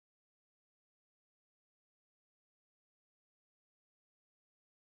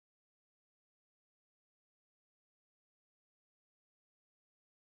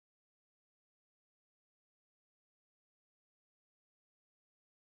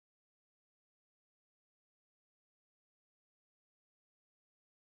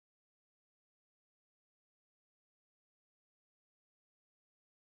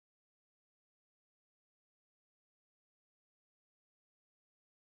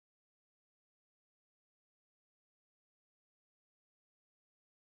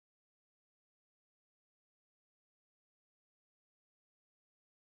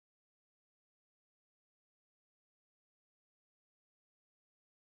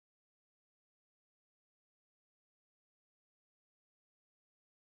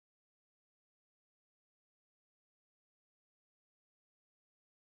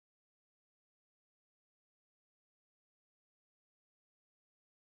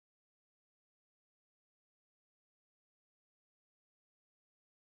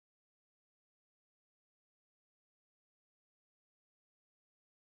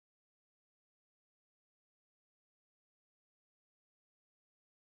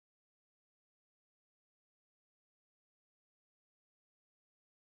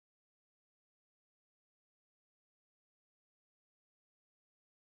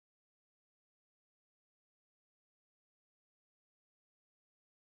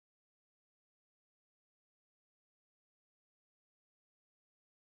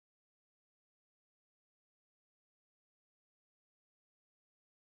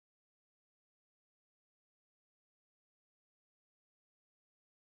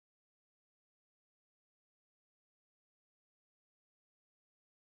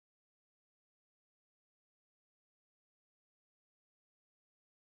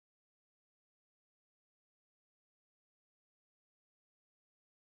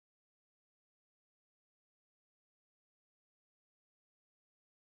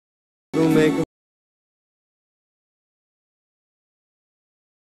Make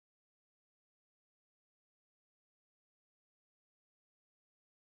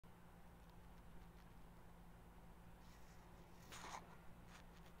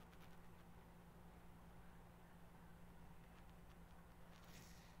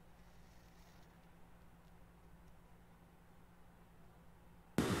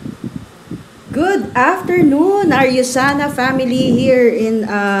Good afternoon, our Usana family here in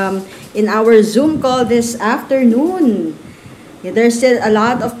our Zoom call this afternoon. Yeah, there's still a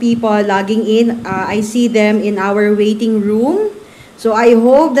lot of people logging in. I see them in our waiting room. So I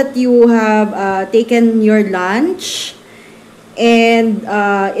hope that you have taken your lunch and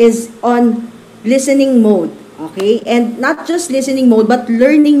is on listening mode. Okay? And not just listening mode, but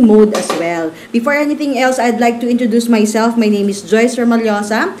learning mode as well. Before anything else, I'd like to introduce myself. My name is Joyce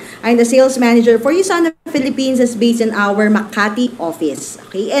Ramalhosa. I'm the sales manager for Usana Philippines that's based in our Makati office.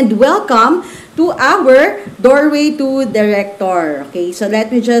 Okay? And welcome to our Doorway to Director. Okay? So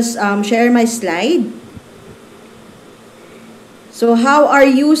let me just share my slide. So how are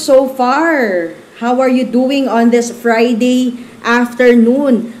you so far? How are you doing on this Friday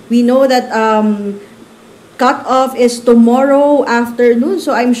afternoon? We know that cutoff is tomorrow afternoon.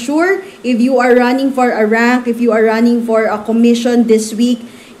 So I'm sure if you are running for a rank, if you are running for a commission this week,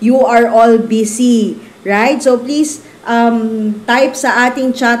 you are all busy, right? So please type sa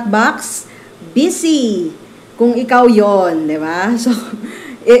ating chat box, busy, kung ikaw yon, di ba? So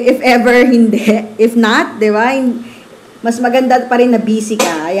if ever hindi, if not, di ba? Mas maganda pa rin na busy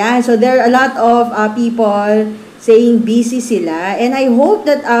ka. Ayan. So there are a lot of people saying busy sila. And I hope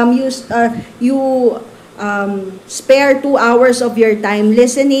that you spare 2 hours of your time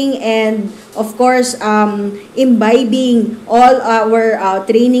listening and of course imbibing all our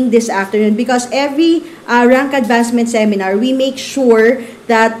training this afternoon, because every rank advancement seminar we make sure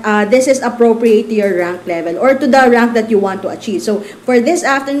that this is appropriate to your rank level or to the rank that you want to achieve. So for this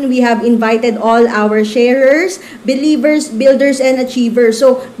afternoon, we have invited all our sharers, believers, builders, and achievers.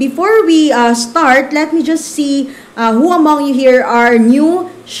 So before we start, let me just see who among you here are new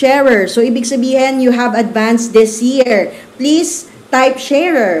sharers. So ibig sabihin, you have advanced this year. Please type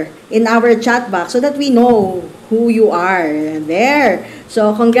sharer in our chat box so that we know who you are. There.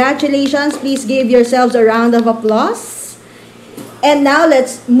 So congratulations. Please give yourselves a round of applause. And now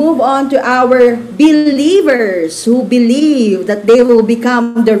let's move on to our believers who believe that they will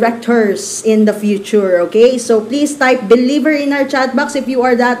become directors in the future. Okay? So please type believer in our chat box if you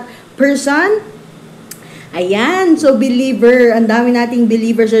are that person. Ayan, so believer, ang dami nating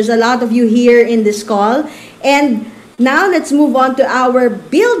believers. There's a lot of you here in this call. And now let's move on to our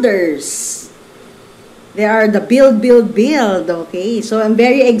builders. They are the build. Okay, so I'm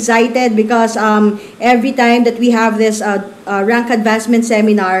very excited because every time that we have this rank advancement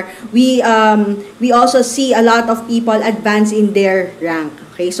seminar, we also see a lot of people advance in their rank.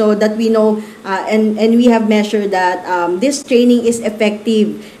 Okay, so that we know and we have measured that this training is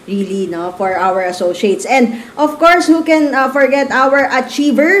effective really, no, for our associates. And of course, who can forget our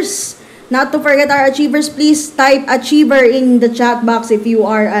achievers? Not to forget our achievers, please type achiever in the chat box if you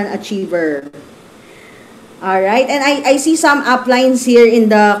are an achiever. All right, and I see some uplines here in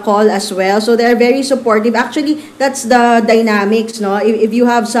the call as well. So they're very supportive. Actually, that's the dynamics, no? If you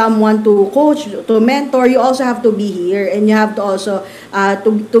have someone to coach, to mentor, you also have to be here. And you have to also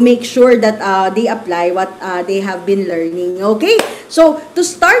to make sure that they apply what they have been learning. Okay, so to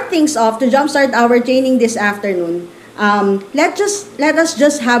start things off, to jumpstart our training this afternoon, let us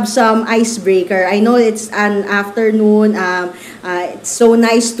just have some icebreaker. I know it's an afternoon. It's so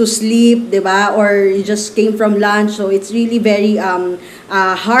nice to sleep, diba? Or you just came from lunch, so it's really very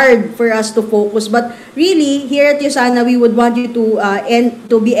hard for us to focus. But really, here at Usana, we would want you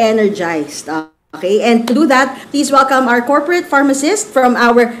to be energized. Okay, and to do that, please welcome our corporate pharmacist from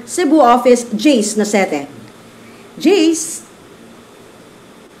our Cebu office, Jace Nasete. Jace.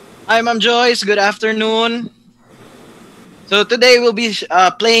 Hi, Ma'am Joyce. Good afternoon. So today we'll be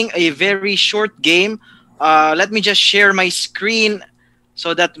playing a very short game. Let me just share my screen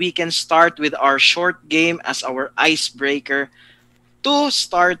so that we can start with our short game as our icebreaker to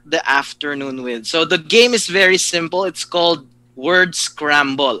start the afternoon with. So the game is very simple. It's called Word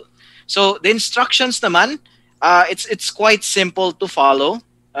Scramble. So the instructions naman, it's quite simple to follow.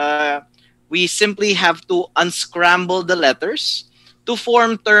 We simply have to unscramble the letters to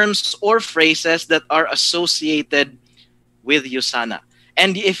form terms or phrases that are associated with Usana.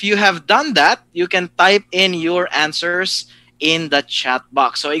 And if you have done that, you can type in your answers in the chat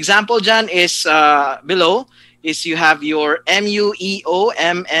box. So example dyan is below is you have your MUEOMNMT.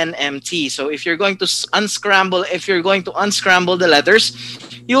 So if you're going to unscramble the letters,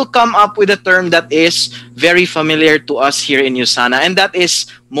 you'll come up with a term that is very familiar to us here in Usana, and that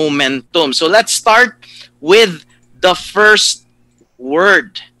is momentum. So let's start with the first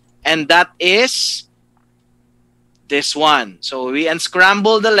word, and that is this one. So we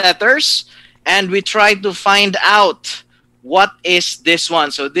unscramble the letters and we try to find out what is this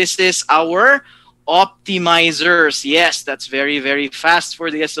one. So this is our optimizers. Yes, that's very, very fast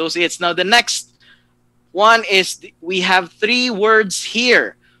for the associates. Now the next one is we have three words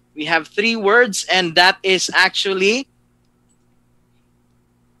here. We have three words, and that is actually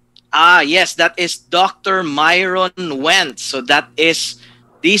yes, that is Dr. Myron Wentz. So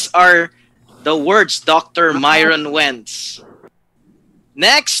these are the words Dr. Myron Wentz.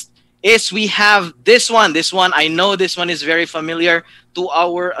 Next is we have this one. This one, I know this one is very familiar to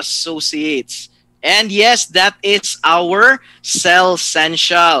our associates. And yes, that is our Cell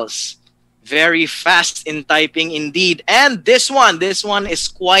Essentials. Very fast in typing indeed. And this one is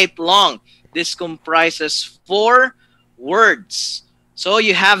quite long. This comprises 4 words. So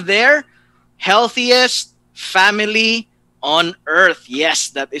you have there, healthiest family on earth. Yes,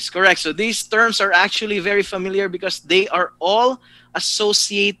 that is correct. So these terms are actually very familiar because they are all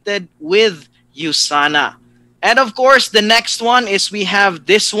associated with Usana. And of course, the next one is we have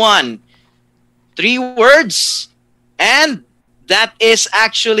this one. 3 words, and that is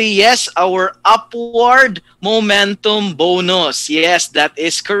actually, yes, our upward momentum bonus. Yes, that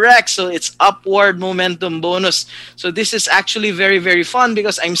is correct. So it's upward momentum bonus. So this is actually very, very fun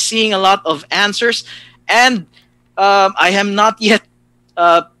because I'm seeing a lot of answers, and I am not yet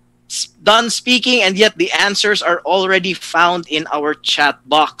done speaking, and yet the answers are already found in our chat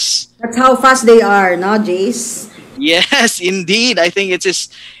box. That's how fast they are, no, Jace? Yes, indeed. I think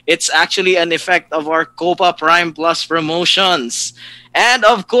it's actually an effect of our Copa Prime Plus promotions. And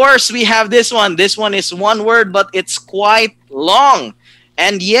of course, we have this one. This one is one word, but it's quite long.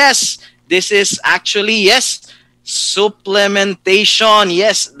 And yes, this is actually, yes, supplementation.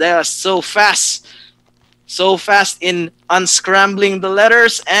 Yes, they're so fast. So fast in unscrambling the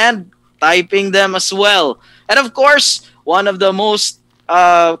letters and typing them as well. And of course, one of the most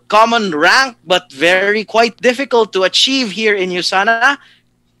common rank but very quite difficult to achieve here in Usana.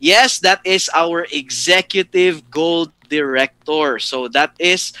 Yes, that is our Executive Gold Director. So that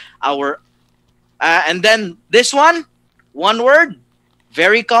is our and then this one word,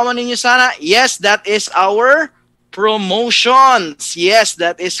 very common in Usana. Yes, that is our promotions. Yes,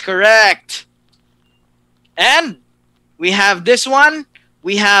 that is correct. And we have this one.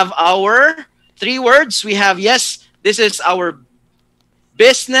 We have our 3 words. We have, yes, this is our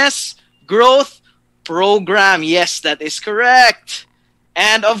business growth program. Yes, that is correct.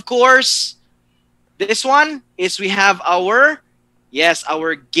 And of course, this one is we have our, yes,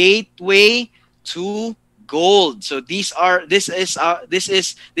 our gateway to gold. So this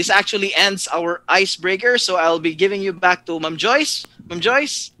actually ends our icebreaker. So I'll be giving you back to Ma'am Joyce. Ma'am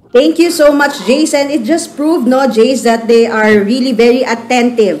Joyce. Thank you so much, Jace. And it just proved, no, Jace, that they are really very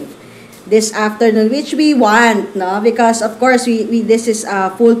attentive this afternoon, which we want, no? Because of course we this is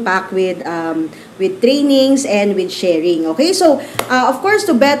full pack with trainings and with sharing. Okay, so of course,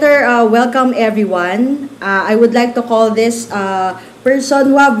 to better welcome everyone, I would like to call this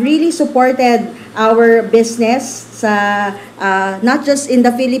person who have really supported our business sa not just in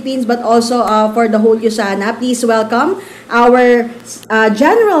the Philippines but also for the whole Usana. Please welcome our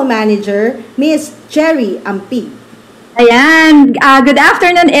General Manager, Miss Cherry Ampig. Ayan, good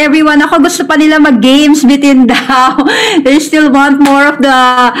afternoon everyone. Ako gusto pa nila mag-games bitin daw. They still want more of the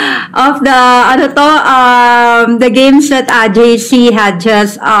games that JC had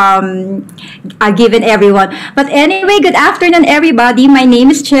just given everyone. But anyway, good afternoon everybody. My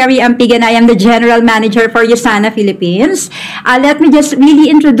name is Cherry Ampig and I am the General Manager for Usana Philippines. Let me just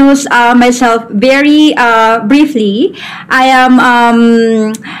really introduce myself very briefly. I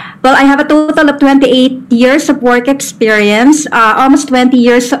have a total of 28 years of work experience. Almost 20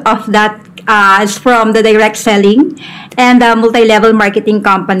 years of that is from the direct selling and multi-level marketing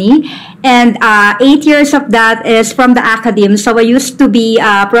company. And 8 years of that is from the academe. So I used to be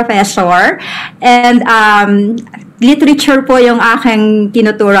a professor. And literature po yung aking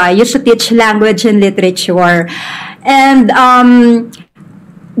tinuturo. I used to teach language and literature. And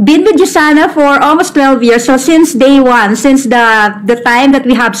been with Usana for almost 12 years. So since day one, since the time that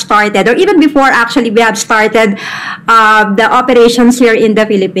we have started, or even before actually we have started the operations here in the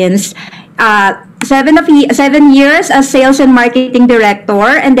Philippines, 7 years as sales and marketing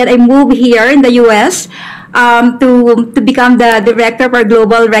director, and then I moved here in the US to become the director for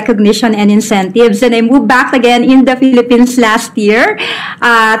global recognition and incentives. And I moved back again in the Philippines last year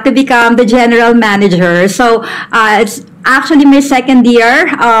to become the general manager. So it's actually my second year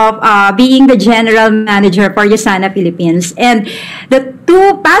of being the general manager for Usana Philippines. And the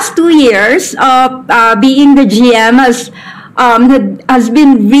past 2 years of being the GM has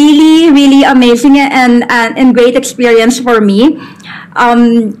been really, really amazing and great experience for me.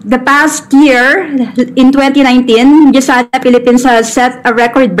 The past year, in 2019, Usana Philippines has set a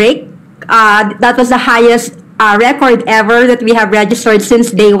record break. That was the highest record ever that we have registered since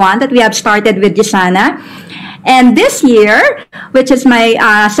day one that we have started with Usana. And this year, which is my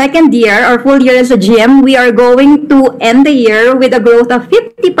second year or full year as a GM, we are going to end the year with a growth of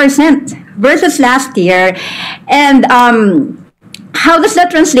 50% versus last year. And how does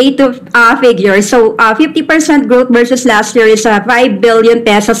that translate to figures? So 50% growth versus last year is 5 billion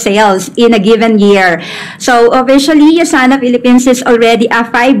peso sales in a given year. So officially, Usana Philippines is already a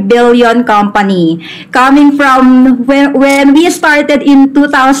 5 billion company. Coming from when we started in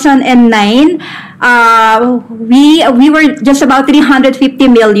 2009, we were just about 350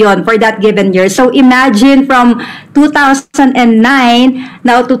 million for that given year. So imagine from 2009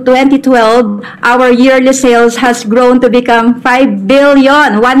 now to 2012, our yearly sales has grown to become 5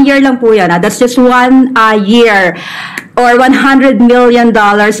 billion. 1 year lang po yun. That's just 1 year, or $100 million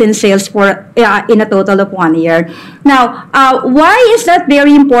in sales for in a total of 1 year. Now, why is that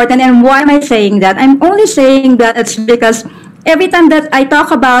very important, and why am I saying that? I'm only saying that it's because every time that I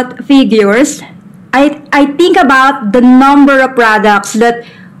talk about figures, I think about the number of products that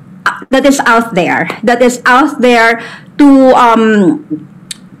is out there,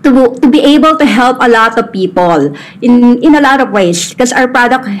 to be able to help a lot of people in a lot of ways, because our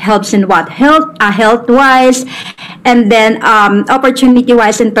product helps in what? Health wise, and then opportunity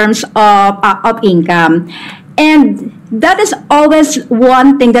wise in terms of income. And that is always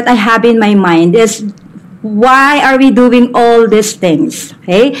one thing that I have in my mind is, why are we doing all these things?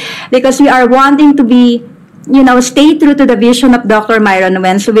 Okay? Because we are wanting to be, stay true to the vision of Dr. Myron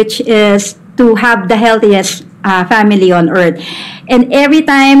Wentz, which is to have the healthiest family on earth. And every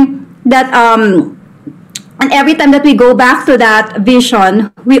time that we go back to that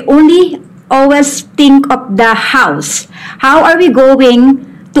vision, we only always think of the house. How are we going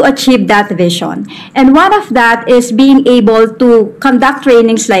to achieve that vision? And one of that is being able to conduct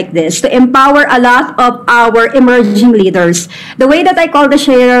trainings like this to empower a lot of our emerging leaders. The way that I call the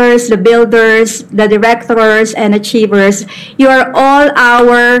sharers, the builders, the directors, and achievers, you are all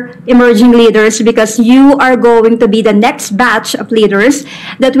our emerging leaders, because you are going to be the next batch of leaders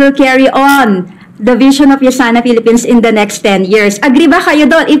that will carry on the vision of Usana Philippines in the next 10 years. Agree ba kayo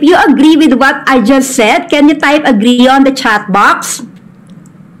doon? If you agree with what I just said, can you type agree on the chat box?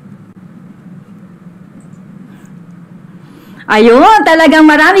 Ayun, talagang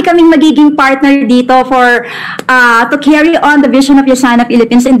marami kaming magiging partner dito for to carry on the vision of Usana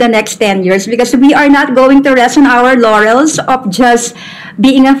Philippines in the next 10 years, because we are not going to rest on our laurels of just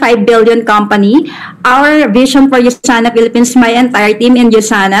being a 5 billion company. Our vision for Usana Philippines, my entire team in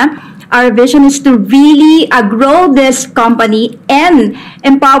Usana, our vision is to really grow this company and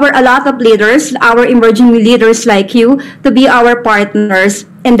empower a lot of leaders, our emerging leaders like you, to be our partners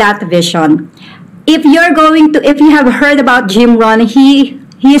in that vision. If you have heard about Jim Rohn, he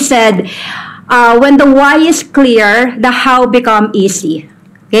said, when the why is clear, the how become easy.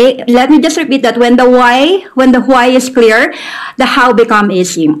 Okay, let me just repeat that. When the why is clear, the how become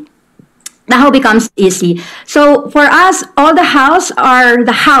easy. The how becomes easy. So for us, all the house of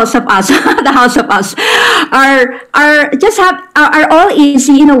us, the house of us are all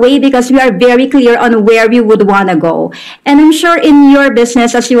easy in a way, because we are very clear on where we would want to go. And I'm sure in your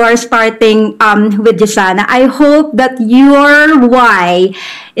business, as you are starting with Usana, I hope that your why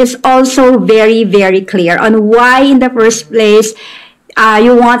is also very, very clear on why in the first place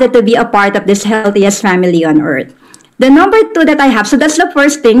you wanted to be a part of this healthiest family on earth. The number 2 that I have, so that's the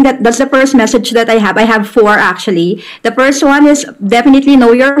first thing, that's the first message that I have. I have 4 actually. The first one is definitely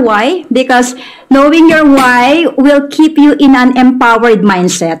know your why, because knowing your why will keep you in an empowered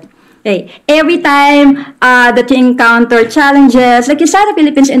mindset. Okay. Every time that you encounter challenges, like Usana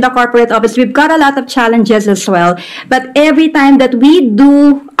Philippines in the corporate office, we've got a lot of challenges as well. But every time that we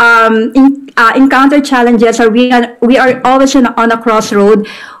do encounter challenges, or we are always on a crossroad,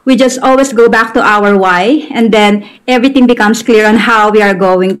 we just always go back to our why, and then everything becomes clear on how we are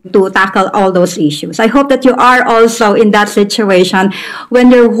going to tackle all those issues. I hope that you are also in that situation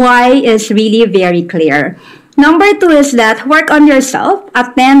when your why is really very clear. Number two is that work on yourself,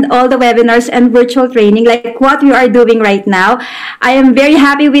 attend all the webinars and virtual training like what we are doing right now. I am very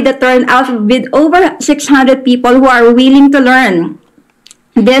happy with the turnout with over 600 people who are willing to learn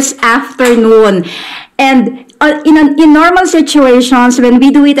this afternoon. And in normal situations, when we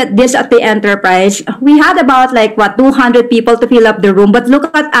do it at the enterprise, we had about like what 200 people to fill up the room. But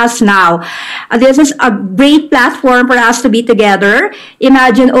look at us now. This is a great platform for us to be together.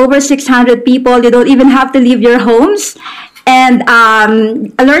 Imagine over 600 people. You don't even have to leave your homes. And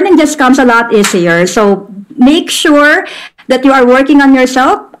learning just comes a lot easier. So make sure that you are working on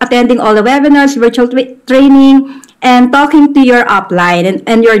yourself, attending all the webinars, virtual training, and talking to your upline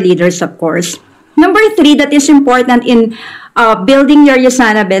and your leaders, of course. Number three, that is important in building your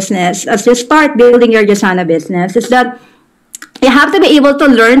Usana business, as you start building your Usana business, is that you have to be able to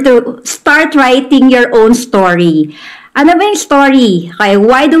learn to start writing your own story. Ano ba yung story? Okay,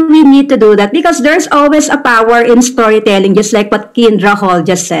 why do we need to do that? Because there's always a power in storytelling, just like what Kindra Hall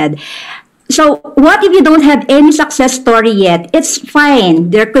just said. So, what if you don't have any success story yet? It's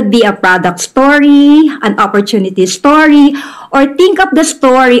fine. There could be a product story, an opportunity story, or think of the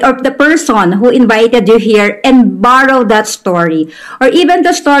story of the person who invited you here and borrow that story. Or even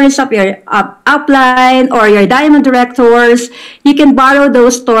the stories of your upline or your diamond directors. You can borrow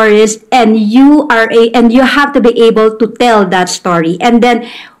those stories and and you have to be able to tell that story. And then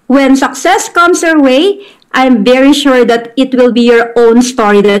when success comes your way, I'm very sure that it will be your own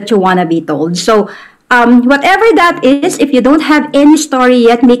story that you want to be told. So, whatever that is, if you don't have any story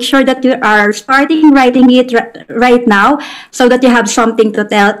yet, make sure that you are starting writing it right now so that you have something to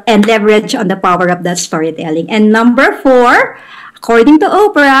tell and leverage on the power of that storytelling. And number four, according to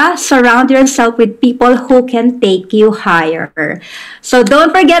Oprah, surround yourself with people who can take you higher. So don't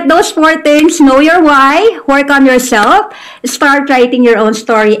forget those four things. Know your why, work on yourself, start writing your own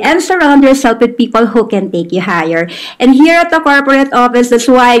story, and surround yourself with people who can take you higher. And here at the corporate office, that's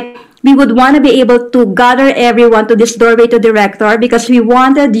why we would want to be able to gather everyone to this doorway to director, because we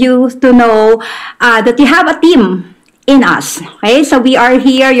wanted you to know that you have a team in us. Okay, so we are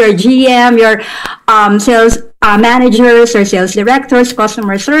here, your GM, your sales managers, or sales directors,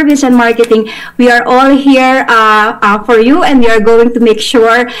 customer service, and marketing. We are all here for you, and we are going to make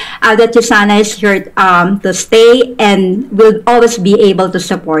sure that Usana is here to stay and will always be able to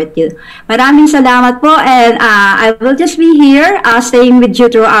support you. Maraming salamat po, and I will just be here staying with you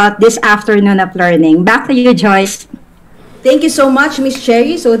throughout this afternoon of learning. Back to you, Joyce. Thank you so much, Miss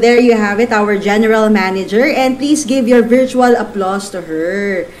Cherry. So there you have it, our general manager. And please give your virtual applause to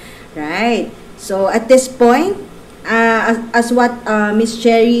her. Right. So at this point, as what Miss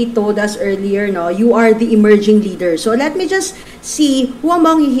Cherry told us earlier, no, you are the emerging leader. So let me just see who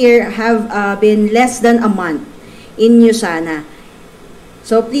among you here have been less than a month in Usana.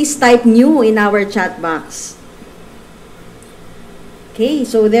 So please type new in our chat box. Okay,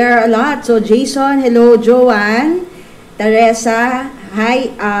 so there are a lot. So Jason, hello, Joanne. Teresa,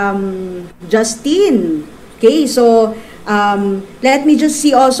 hi, Justine. Okay, so let me just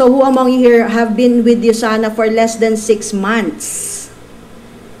see also who among you here have been with Usana for less than 6 months.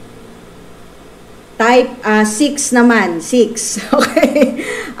 Type 6 naman, 6. Okay,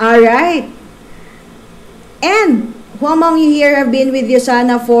 all right. And who among you here have been with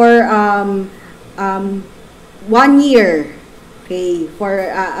Usana for 1 year? Okay,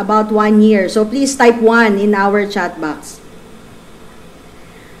 for about 1 year. So please type 1 in our chat box.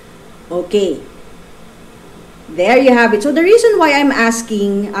 Okay. There you have it. So the reason why I'm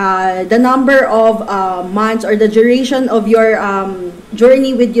asking the number of months or the duration of your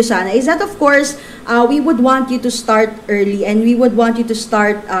journey with Usana is that, of course, we would want you to start early and we would want you to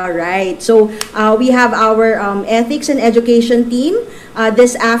start right. So we have our ethics and education team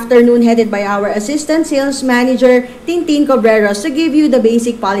this afternoon, headed by our assistant sales manager, Tintin Cobreros, to give you the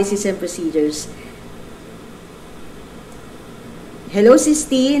basic policies and procedures. Hello,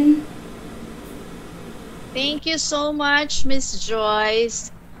 Sistine. Thank you so much, Miss Joyce.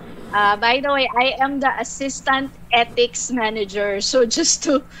 By the way, I am the assistant ethics manager. So just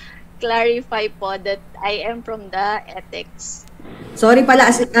to clarify po that I am from the ethics. Sorry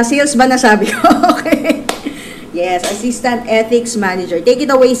pala, sales ba nasabi ko? Okay. Yes, assistant ethics manager. Take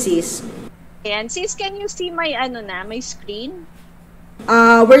it away, sis. And sis, can you see my my screen?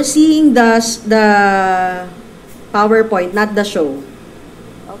 We're seeing the PowerPoint, not the show.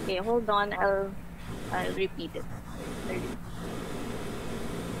 Okay, hold on. I'll repeat it.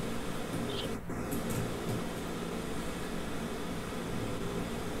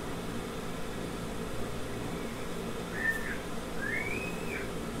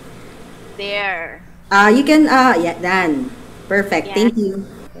 There. You can, yeah, done. Perfect. Yeah. Thank you.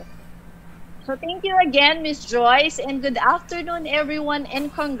 So So thank you again, Miss Joyce, and good afternoon, everyone,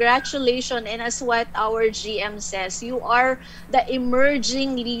 and congratulations. And as what our GM says, you are the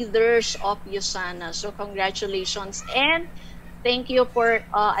emerging leaders of Usana. So congratulations, and thank you for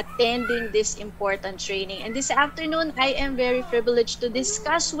attending this important training. And this afternoon, I am very privileged to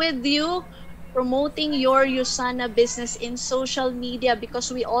discuss with you promoting your Usana business in social media,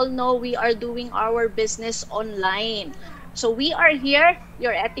 because we all know we are doing our business online. So we are here,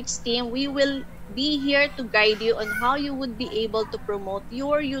 your ethics team. We will be here to guide you on how you would be able to promote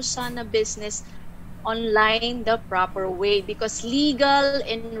your Usana business online the proper way, because legal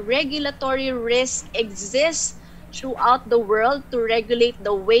and regulatory risk exists throughout the world to regulate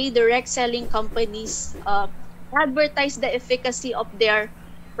the way direct selling companies advertise the efficacy of their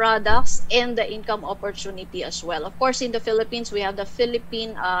products and the income opportunity as well. Of course, in the Philippines, we have the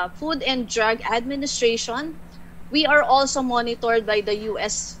Philippine Food and Drug Administration. We are also monitored by the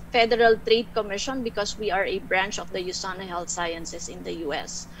US Federal Trade Commission, because we are a branch of the USANA Health Sciences in the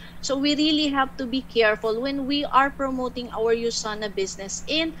US. So we really have to be careful when we are promoting our USANA business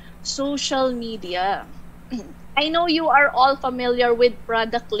in social media. I know you are all familiar with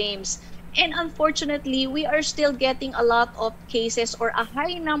product claims. And unfortunately, we are still getting a lot of cases, or a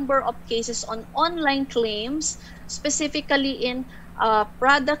high number of cases, on online claims, specifically in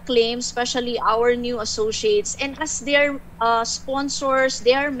product claims, especially our new associates. And as their sponsors,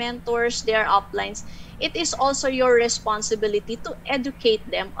 their mentors, their uplines, it is also your responsibility to educate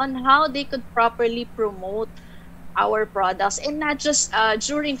them on how they could properly promote our products, and not just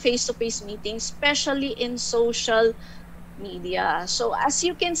during face-to-face meetings, especially in social media. So as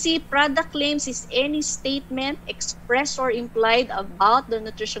you can see, product claims is any statement expressed or implied about the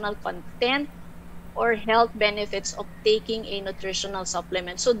nutritional content or health benefits of taking a nutritional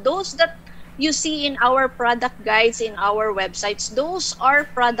supplement. So those that you see in our product guides in our websites, those are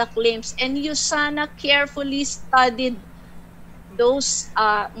product claims, and USANA carefully studied those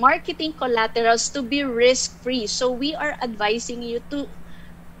marketing collaterals to be risk-free. So we are advising you to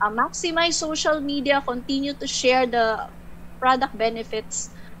maximize social media, continue to share the product benefits,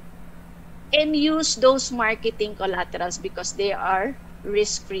 and use those marketing collaterals because they are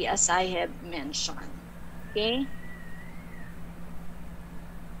risk-free, as I have mentioned. Okay?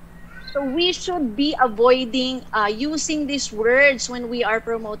 So we should be avoiding using these words when we are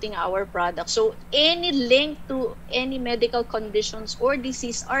promoting our product. So any link to any medical conditions or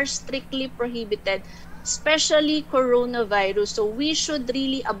disease are strictly prohibited, especially coronavirus. So we should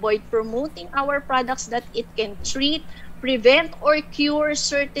really avoid promoting our products that it can treat, prevent, or cure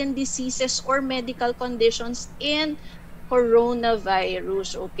certain diseases or medical conditions in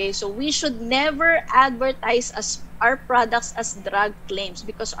coronavirus. Okay, so we should never advertise as our products as drug claims,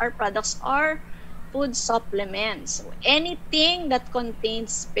 because our products are food supplements. So anything that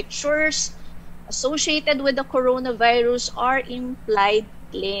contains pictures associated with the coronavirus are implied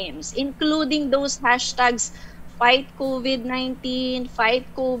claims, including those hashtags fight COVID-19, fight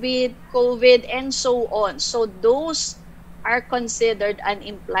COVID, and so on. So those are considered an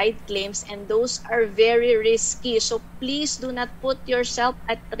implied claims, and those are very risky. So please do not put yourself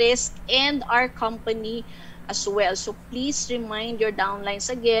at risk and our company as well. So please remind your downlines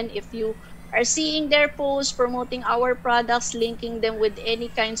again, if you are seeing their posts promoting our products, linking them with any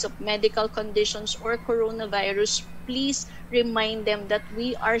kinds of medical conditions or coronavirus, please remind them that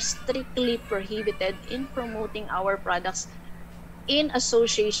we are strictly prohibited in promoting our products in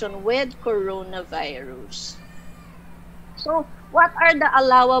association with coronavirus. So what are the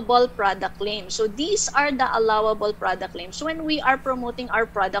allowable product claims? So these are the allowable product claims when we are promoting our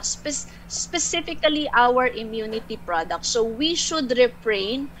products, specifically our immunity products. So we should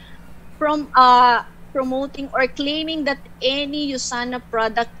refrain from promoting or claiming that any USANA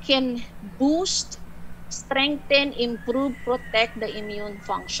product can boost, strengthen, improve, protect the immune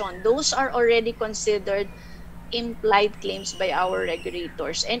function. Those are already considered implied claims by our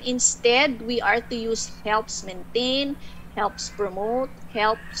regulators. And instead, we are to use helps maintain, helps promote,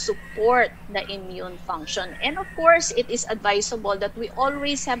 helps support the immune function. And of course, it is advisable that we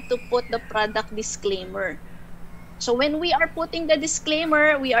always have to put the product disclaimer. So when we are putting the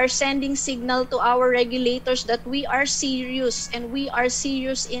disclaimer, we are sending signal to our regulators that we are serious, and we are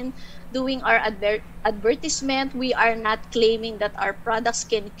serious in doing our advertisement. We are not claiming that our products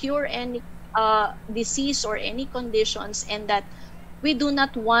can cure any disease or any conditions, and that we do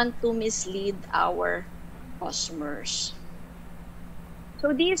not want to mislead our customers.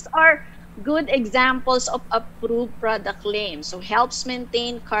 So these are good examples of approved product claims. So helps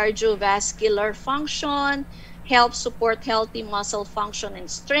maintain cardiovascular function, helps support healthy muscle function and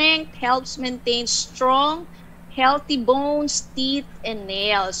strength, helps maintain strong healthy bones, teeth, and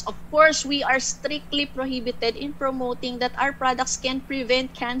nails. Of course, we are strictly prohibited in promoting that our products can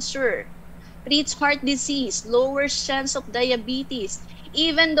prevent cancer, treats heart disease, lowers chance of diabetes,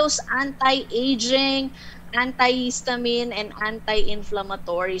 even those anti-aging, antihistamine, and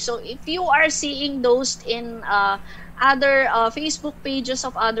anti-inflammatory. So if you are seeing those in other Facebook pages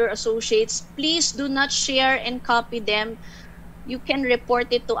of other associates, please do not share and copy them. You can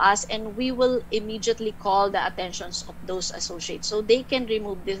report it to us and we will immediately call the attentions of those associates so they can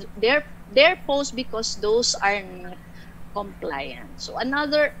remove their posts because those are not compliant. So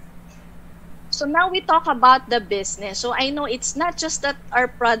now we talk about the business. So I know it's not just that our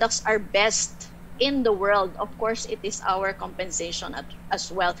products are best in the world. Of course, it is our compensation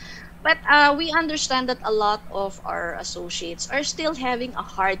as well. But we understand that a lot of our associates are still having a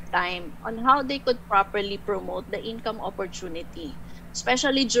hard time on how they could properly promote the income opportunity,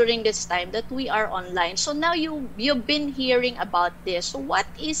 especially during this time that we are online. So now you've been hearing about this. So what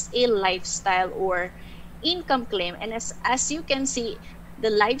is a lifestyle or income claim? And as you can see, the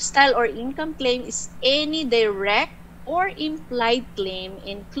lifestyle or income claim is any direct or implied claim,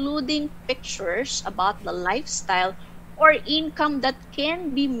 including pictures about the lifestyle or income that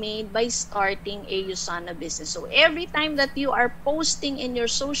can be made by starting a Usana business. So every time that you are posting in your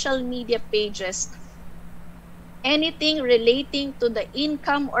social media pages anything relating to the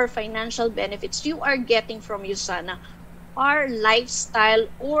income or financial benefits you are getting from Usana are lifestyle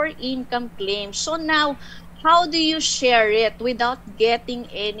or income claims. So now, how do you share it without getting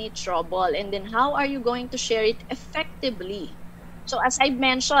any trouble? And then how are you going to share it effectively? So as I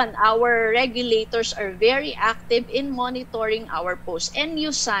mentioned, our regulators are very active in monitoring our posts. And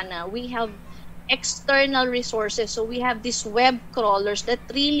Usana, we have external resources. So we have these web crawlers that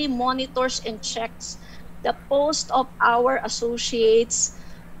really monitors and checks the post of our associates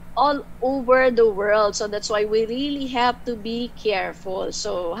all over the world. So that's why we really have to be careful.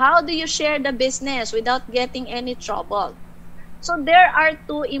 So how do you share the business without getting any trouble? So there are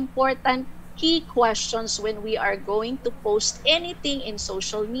two important key questions when we are going to post anything in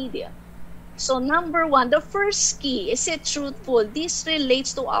social media. So number one, the first key, is it truthful? This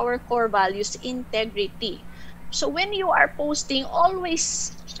relates to our core values, integrity. So when you are posting,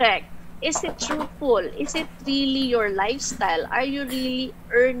 always check, is it truthful? Is it really your lifestyle? Are you really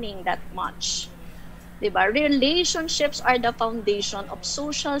earning that much? Diba? Relationships are the foundation of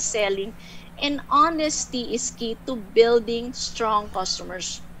social selling, and honesty is key to building strong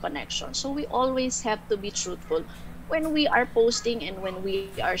customers connection. So we always have to be truthful when we are posting and when we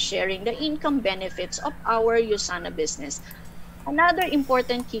are sharing the income benefits of our Usana business. Another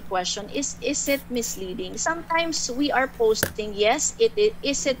important key question is it misleading? Sometimes we are posting, yes,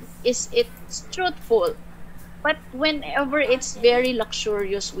 is it truthful? But whenever it's very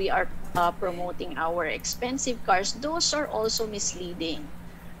luxurious, we are promoting our expensive cars, those are also misleading.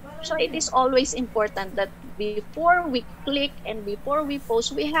 So it is always important that before we click and before we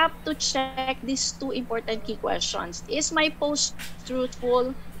post, we have to check these two important key questions. Is my post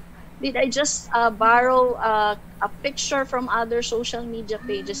truthful? Did I just borrow a picture from other social media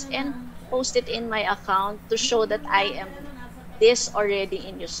pages and post it in my account to show that I am this already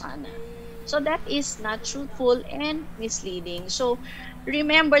in Usana? So that is not truthful and misleading. So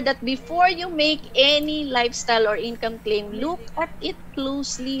remember that before you make any lifestyle or income claim, look at it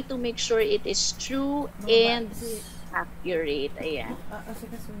closely to make sure it is true and accurate. Ayan.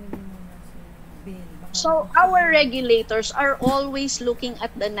 So our regulators are always looking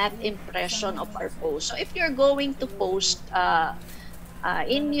at the net impression of our post. So if you're going to post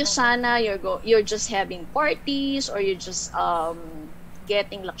in Usana, you're just having parties or you're just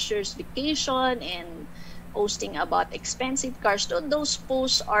getting luxurious vacation and posting about expensive cars, so those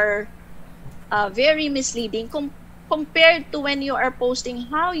posts are very misleading compared to when you are posting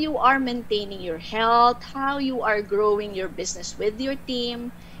how you are maintaining your health, how you are growing your business with your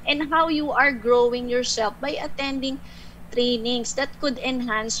team, and how you are growing yourself by attending trainings that could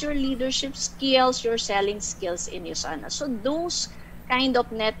enhance your leadership skills, your selling skills in Usana. So those kind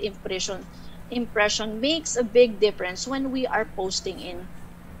of net impression makes a big difference when we are posting in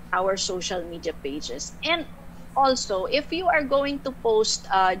our social media pages. And also, if you are going to post,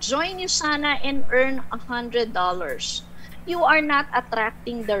 join Usana and earn $100, you are not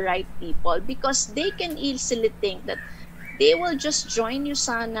attracting the right people because they can easily think that they will just join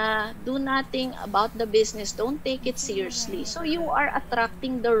Usana, do nothing about the business, don't take it seriously. So you are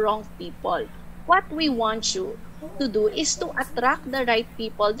attracting the wrong people. What we want you to do is to attract the right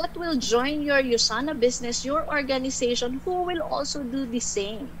people that will join your Usana business, your organization, who will also do the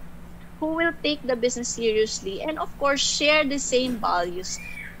same, who will take the business seriously, and of course, share the same values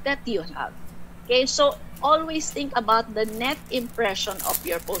that you have. Okay, so always think about the net impression of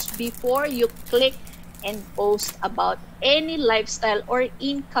your post before you click and post about any lifestyle or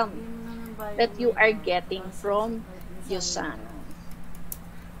income that you are getting from Usana.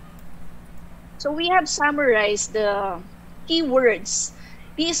 So we have summarized the keywords.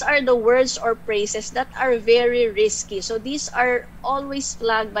 These are the words or phrases that are very risky. So these are always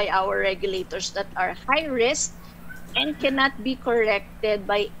flagged by our regulators that are high risk and cannot be corrected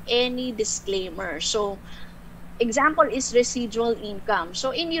by any disclaimer. So example is residual income.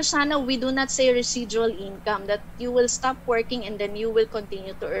 So in Usana, we do not say residual income that you will stop working and then you will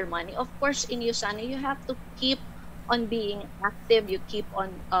continue to earn money. Of course, in Usana, you have to keep on being active. You keep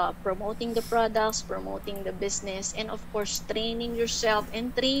on promoting the products, promoting the business, and of course, training yourself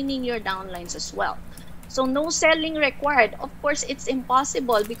and training your downlines as well. So no selling required. Of course, it's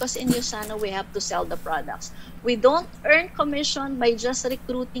impossible because in Usana, we have to sell the products. We don't earn commission by just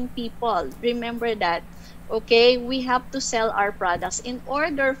recruiting people. Remember that. Okay, we have to sell our products in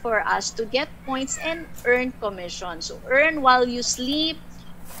order for us to get points and earn commission. So earn while you sleep,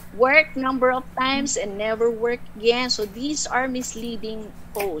 work number of times and never work again. So these are misleading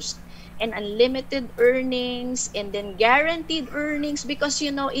posts. And unlimited earnings and then guaranteed earnings, because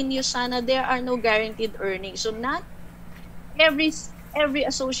you know in Usana there are no guaranteed earnings. So not every every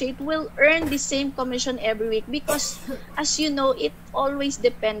associate will earn the same commission every week, because as you know, it's always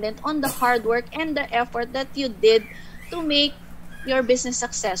dependent on the hard work and the effort that you did to make your business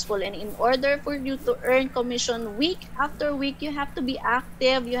successful. And in order for you to earn commission week after week, you have to be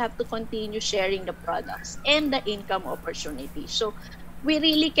active, you have to continue sharing the products and the income opportunity. So we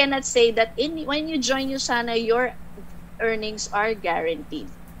really cannot say that when you join Usana, your earnings are guaranteed.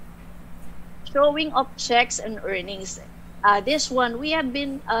 Showing of checks and earnings. This one, we have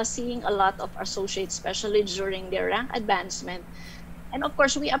been seeing a lot of associates, especially during their rank advancement. And of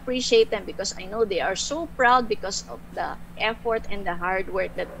course, we appreciate them because I know they are so proud because of the effort and the hard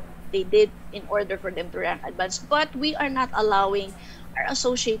work that they did in order for them to rank advance. But we are not allowing our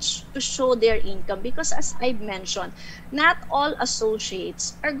associates to show their income because, as I've mentioned, not all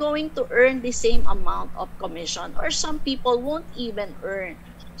associates are going to earn the same amount of commission, or some people won't even earn.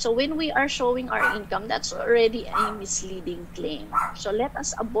 So when we are showing our income, that's already a misleading claim. So let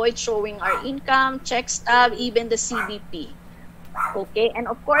us avoid showing our income, check stub, even the CBP. Okay, and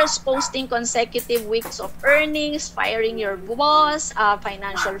of course, posting consecutive weeks of earnings, firing your boss,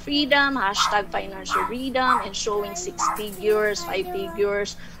 financial freedom, hashtag financial freedom, and showing 6 figures, 5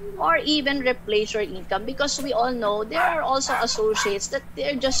 figures, or even replace your income. Because we all know there are also associates that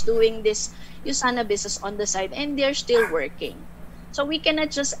they're just doing this Usana business on the side and they're still working. So we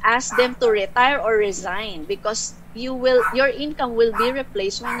cannot just ask them to retire or resign, because your income will be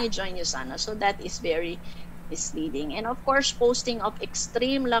replaced when you join Usana. So that is very misleading. And of course, posting of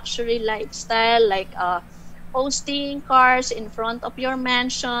extreme luxury lifestyle, like posting cars in front of your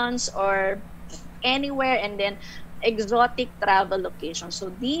mansions or anywhere, and then exotic travel locations.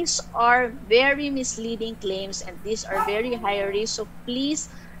 So these are very misleading claims and these are very high risk. So please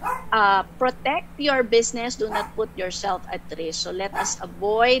protect your business. Do not put yourself at risk. So let us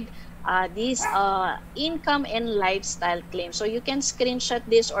avoid these income and lifestyle claims. So you can screenshot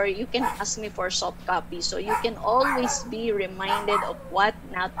this or you can ask me for soft copy. So you can always be reminded of what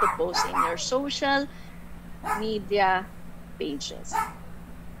not to post in your social media pages.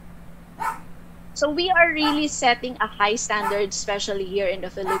 So we are really setting a high standard, especially here in the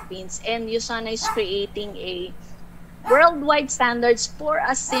Philippines, and Usana is creating a worldwide standards for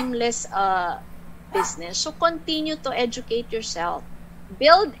a seamless business. So continue to educate yourself.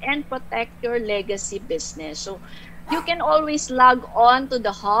 Build and protect your legacy business. So you can always log on to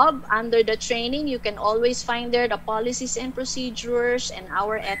the hub under the training. You can always find there the policies and procedures and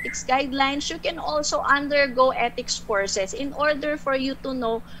our ethics guidelines. You can also undergo ethics courses in order for you to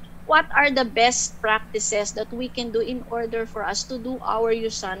know what are the best practices that we can do in order for us to do our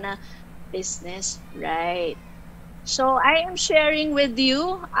Usana business right. So I am sharing with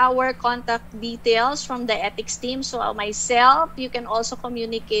you our contact details from the ethics team. So myself, you can also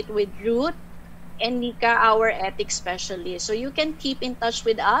communicate with Ruth and Nika, our ethics specialist. So you can keep in touch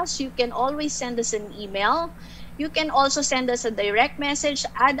with us. You can always send us an email. You can also send us a direct message.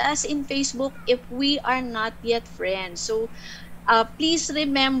 Add us in Facebook if we are not yet friends. So please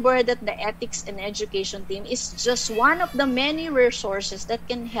remember that the ethics and education team is just one of the many resources that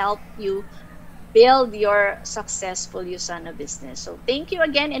can help you build your successful Usana business. So thank you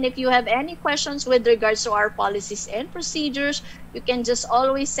again. And if you have any questions with regards to our policies and procedures, you can just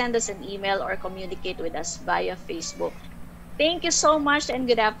always send us an email or communicate with us via Facebook. Thank you so much and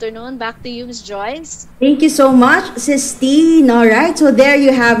good afternoon. Back to you, Ms. Joyce. Thank you so much, Sistine. All right, so there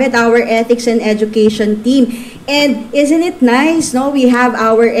you have it, our ethics and education team. And isn't it nice, no? We have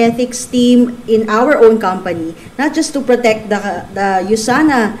our ethics team in our own company, not just to protect the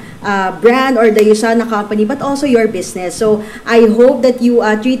Usana brand or the Usana company, but also your business. So I hope that you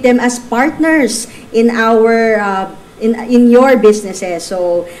treat them as partners in our in your businesses.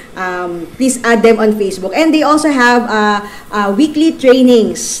 So please add them on Facebook. And they also have weekly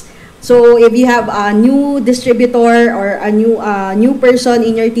trainings. So if you have a new distributor or a new person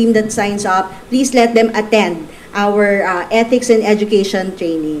in your team that signs up, please let them attend our ethics and education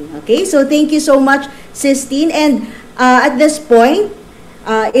training. Okay, so thank you so much, Sistine. And at this point,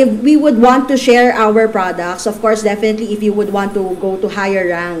 if we would want to share our products, of course, definitely if you would want to go to higher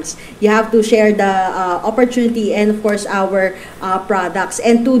ranks, you have to share the opportunity and of course our products.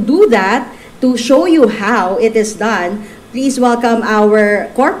 And to do that, to show you how it is done, please welcome our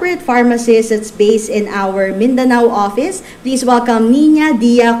corporate pharmacist that's based in our Mindanao office. Please welcome Nina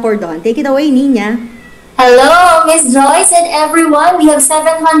Dia Cordon. Take it away, Nina. Hello, Miss Joyce and everyone. We have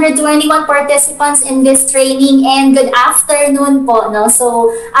 721 participants in this training and good afternoon po. No? So,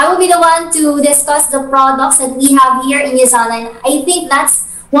 I will be the one to discuss the products that we have here in Usana. And I think that's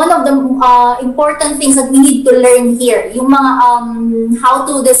one of the important things that we need to learn here. Yung mga, how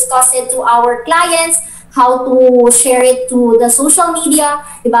to discuss it to our clients, how to share it to the social media,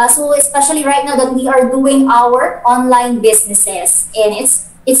 diba? So, especially right now that we are doing our online businesses. And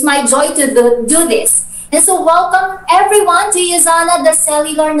it's my joy to do this. And so welcome everyone to Usana, the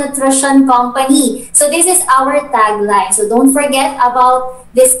Cellular Nutrition Company. So this is our tagline. So don't forget about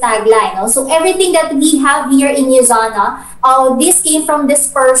this tagline. No? So everything that we have here in Usana, this came from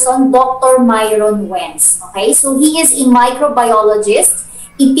this person, Dr. Myron Wentz. Okay, so he is a microbiologist,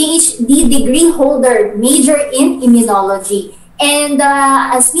 a PhD degree holder, major in immunology. And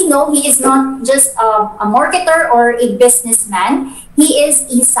as we know, he is not just a marketer or a businessman. He is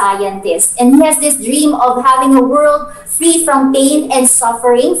a scientist. And he has this dream of having a world free from pain and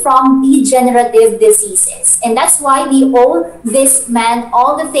suffering from degenerative diseases. And that's why we owe this man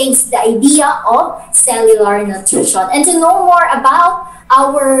all the things, the idea of cellular nutrition. And to know more about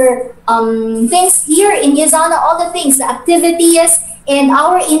our things here in Usana, all the things, the activities, and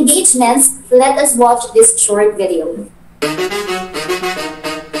our engagements, let us watch this short video.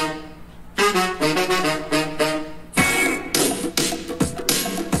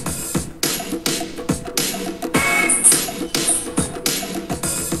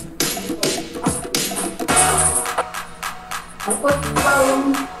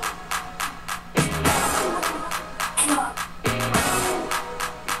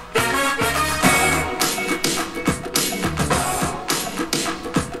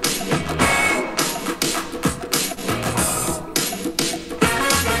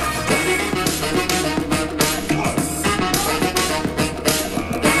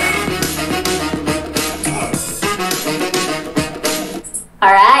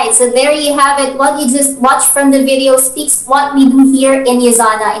 Alright, so there you have it. What you just watched from the video speaks what we do here in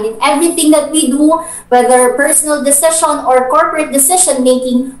Usana. And in everything that we do, whether personal decision or corporate decision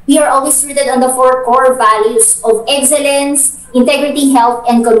making, we are always rooted on the four core values of excellence, integrity, health,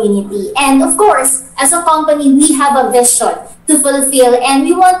 and community. And of course, as a company, we have a vision to fulfill and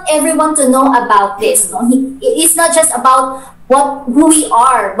we want everyone to know about this. No? It's not just about who we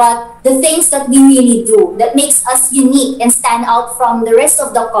are, but the things that we really do that makes us unique and stand out from the rest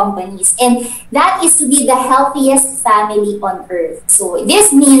of the companies. And that is to be the healthiest family on earth. So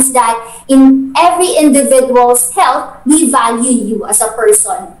this means that in every individual's health, we value you as a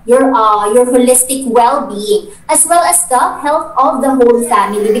person, your holistic well-being, as well as the health of the whole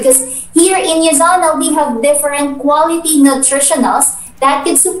family. Because here in Usana, we have different quality nutritionals that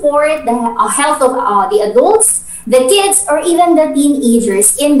can support the health of the adults, the kids, or even the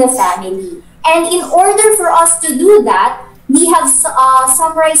teenagers in the family. And in order for us to do that, we have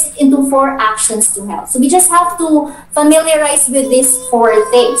summarized it into 4 actions to health. So we just have to familiarize with these 4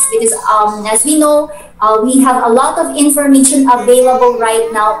 things because as we know, we have a lot of information available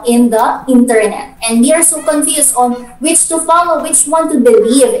right now in the internet. And we are so confused on which to follow, which one to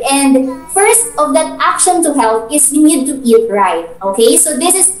believe. And first of that action to health is we need to eat right. Okay, so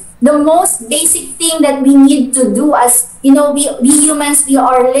this is the most basic thing that we need to do. As you know, we humans, we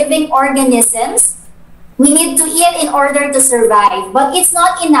are living organisms. We need to eat in order to survive, but it's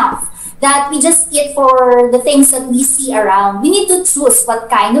not enough that we just eat for the things that we see around. We need to choose what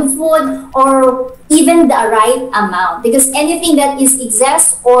kind of food or even the right amount, because anything that is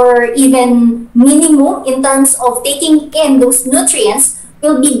excess or even minimum in terms of taking in those nutrients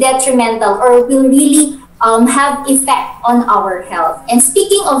will be detrimental or will really have effect on our health. And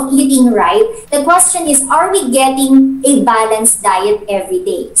speaking of eating right, the question is, are we getting a balanced diet every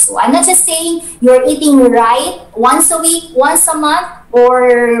day? So I'm not just saying you're eating right once a week, once a month,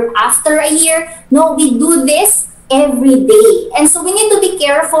 or after a year. No, we do this every day. And so we need to be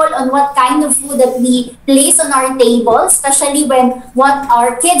careful on what kind of food that we place on our table, especially when what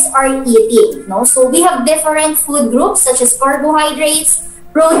our kids are eating. No? So we have different food groups such as carbohydrates,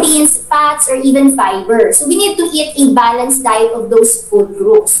 proteins, fats, or even fiber. So we need to eat a balanced diet of those food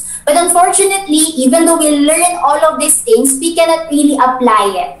groups. But unfortunately, even though we learn all of these things, we cannot really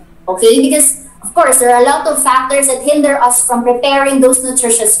apply it. Okay? Because of course, there are a lot of factors that hinder us from preparing those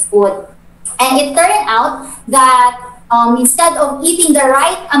nutritious food. And it turned out that instead of eating the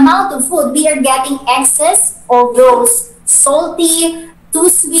right amount of food, we are getting excess of those salty, too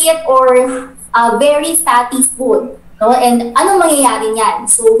sweet, or very fatty food. No? And anong mangyayari niyan?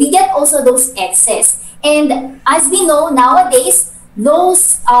 So we get also those excess. And as we know nowadays,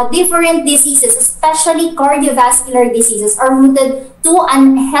 those different diseases, especially cardiovascular diseases, are rooted to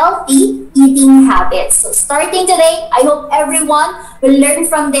unhealthy eating habits. So starting today, I hope everyone will learn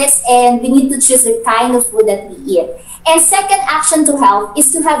from this, and we need to choose the kind of food that we eat. And second action to health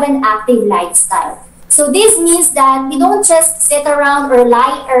is to have an active lifestyle. So this means that we don't just sit around or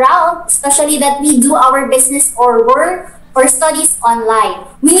lie around, especially that we do our business or work or studies online.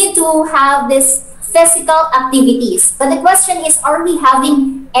 We need to have this physical activities. But the question is, are we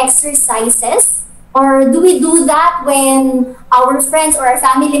having exercises? Or do we do that when our friends or our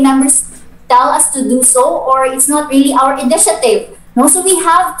family members tell us to do so, or it's not really our initiative? No? So we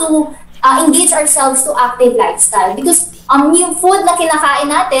have to engage ourselves to active lifestyle, because yung food na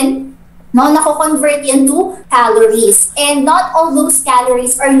kinakain natin, no, nako-convert yan to calories. And not all those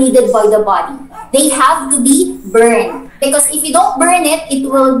calories are needed by the body. They have to be burned. Because if you don't burn it, it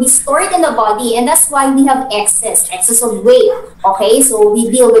will be stored in the body, and that's why we have excess of weight. Okay, so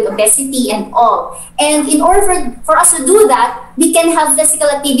we deal with obesity and all. And in order for us to do that, we can have physical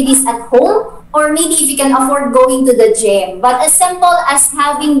activities at home, or maybe if you can afford going to the gym. But as simple as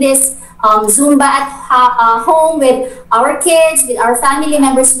having this Zumba at home with our kids, with our family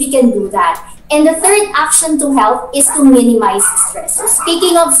members, we can do that. And the third action to health is to minimize stress. So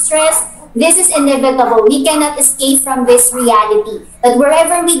speaking of stress, this is inevitable. We cannot escape from this reality that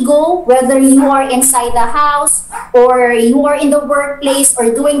wherever we go, whether you are inside the house or you are in the workplace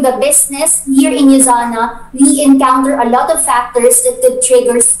or doing the business here in Usana, we encounter a lot of factors that could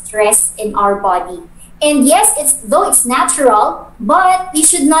trigger stress in our body. And yes, though it's natural, but we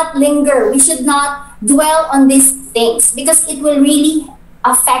should not linger. We should not dwell on these things, because it will really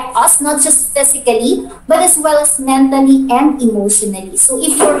affect us, not just physically, but as well as mentally and emotionally. So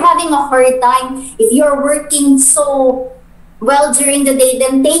if you're having a hard time, if you're working so well during the day,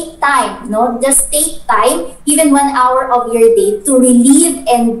 then take time, just take time, even 1 hour of your day, to relieve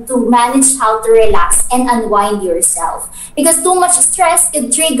and to manage how to relax and unwind yourself. Because too much stress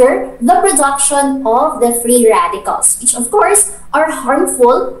could trigger the production of the free radicals, which of course are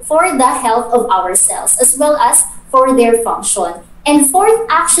harmful for the health of our cells as well as for their function. And fourth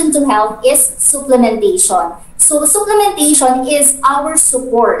action to health is supplementation. So supplementation is our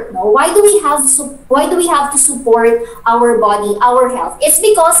support. No? Why do we have to support our body, our health? It's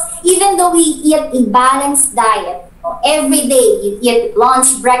because even though we eat a balanced diet, every day you eat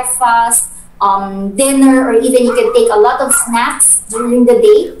lunch, breakfast, dinner, or even you can take a lot of snacks during the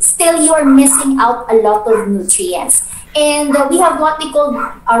day, still you are missing out a lot of nutrients. And we have what we call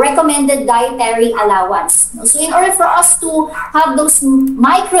a recommended dietary allowance. So in order for us to have those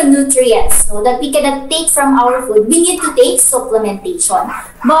micronutrients that we cannot take from our food, we need to take supplementation.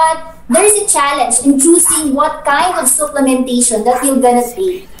 But there is a challenge in choosing what kind of supplementation that you're gonna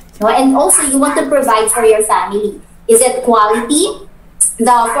take. And also you want to provide for your family. Is it quality?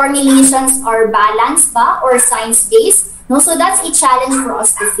 The formulations are balanced ba or science-based? So that's a challenge for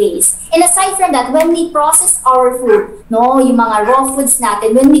us to face. And aside from that, when we process our food, yung mga raw foods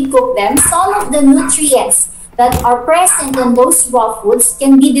natin, when we cook them, some of the nutrients that are present in those raw foods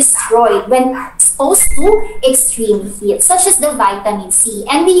can be destroyed when exposed to extreme heat, such as the vitamin C.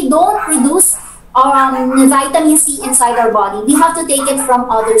 And we don't produce vitamin C inside our body. We have to take it from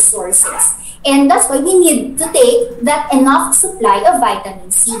other sources. And that's why we need to take that enough supply of vitamin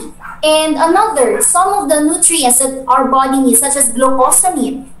C. And some of the nutrients that our body needs, such as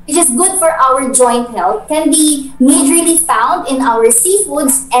glucosamine, which is good for our joint health, can be majorly found in our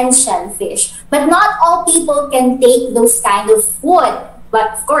seafoods and shellfish. But not all people can take those kind of food.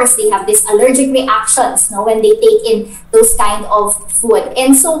 but of course they have these allergic reactions, no, when they take in those kind of food.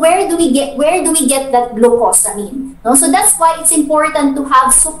 And so where do we get that glucosamine, no? So that's why it's important to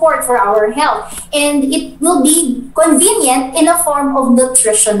have support for our health, and it will be convenient in a form of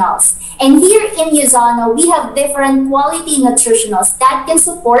nutritionals. And here in Usana, we have different quality nutritionals that can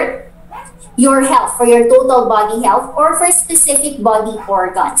support your health, for your total body health or for specific body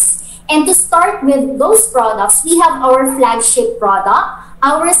organs. And to start with those products, we have our flagship product,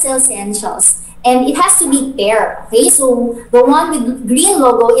 our Cell Essentials. And it has to be paired, okay? So the one with green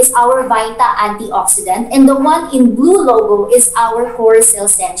logo is our Vita Antioxidant, and the one in blue logo is our Core Cell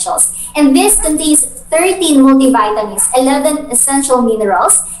Essentials. And this contains 13 multivitamins, 11 essential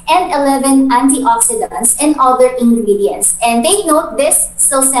minerals, and 11 antioxidants and other ingredients. And take note, this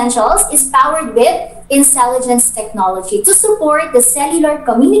Cell Essentials is powered with intelligence technology to support the cellular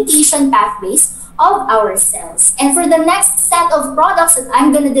communication pathways of our cells. And for the next set of products that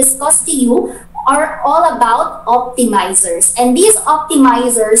I'm going to discuss to you are all about optimizers. And these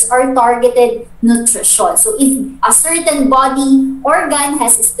optimizers are targeted nutrition. So if a certain body organ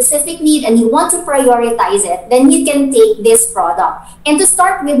has a specific need and you want to prioritize it, then you can take this product. And to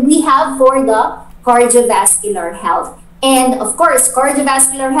start with, we have for the cardiovascular health. And of course,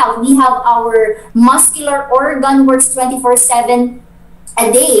 cardiovascular health, we have our muscular organ works 24/7 a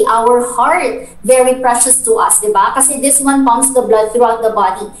day. Our heart, very precious to us, diba? Kasi this one pumps the blood throughout the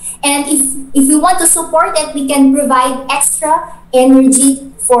body. And if we want to support it, we can provide extra energy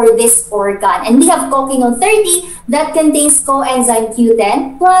for this organ. And we have coquinone 30 that contains coenzyme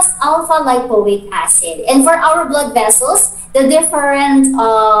Q10 plus alpha lipoic acid. And for our blood vessels, the different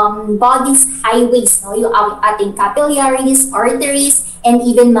body's highways, no? Yung ating capillaries, arteries, and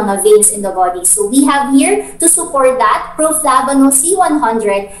even mga veins in the body. So we have here to support that Proflavano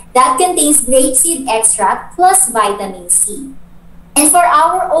C100 that contains grapeseed extract plus vitamin C. And for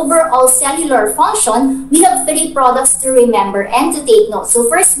our overall cellular function, we have 3 products to remember and to take note. So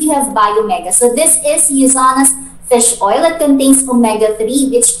first, we have Biomega. So this is Usana's fish oil that contains omega-3,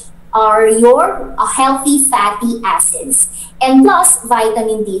 which are your healthy fatty acids, and plus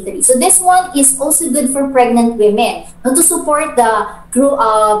vitamin D3. So this one is also good for pregnant women, to support the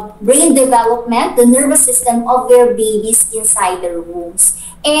brain development, the nervous system of their babies inside their wombs.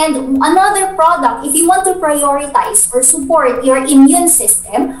 And another product, if you want to prioritize or support your immune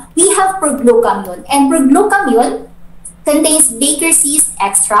system, we have proglucamine. And proglucamine contains baker's yeast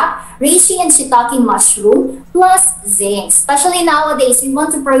extract, reishi and shiitake mushroom, plus zinc. Especially nowadays, we want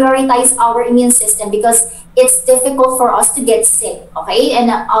to prioritize our immune system because it's difficult for us to get sick, okay?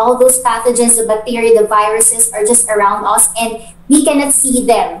 And all those pathogens, the bacteria, the viruses are just around us and we cannot see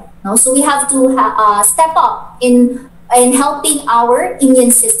them, no? So we have to step up in helping our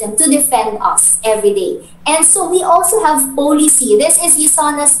immune system to defend us every day. And so we also have Poly-C. This is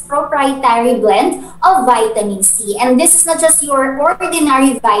Usana's proprietary blend of vitamin C. And this is not just your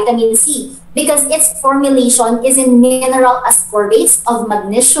ordinary vitamin C because its formulation is in mineral ascorbates of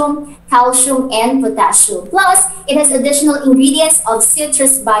magnesium, calcium, and potassium. Plus, it has additional ingredients of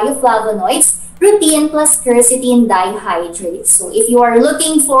citrus bioflavonoids, rutin plus quercetin dihydrate. So if you are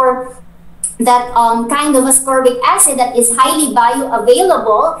looking for that kind of ascorbic acid that is highly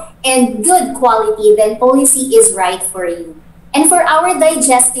bioavailable and good quality, then Poly-C is right for you. And for our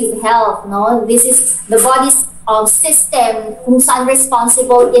digestive health, no, this is the body's system kung saan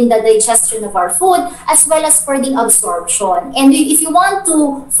responsible in the digestion of our food as well as for the absorption. And if you want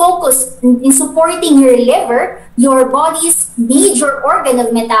to focus in supporting your liver, your body's major organ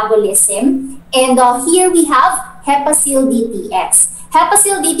of metabolism, and here we have Hepasil DTX.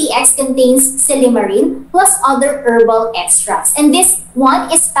 Hepasil DTX contains silymarin plus other herbal extracts. And this one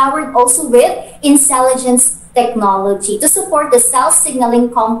is powered also with intelligence technology to support the cell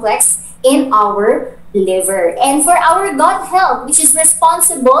signaling complex in our liver. And for our gut health, which is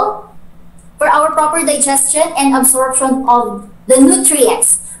responsible for our proper digestion and absorption of the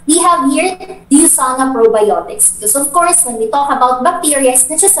nutrients, we have here the Usana probiotics. Because of course, when we talk about bacteria, it's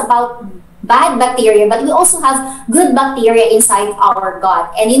not just about bad bacteria, but we also have good bacteria inside our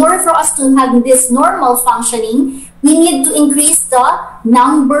gut. And in order for us to have this normal functioning, we need to increase the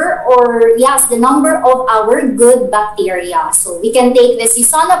number of our good bacteria. So we can take this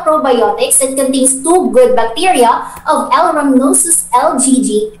Usana probiotics that contains 2 good bacteria of L. rhamnosus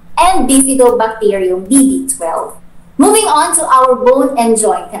LGG and Bifidobacterium BB12. Moving on to our bone and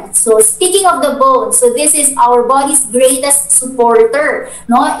joint health. So speaking of the bone, so this is our body's greatest supporter.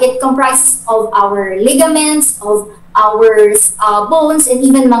 No, it comprises of our ligaments, of our bones, and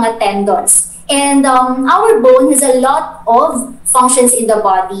even mga tendons. And our bone has a lot of functions in the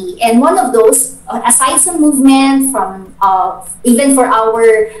body. And one of those, aside from movement, from even for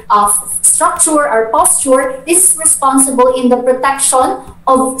our structure, our posture, this is responsible in the protection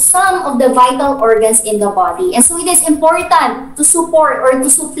of some of the vital organs in the body. And so it is important to support or to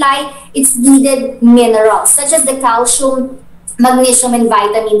supply its needed minerals, such as the calcium, magnesium, and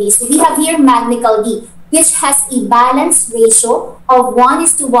vitamin D. So we have here Magnical D, which has a balanced ratio of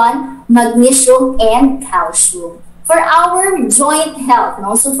 1:1 magnesium and calcium. For our joint health,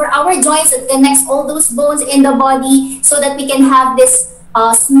 no? So for our joints, it connects all those bones in the body so that we can have this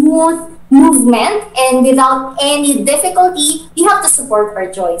smooth movement and without any difficulty, we have to support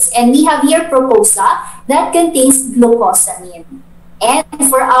our joints. And we have here Proposa that contains glucosamine. And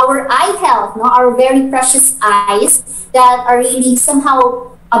for our eye health, no, our very precious eyes that are really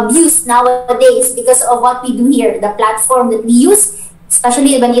somehow abused nowadays because of what we do here, the platform that we use,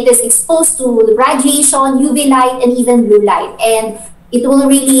 especially when it is exposed to radiation, UV light, and even blue light. And it will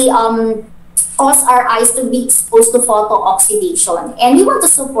really cause our eyes to be exposed to photooxidation. And we want to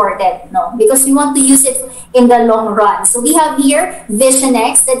support it, no, because we want to use it in the long run. So we have here Vision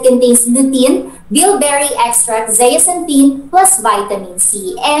X that contains lutein, bilberry extract, zeaxanthin, plus vitamin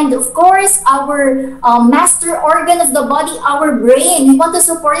C. And of course, our master organ of the body, our brain, we want to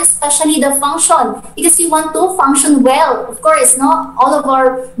support especially the function because we want to function well. Of course, no, all of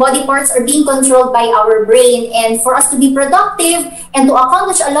our body parts are being controlled by our brain. And for us to be productive and to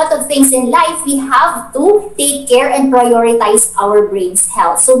accomplish a lot of things in life, we have to take care and prioritize our brain's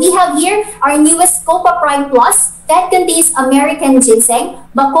health. So we have here our newest Copa Prime Plus that contains American ginseng,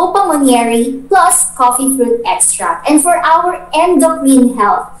 Bacopa monnieri, plus coffee fruit extract. And for our endocrine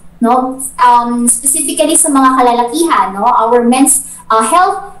health, no, specifically sa mga kalalakihan, no, our men's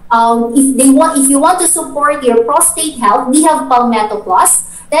health, if you want to support your prostate health, we have Palmetto Plus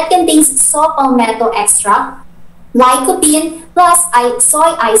that contains saw palmetto extract, lycopene, plus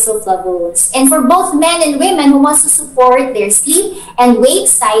soy isoflavones. And for both men and women who wants to support their sleep and wake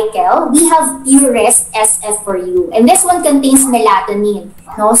cycle, we have Pure Rest SF for you. And this one contains melatonin.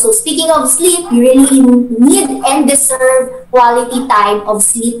 No? So speaking of sleep, you really need and deserve quality time of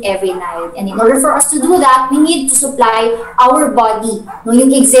sleep every night. And in order for us to do that, we need to supply our body, no,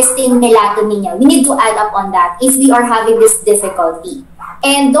 yung existing melatonin niya. We need to add up on that if we are having this difficulty.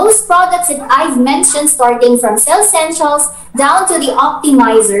 And those products that I've mentioned, starting from Cell Essentials down to the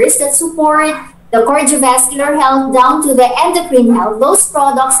optimizers that support the cardiovascular health down to the endocrine health, those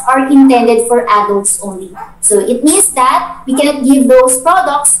products are intended for adults only. So it means that we cannot give those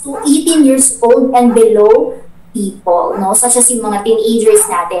products to 18 years old and below people, no, such as yung mga teenagers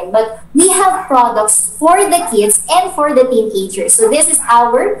natin. But we have products for the kids and for the teenagers. So this is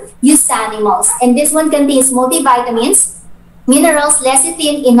our Usanimals. And this one contains multivitamins, minerals,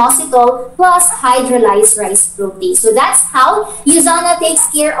 lecithin, inositol, plus hydrolyzed rice protein. So that's how Usana takes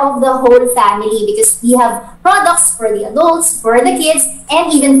care of the whole family because we have products for the adults, for the kids,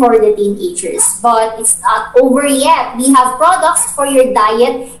 and even for the teenagers. But it's not over yet. We have products for your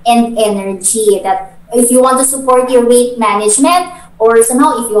diet and energy that if you want to support your weight management or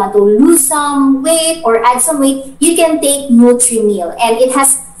somehow if you want to lose some weight or add some weight, you can take Nutri-Meal. And it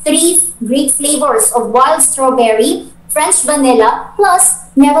has 3 great flavors of wild strawberry, French vanilla,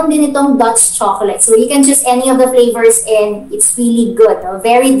 plus meron din itong Dutch chocolate. So you can choose any of the flavors and it's really good, no?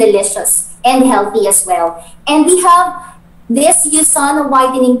 Very delicious and healthy as well. And we have this Usana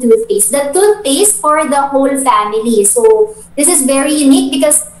whitening toothpaste, the toothpaste for the whole family. So this is very unique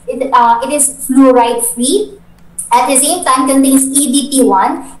because it is fluoride free. At the same time, contains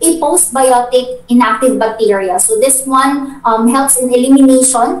EDP1, a postbiotic inactive bacteria. So this one helps in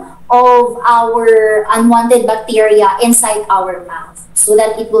elimination of our unwanted bacteria inside our mouth so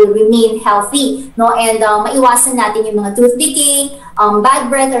that it will remain healthy, no? And maiwasan natin yung mga tooth decay, bad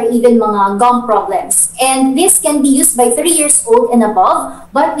breath, or even mga gum problems. And this can be used by 3 years old and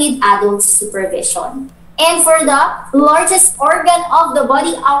above, but with adult supervision. And for the largest organ of the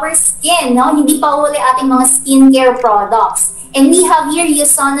body, our skin, no? Hindi pa huli ating mga skincare products. And we have here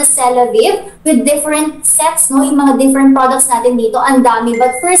Usana Celavive with different sets, no? Yung mga different products natin dito, ang dami.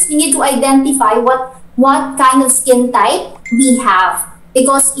 But first, we need to identify what kind of skin type we have.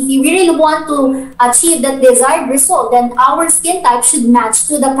 Because if you really want to achieve that desired result, then our skin type should match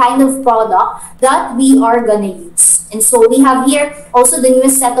to the kind of product that we are gonna use. And so we have here also the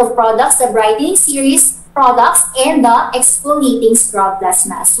newest set of products, the Brightening Series products and the Exfoliating Scrub Plus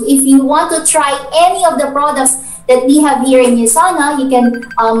Mask. So if you want to try any of the products that we have here in Usana, you can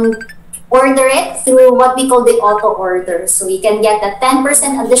order it through what we call the auto order. So you can get the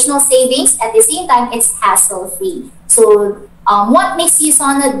 10% additional savings. At the same time, it's hassle-free. So What makes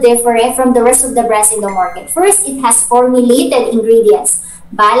Usana different from the rest of the brands in the market? First, it has formulated ingredients,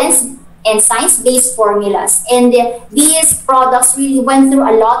 balanced and science-based formulas. And these products really went through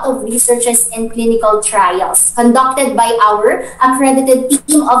a lot of researches and clinical trials conducted by our accredited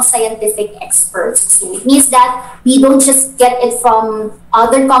team of scientific experts. So it means that we don't just get it from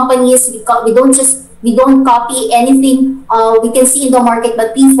other companies. We don't copy anything we can see in the market,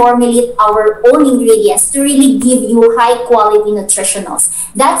 but we formulate our own ingredients to really give you high quality nutritionals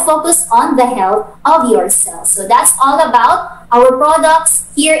that focus on the health of your cells. So that's all about our products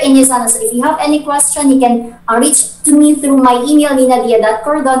here in Usana. So if you have any question, you can reach to me through my email,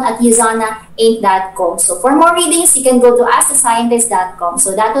 ninadia.cordon@usanainc.com. So for more readings, you can go to askscientist.com.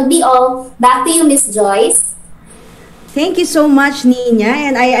 So that would be all. Back to you, Miss Joyce. Thank you so much,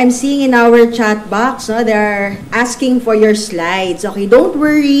 Nina. And I'm seeing in our chat box, no, they're asking for your slides. Okay, don't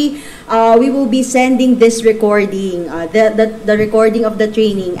worry. We will be sending this recording, the recording of the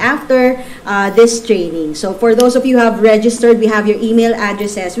training after this training. So for those of you who have registered, we have your email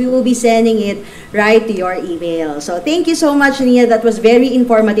addresses. We will be sending it right to your email. So thank you so much, Nina. That was very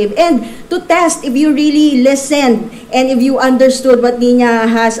informative. And to test if you really listened and if you understood what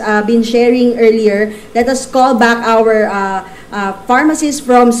Nina has been sharing earlier, let us call back our pharmacist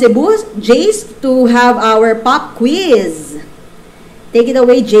from Cebu, Jace, to have our pop quiz. Take it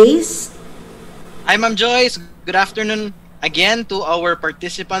away, Jace. Hi, Ma'am Joyce. Good afternoon again to our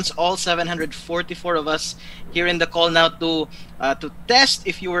participants, all 744 of us here in the call now to test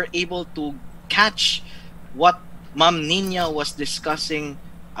if you were able to catch what Ma'am Nina was discussing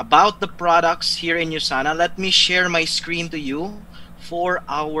about the products here in Usana. Let me share my screen to you for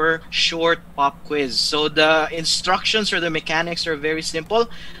our short pop quiz. So the instructions or the mechanics are very simple.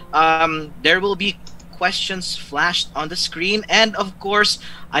 There will be questions flashed on the screen, and of course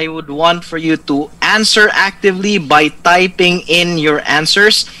I would want for you to answer actively by typing in your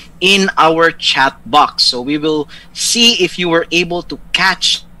answers in our chat box. So we will see if you were able to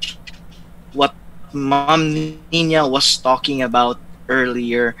catch what Ma'am Nina was talking about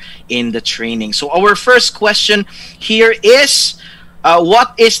earlier in the training. So our first question here is,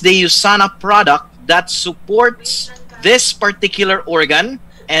 what is the Usana product that supports this particular organ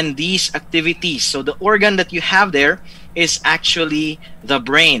and these activities? So the organ that you have there is actually the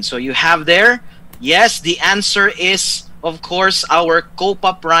brain. So you have there, yes, the answer is, of course, our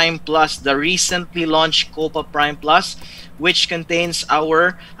Copa Prime Plus, the recently launched Copa Prime Plus, which contains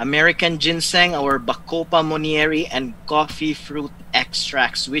our American ginseng, our Bacopa monieri, and coffee fruit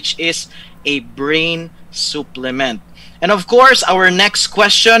extracts, which is a brain supplement. And of course, our next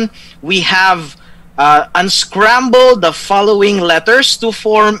question, we have unscramble the following letters to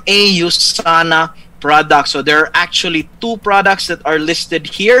form a Usana product. So there are actually two products that are listed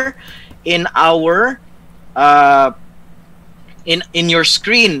here in our in your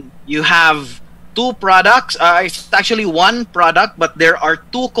screen. You have two products. It's actually one product, but there are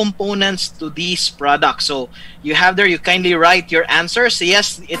two components to these products. So you have there, you kindly write your answers.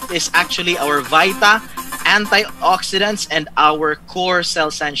 Yes, it is actually our Vita antioxidants and our core cell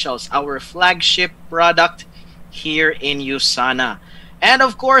essentials, our flagship product here in Usana. And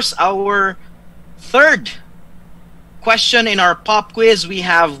of course, our third question in our pop quiz, we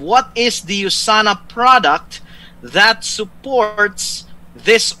have, what is the Usana product that supports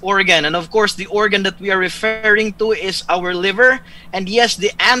this organ? And of course, the organ that we are referring to is our liver. And yes,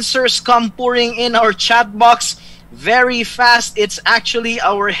 the answers come pouring in our chat box very fast. It's actually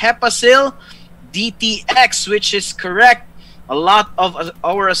our Hepacil DTX, which is correct. A lot of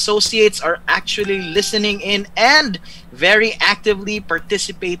our associates are actually listening in and very actively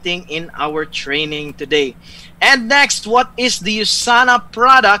participating in our training today. And next, what is the Usana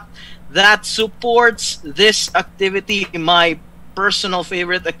product that supports this activity, my personal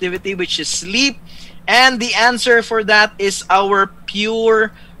favorite activity, which is sleep? And the answer for that is our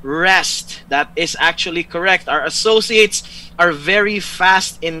Pure Rest. That is actually correct. Our associates are very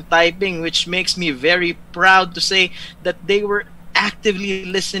fast in typing, which makes me very proud to say that they were actively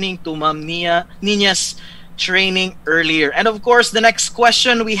listening to Ma'am Nina's training earlier. And of course, the next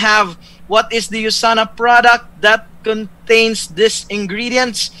question we have, what is the Usana product that contains these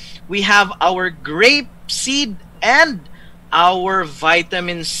ingredients? We have our grape seed and our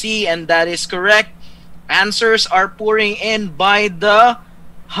vitamin C, and that is correct. Answers are pouring in by the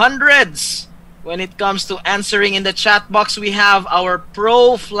hundreds. When it comes to answering in the chat box, we have our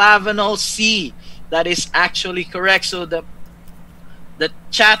proflavanol C. That is actually correct. So the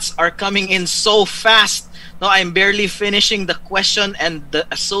chats are coming in so fast. No, I'm barely finishing the question and the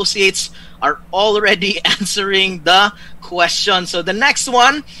associates are already answering the question. So the next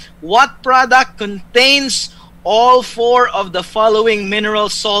one, what product contains all four of the following mineral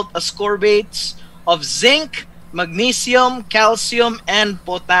salt ascorbates of zinc, magnesium, calcium, and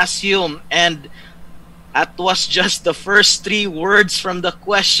potassium. And that was just the first three words from the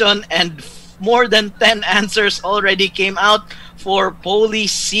question, and more than 10 answers already came out for Poly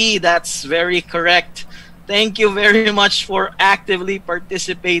C. That's very correct. Thank you very much for actively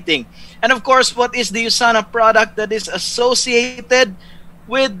participating. And of course, what is the Usana product that is associated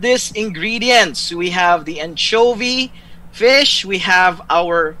with these ingredients? We have the anchovy fish, we have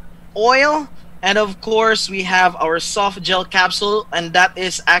our oil, and of course, we have our soft gel capsule, and that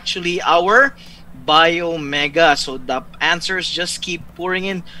is actually our Biomega. So the answers just keep pouring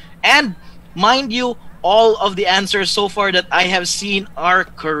in. And mind you, all of the answers so far that I have seen are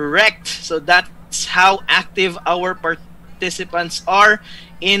correct. So that's how active our participants are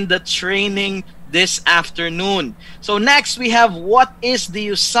in the training this afternoon. So next we have, what is the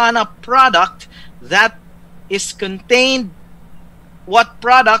Usana product that is contained, what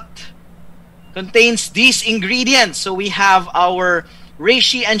product contains these ingredients? So we have our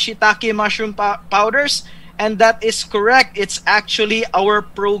reishi and shiitake mushroom powders, and that is correct. It's actually our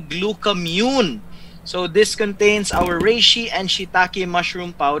proglucamune. So this contains our reishi and shiitake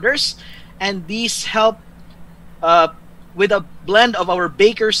mushroom powders, and these help with a blend of our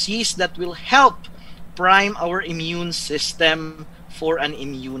baker's yeast that will help prime our immune system for an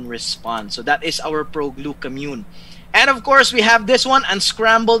immune response. So that is our proglucamune. And of course, we have this one,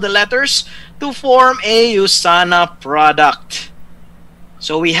 unscramble the letters to form a Usana product.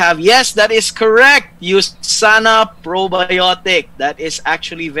 So we have, yes, that is correct, Usana probiotic. That is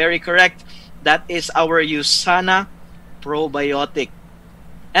actually very correct. That is our Usana probiotic.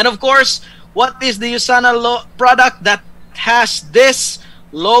 And of course, what is the Usana product that has this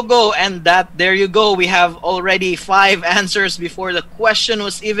logo? And that, there you go, we have already 5 answers before the question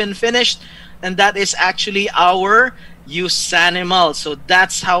was even finished. And that is actually our Usanimal. So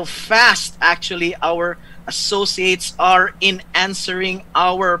that's how fast actually our associates are in answering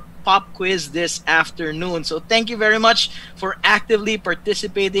our pop quiz this afternoon. So thank you very much for actively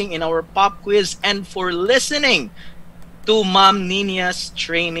participating in our pop quiz and for listening to Ma'am Nina's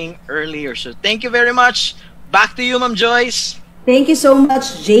training earlier. So thank you very much. Back to you, Ma'am Joyce. Thank you so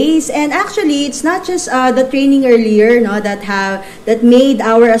much, Jace. And actually, it's not just the training earlier, no, that made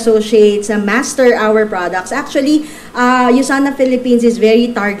our associates master our products. Actually, Usana Philippines is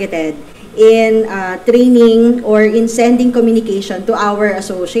very targeted in training or in sending communication to our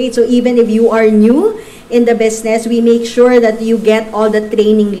associates. So even if you are new in the business, we make sure that you get all the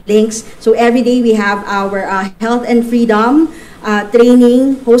training links. So every day we have our health and freedom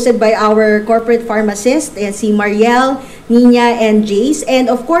training hosted by our corporate pharmacist, si Marielle, Nina, and Jace. And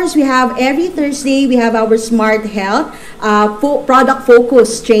of course, we have every Thursday, we have our Smart Health product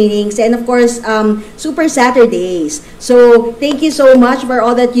focus trainings, and of course, Super Saturdays. So thank you so much for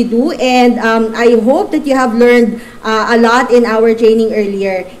all that you do, and I hope that you have learned a lot in our training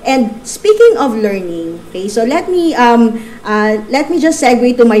earlier. And speaking of learning, okay, so let me just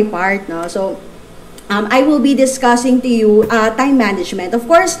segue to my part, no? So I will be discussing to you time management. Of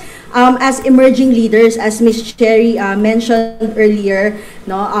course, as emerging leaders, as Ms. Cherry mentioned earlier,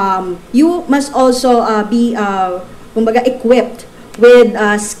 no, you must also be kumbaga, equipped with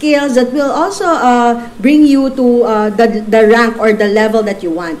skills that will also bring you to the rank or the level that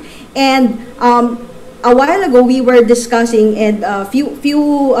you want. And a while ago, we were discussing, and a few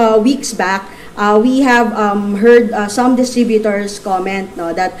weeks back, we have heard some distributors comment,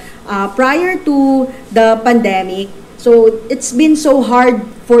 no, that prior to the pandemic, so it's been so hard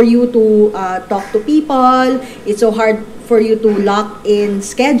for you to talk to people. It's so hard for you to lock in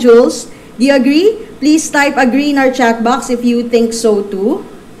schedules. Do you agree? Please type agree in our chat box if you think so too.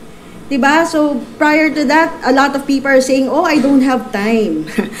 Diba? So prior to that, a lot of people are saying, "Oh, I don't have time.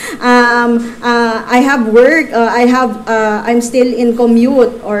 I have work. I'm still in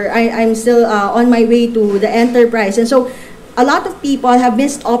commute, or I'm still on my way to the enterprise." And so, a lot of people have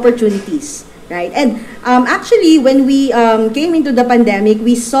missed opportunities, right? And actually, when we came into the pandemic,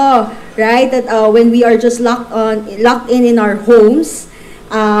 we saw, right, that when we are just locked in our homes.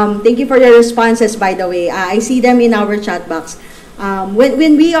 Thank you for your responses, by the way. I see them in our chat box.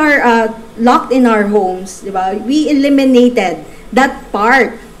 When we are locked in our homes, diba, we eliminated that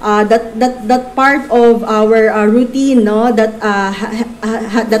part, that part of our routine, no, that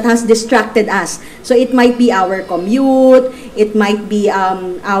that has distracted us. So it might be our commute, it might be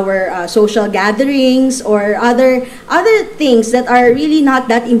our social gatherings, or other things that are really not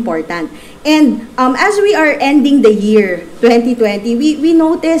that important. And as we are ending the year 2020, we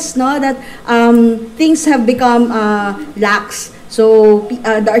notice, no, that things have become lax. So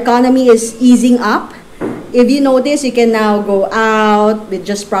the economy is easing up, if you notice, you can now go out with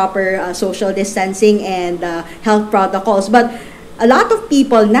just proper social distancing and health protocols. But a lot of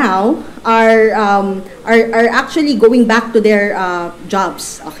people now are actually going back to their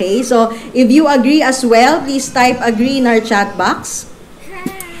jobs. Okay, so if you agree as well, please type agree in our chat box.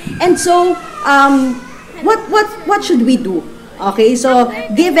 And so, what should we do? Okay, so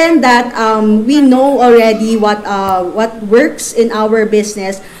given that we know already what works in our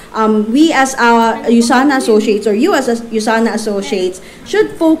business, we as Usana Associates, or you as Usana Associates,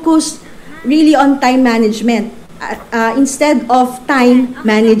 should focus really on time management instead of time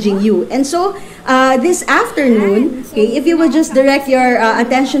managing you. And so this afternoon, okay, if you will just direct your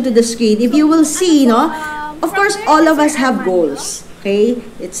attention to the screen, if you will see, of course, all of us have goals. Okay,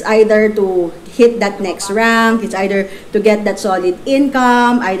 it's either to hit that next rank, it's either to get that solid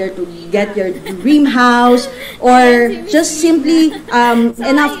income, either to get your dream house, or just simply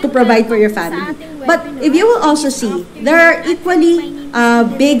enough to provide for your family. But if you will also see, there are equally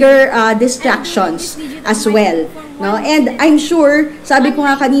bigger distractions as well. No? And I'm sure, sabi ko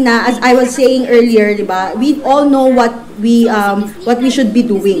nga kanina, as I was saying earlier, diba, we all know what we should be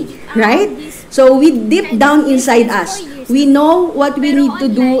doing, right? So we deep down inside us, we know what we need to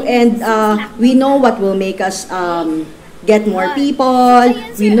do, and we know what will make us get more people.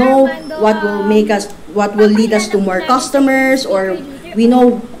 We know what will lead us to more customers, or we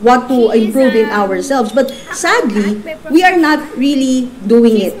know what to improve in ourselves. But sadly, we are not really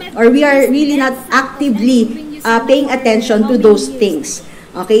doing it, or we are really not actively paying attention to those things.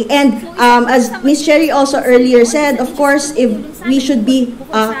 Okay, and as Miss Cherry also earlier said, of course, if we should be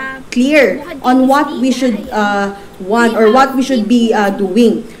clear on what we should want, or what we should be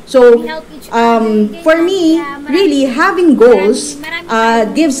doing. So, for me, really, having goals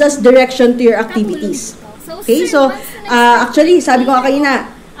gives us direction to your activities. Okay, so actually, sabi ko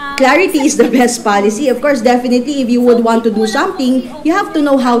kanina, clarity is the best policy. Of course, definitely, if you would want to do something, you have to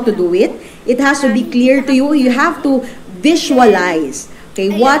know how to do it. It has to be clear to you. You have to visualize,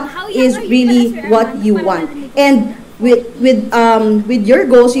 okay, what is really what you want. And with your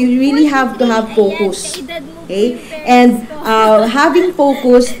goals, you really have to have focus. Okay, and having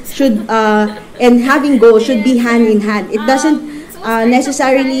focus should and having goals should be hand in hand. It doesn't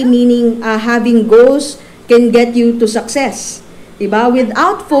necessarily meaning having goals can get you to success. Diba?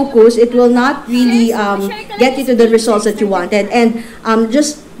 Without focus, it will not really get you to the results that you wanted. And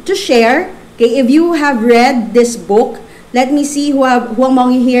just to share, okay, if you have read this book, let me see who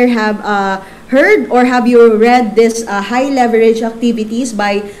among you here have heard or have you read this High Leverage Activities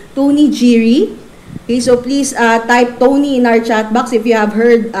by Tony Geary. Okay, so please type Tony in our chat box if you have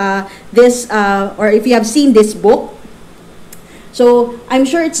heard this or if you have seen this book. So, I'm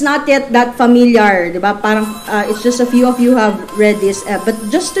sure it's not yet that familiar, diba? Parang it's just a few of you have read this, but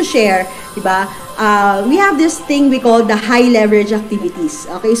just to share, diba? We have this thing we call the high leverage activities.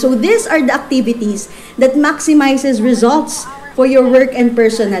 Okay, so these are the activities that maximizes results for your work and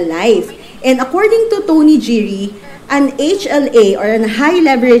personal life. And according to Tony Geary, an HLA or an high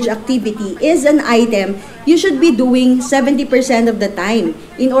leverage activity is an item you should be doing 70% of the time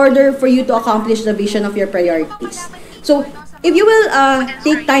in order for you to accomplish the vision of your priorities. So, if you will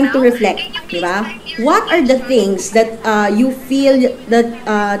take time to reflect, diba? What are the things that you feel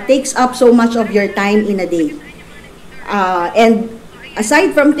that takes up so much of your time in a day? And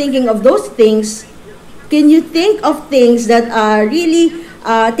aside from thinking of those things, can you think of things that really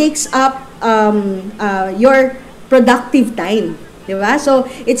takes up your productive time? Diba? So,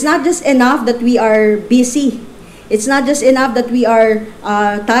 it's not just enough that we are busy. It's not just enough that we are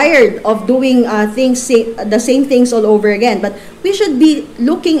tired of doing the same things all over again, but we should be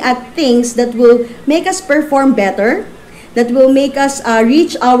looking at things that will make us perform better, that will make us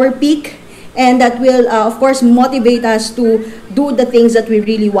reach our peak, and that will, of course, motivate us to do the things that we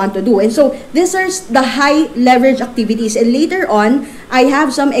really want to do. And so, these are the high leverage activities. And later on, I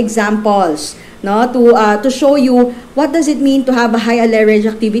have some examples, no, to show you what does it mean to have a high leverage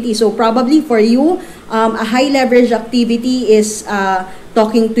activity. So, probably for you, a high leverage activity is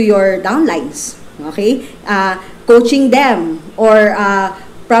talking to your downlines, okay? Coaching them, or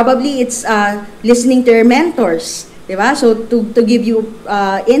probably it's listening to your mentors, diba? So to give you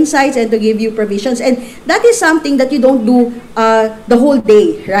insights and to give you provisions. And that is something that you don't do the whole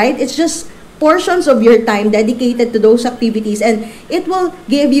day, right? It's just portions of your time dedicated to those activities, and it will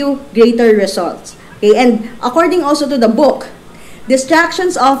give you greater results. Okay? And according also to the book,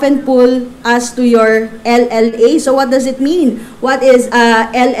 distractions often pull us to your LLA. So what does it mean? What is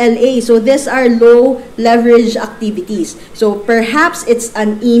LLA? So these are low leverage activities. So perhaps it's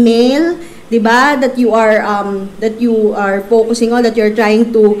an email 'di ba, that you are focusing on, that you are trying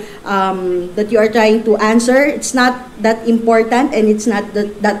to answer, it's not that important and it's not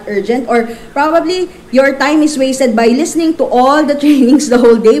that urgent, or probably your time is wasted by listening to all the trainings the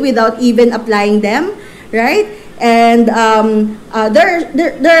whole day without even applying them, right? And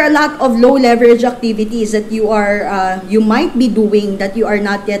there are a lot of low leverage activities that you might be doing that you are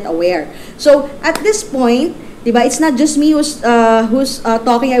not yet aware. So at this point, diba, it's not just me who's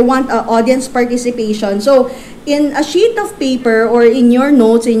talking. I want audience participation. So in a sheet of paper or in your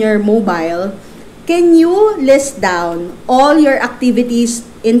notes in your mobile, can you list down all your activities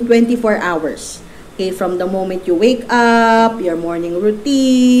in 24 hours? Okay, from the moment you wake up, your morning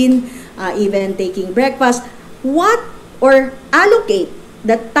routine, even taking breakfast, what, or allocate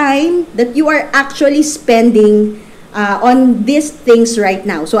the time that you are actually spending on these things right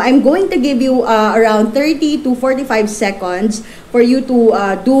now. So I'm going to give you around 30 to 45 seconds for you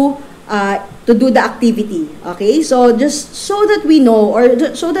to do the activity. Okay? So just so that we know,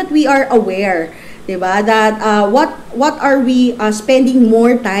 or so that we are aware, diba, that what are we spending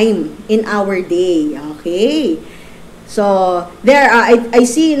more time in our day. Okay? So, there, I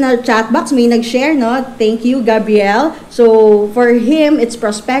see in our chat box, may nag-share, no? Thank you, Gabriel. So, for him, it's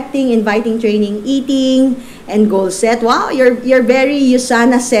prospecting, inviting, training, eating, and goal set. Wow, you're very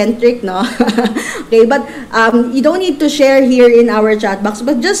Usana-centric, no? Okay, but you don't need to share here in our chat box,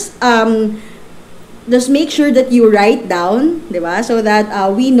 but just make sure that you write down, di ba? So that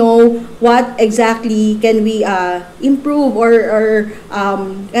we know what exactly can we improve or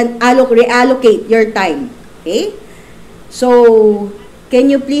and reallocate your time. Okay? So, can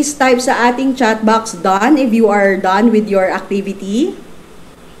you please type sa ating chat box done if you are done with your activity?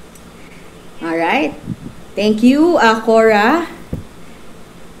 Alright. Thank you, Cora.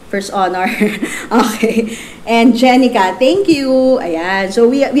 First honor. Okay. And Jenica, thank you. Ayan. So,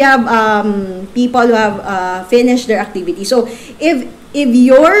 we have people who have finished their activity. So, if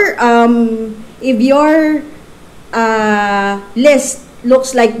your list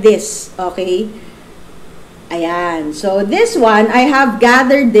looks like this, okay? Ayan. So, this one, I have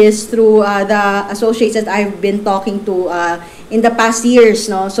gathered this through the associates that I've been talking to in the past years,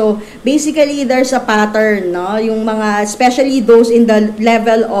 no? So, basically, there's a pattern, no? Yung mga, especially those in the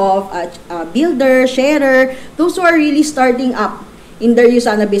level of builder, sharer, those who are really starting up in their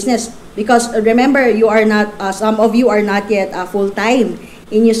Usana business. Because, remember, you are not, some of you are not yet full-time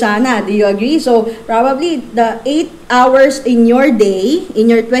in Usana. Do you agree? So, probably the 8 hours in your day, in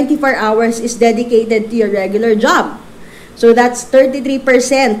your 24 hours, is dedicated to your regular job. So, that's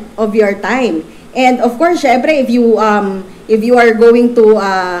 33% of your time. And, of course, syempre, if you are going to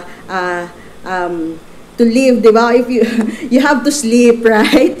live, di ba? If you have to sleep,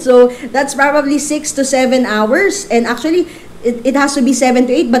 right? So, that's probably 6 to 7 hours. And actually, it has to be 7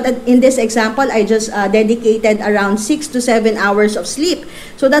 to 8, but in this example, I just dedicated around 6 to 7 hours of sleep.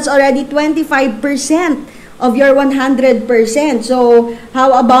 So that's already 25% of your 100%. So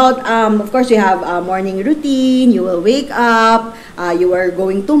how about, of course, you have a morning routine, you will wake up, you are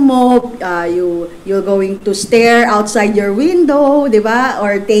going to mop, you're going to stare outside your window, di ba?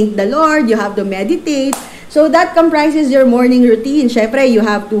 Or thank the Lord, you have to meditate. So that comprises your morning routine. Syempre, you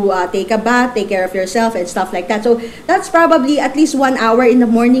have to take a bath, take care of yourself, and stuff like that. So that's probably at least 1 hour in the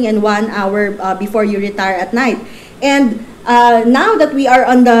morning and 1 hour before you retire at night. And now that we are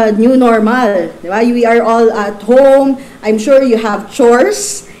on the new normal, diba? We are all at home. I'm sure you have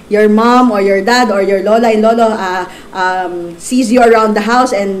chores. Your mom or your dad or your lola and lolo sees you around the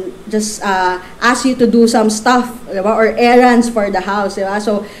house and just asks you to do some stuff, diba? Or errands for the house. Diba?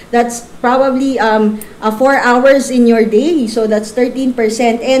 So that's probably 4 hours in your day. So that's 13%.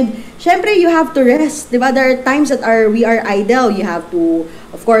 And syempre, you have to rest. Diba? There are times that we are idle. You have to,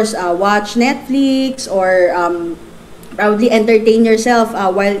 of course, watch Netflix or probably entertain yourself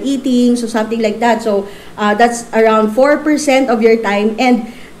while eating. So something like that. So that's around 4% of your time.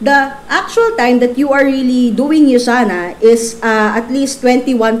 And the actual time that you are really doing Usana is at least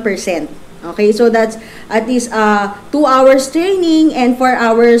 21%. Okay, so that's at least 2 hours training and 4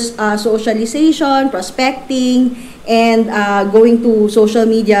 hours socialization, prospecting, and going to social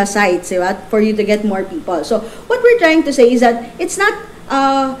media sites, diba? For you to get more people. So what we're trying to say is that it's not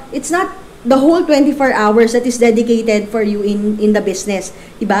the whole 24 hours that is dedicated for you in the business,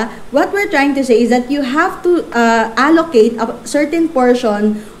 diba? What we're trying to say is that you have to allocate a certain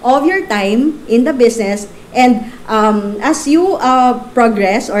portion of your time in the business, and as you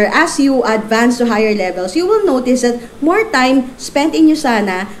progress or as you advance to higher levels, you will notice that more time spent in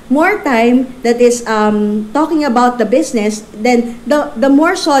Usana, more time that is talking about the business, then the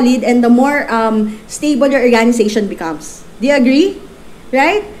more solid and the more stable your organization becomes. Do you agree?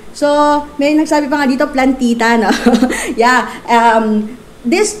 Right? So, may nagsabi pa nga dito, plantita, no? Yeah.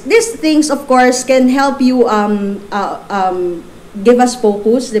 These things, of course, can help you give us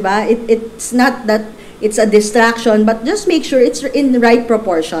focus, di ba? It's not that it's a distraction, but just make sure it's in the right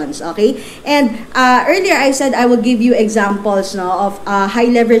proportions, okay? And earlier I said I will give you examples, no, of high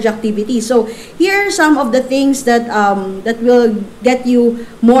leverage activities. So here are some of the things that that will get you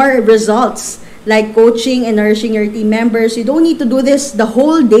more results, like coaching and nourishing your team members. You don't need to do this the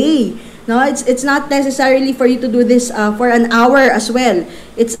whole day. No, it's not necessarily for you to do this for an hour as well.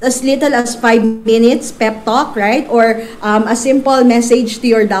 It's as little as 5 minutes pep talk, right? Or a simple message to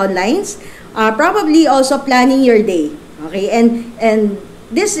your downlines. Probably also planning your day. Okay, and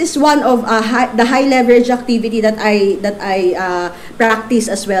this is one of the high leverage activity that I practice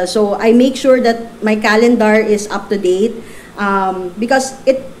as well. So I make sure that my calendar is up to date, because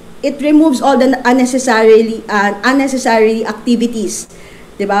it removes all the unnecessary activities,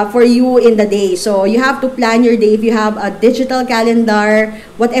 diba, for you in the day. So you have to plan your day. If you have a digital calendar,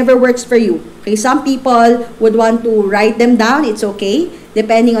 whatever works for you. Okay, some people would want to write them down. It's okay,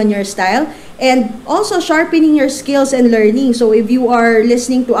 depending on your style. And also sharpening your skills and learning. So if you are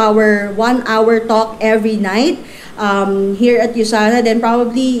listening to our 1 hour talk every night here at Usana, then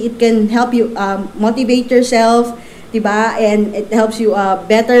probably it can help you motivate yourself, diba? And it helps you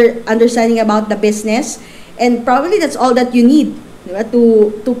better understanding about the business. And probably that's all that you need, diba,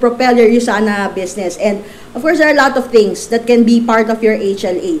 to propel your Usana business. And of course, there are a lot of things that can be part of your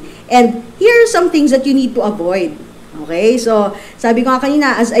HLA. And here are some things that you need to avoid. Okay, so sabi ko nga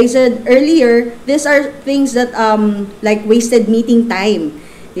kanina, as I said earlier, these are things that like wasted meeting time,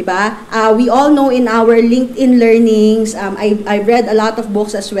 diba? We all know in our LinkedIn learnings, I've read a lot of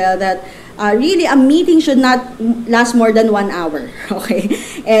books as well, that really a meeting should not last more than 1 hour. Okay,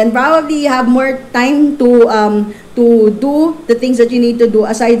 and probably you have more time to do the things that you need to do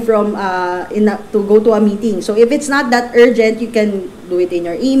aside from to go to a meeting. So if it's not that urgent, you can do it in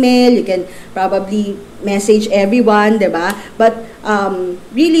your email. You can probably message everyone, diba? But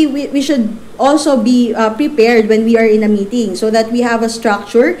really, we should also be prepared when we are in a meeting, so that we have a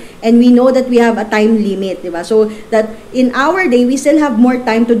structure and we know that we have a time limit, diba? So that in our day, we still have more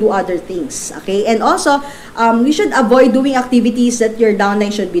time to do other things, okay? And also, we should avoid doing activities that your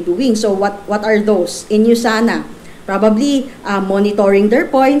downline should be doing. So what are those? In Usana, probably monitoring their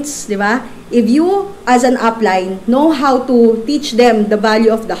points, di ba? If you, as an upline, know how to teach them the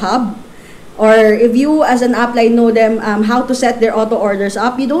value of the hub, or if you, as an upline, know them how to set their auto orders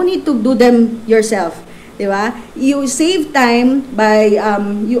up, you don't need to do them yourself, di ba? You save time by,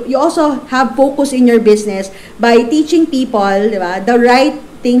 you also have focus in your business by teaching people, di ba, the right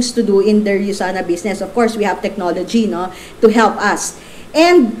things to do in their Usana business. Of course, we have technology, no, to help us.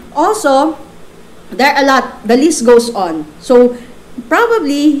 And also, there are a lot, the list goes on. So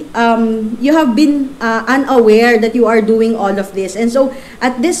probably you have been unaware that you are doing all of this. And so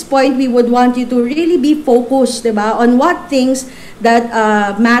at this point, we would want you to really be focused, diba, on what things that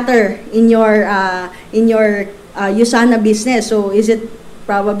matter in your Usana business. So is it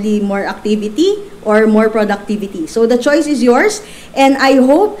probably more activity or more productivity? So the choice is yours. And I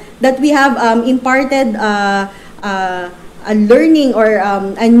hope that we have imparted a learning or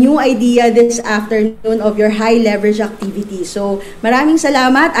a new idea this afternoon of your high leverage activity. So maraming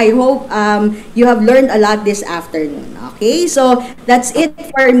salamat. I hope you have learned a lot this afternoon. Okay, so that's it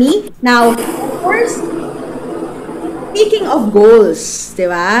for me. Now, of course, speaking of goals, di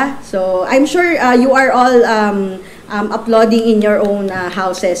ba? So I'm sure you are all applauding in your own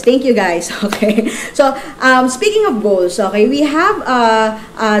houses. Thank you, guys. Okay. So speaking of goals, okay, we have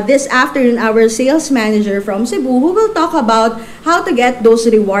this afternoon our sales manager from Cebu who will talk about how to get those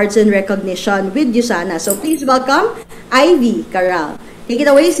rewards and recognition with Usana. So please welcome Ivy Caral. Take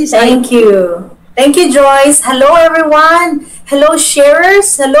it away, sis. Thank you. Thank you, Joyce. Hello, everyone. Hello,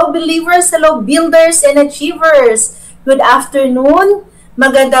 sharers. Hello, believers. Hello, builders and achievers. Good afternoon.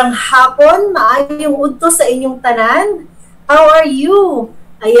 Magandang hapon, maayong udto sa inyong tanan. How are you?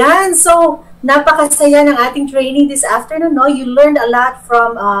 Ayan, so napakasaya ng ating training this afternoon. No? You learned a lot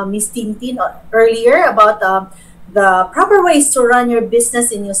from Miss Tintin earlier about the proper ways to run your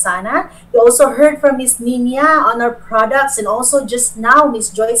business in Usana. You also heard from Miss Nina on our products, and also just now Miss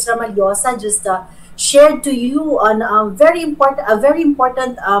Joyce Ramallosa just shared to you on a very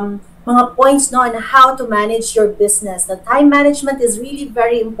important mga points, no, on how to manage your business. The time management is really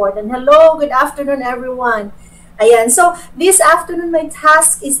very important. Hello, good afternoon, everyone. Ayan, so this afternoon, my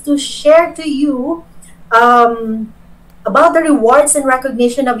task is to share to you about the rewards and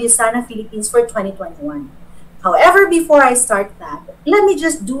recognition of Usana Philippines for 2021. However, before I start that, let me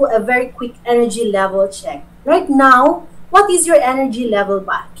just do a very quick energy level check. Right now, what is your energy level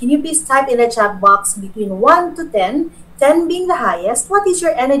ba? Can you please type in the chat box between 1 to 10, 10 being the highest, what is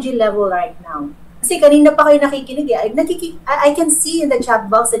your energy level right now? Kasi kanina pa kayo nakikinig eh. I can see in the chat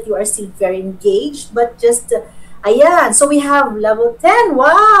box that you are still very engaged, but just, ayan. So we have level 10.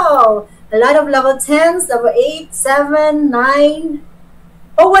 Wow! A lot of level 10s, level 8, 7, 9.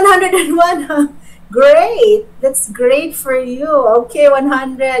 Oh, 101. Great. That's great for you. Okay,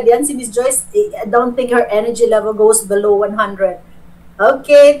 100. Yan si Miss Joyce. I don't think her energy level goes below 100.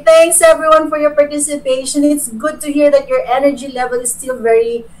 Okay, thanks everyone for your participation. It's good to hear that your energy level is still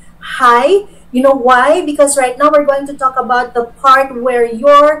very high. You know why? Because right now we're going to talk about the part where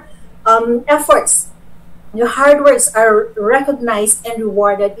your efforts, your hard works are recognized and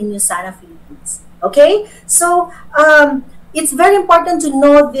rewarded in Usana Philippines. Okay? So, it's very important to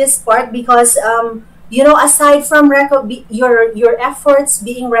know this part because, you know, aside from your efforts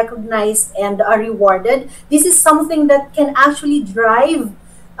being recognized and are rewarded, this is something that can actually drive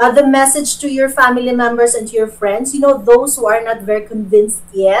the message to your family members and to your friends. You know, those who are not very convinced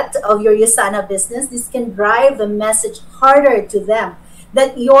yet of your Usana business, this can drive the message harder to them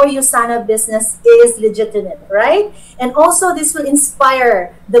that your Usana business is legitimate, right? And also this will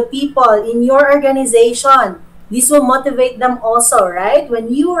inspire the people in your organization. This will motivate them also, right?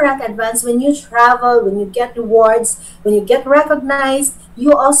 When you rank advance, when you travel, when you get rewards, when you get recognized,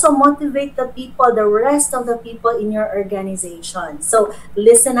 you also motivate the people, the rest of the people in your organization. So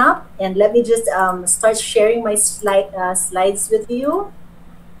listen up and let me just start sharing my slides with you.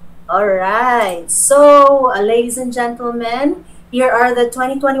 All right. So, ladies and gentlemen, here are the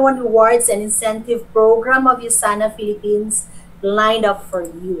 2021 rewards and incentive program of Usana Philippines lined up for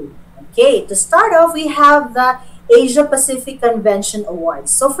you. Okay, to start off, we have the Asia Pacific Convention Awards.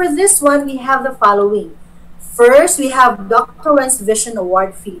 So for this one, we have the following. First, we have Dr. Wen's Vision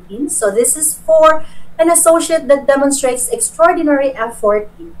Award Philippines. So this is for an associate that demonstrates extraordinary effort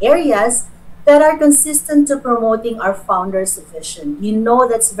in areas that are consistent to promoting our founder's vision. You know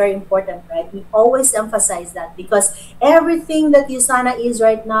that's very important, right? We always emphasize that because everything that Usana is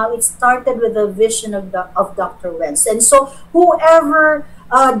right now, it started with the vision of Dr. Wen's. And so whoever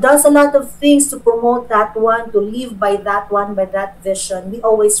does a lot of things to promote that one, to live by that vision, we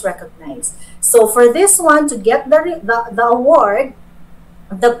always recognize. So for this one, to get the award,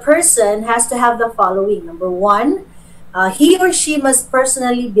 the person has to have the following. Number one, he or she must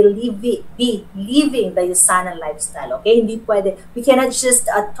personally be living the Usana lifestyle. Okay, hindi pwede. We cannot just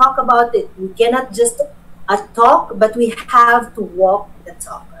talk about it. We cannot just talk, but we have to walk the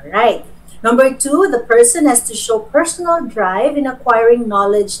talk. All right. Number two, the person has to show personal drive in acquiring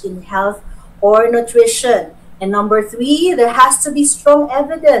knowledge in health or nutrition. And number three, there has to be strong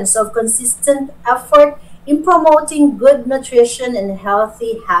evidence of consistent effort in promoting good nutrition and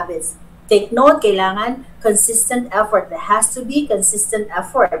healthy habits. Take note, kailangan consistent effort. There has to be consistent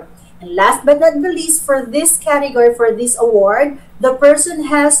effort. And last but not the least, for this category, for this award, the person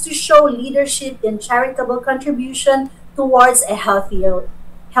has to show leadership in charitable contribution towards a healthier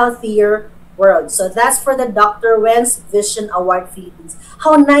world. So that's for the Dr. Wen's Vision Award Philippines.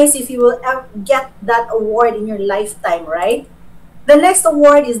 How nice if you will get that award in your lifetime, right? The next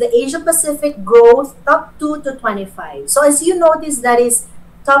award is the Asia Pacific Growth Top 2 to 25. So as you notice, that is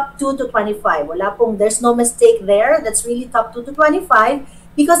top 2 to 25. Wala pong, there's no mistake there. That's really top 2 to 25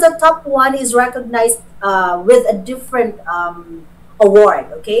 because the top 1 is recognized with a different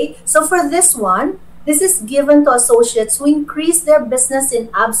award, okay? So for this one, this is given to associates who increase their business in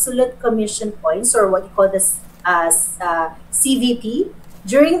absolute commission points, or what you call this as CVP,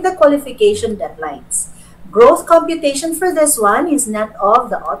 during the qualification deadlines. Growth computation for this one is net of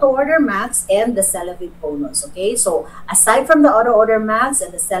the auto order max and the Celavit bonus. Okay, so aside from the auto order max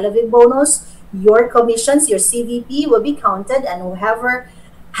and the Celavit bonus, your commissions, your CVP will be counted, and whoever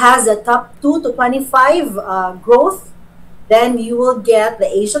has a top 2 to 25 growth, then you will get the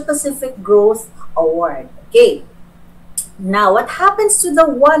Asia Pacific Growth Award. Okay, now what happens to the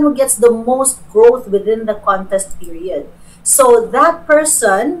one who gets the most growth within the contest period? So that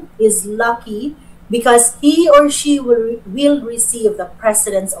person is lucky because he or she will receive the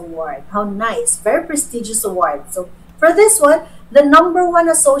President's Award. How nice, very prestigious award. So for this one, the number 1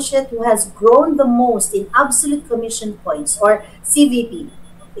 associate who has grown the most in absolute commission points, or CVP.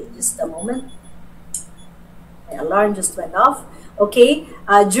 Okay, just a moment. My alarm just went off. Okay,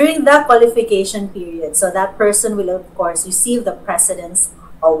 during the qualification period. So that person will, of course, receive the President's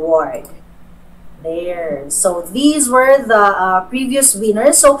Award. There. So these were the previous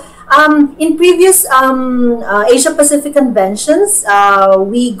winners. So in previous Asia Pacific conventions,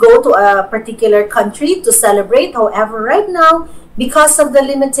 we go to a particular country to celebrate. However, right now, because of the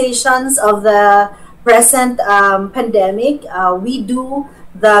limitations of the present pandemic, we do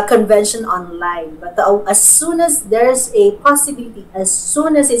the convention online. But as soon as there's a possibility, as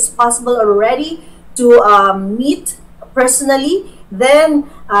soon as it's possible already to meet personally, then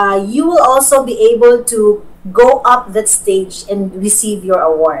you will also be able to go up that stage and receive your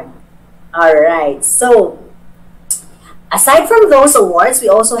award. All right. So aside from those awards, we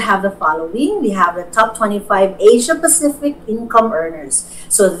also have the following. We have the top 25 Asia Pacific income earners.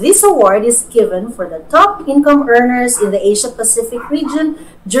 So this award is given for the top income earners in the Asia Pacific region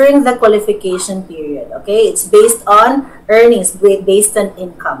during the qualification period. Okay, it's based on earnings, based on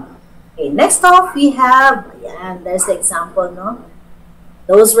income. Okay, next off we have, and there's the example, no?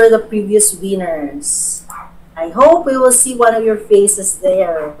 Those were the previous winners. I hope we will see one of your faces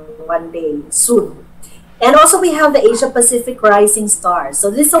there one day soon. And also we have the Asia Pacific Rising Stars. So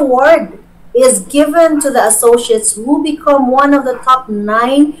this award is given to the associates who become one of the top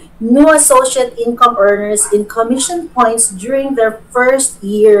 9 new associate income earners in commission points during their first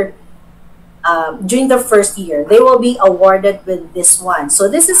year. They will be awarded with this one. So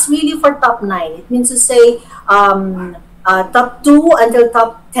this is really for top 9. It means to say top 2 until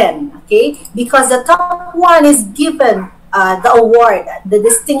top 10. Okay, because the top 1 is given the award, the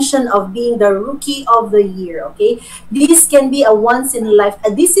distinction of being the rookie of the year. Okay, this can be a once in a life.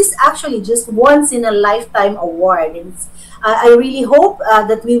 This is actually just once in a lifetime award, and I really hope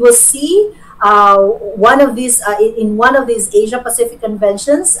that we will see one of these in one of these Asia Pacific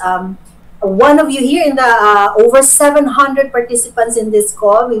conventions. One of you here in the over 700 participants in this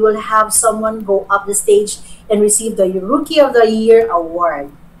call, we will have someone go up the stage and receive the Rookie of the Year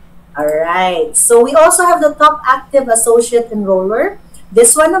award. All right. So we also have the top active associate enroller.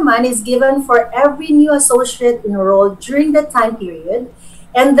 This one naman is given for every new associate enrolled during the time period,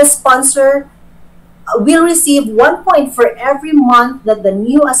 and the sponsor will receive 1 point for every month that the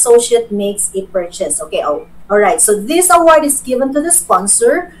new associate makes a purchase. Okay. Oh, all right. So this award is given to the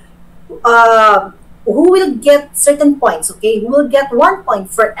sponsor, who will get certain points. Okay, who will get 1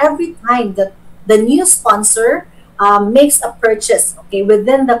 point for every time that the new sponsor makes a purchase, okay,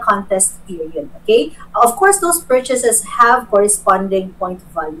 within the contest period. Okay, of course those purchases have corresponding point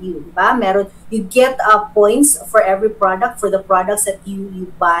value, diba? Meron, you get points for every product, for the products that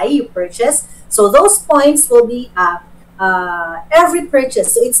you buy, you purchase. So those points will be every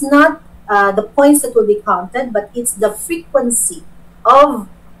purchase. So it's not the points that will be counted, but it's the frequency of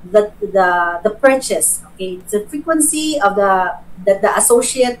the purchase. Okay, it's the frequency of that the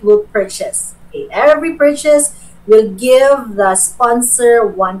associate will purchase. Okay, every purchase will give the sponsor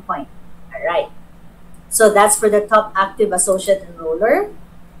 1 point. All right, so that's for the top active associate enroller.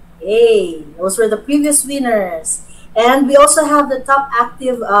 Okay, those were the previous winners. And we also have the top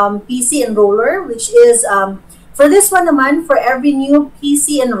active PC enroller, which is for this one naman, for every new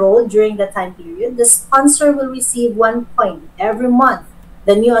PC enrolled during the time period, the sponsor will receive 1 point every month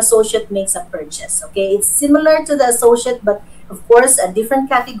the new associate makes a purchase. Okay, it's similar to the associate, but of course a different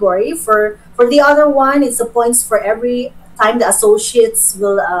category. For the other one, it's the points for every time the associates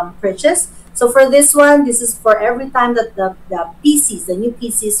will purchase. So for this one, this is for every time that the new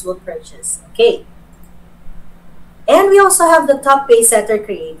PCs will purchase. Okay. And we also have the top pay setter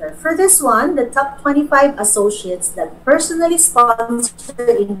creator. For this one, the top 25 associates that personally sponsor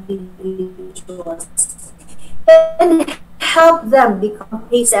individuals and help them become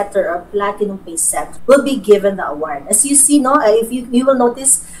pay setter or platinum pay setter will be given the award. As you see, no, if you will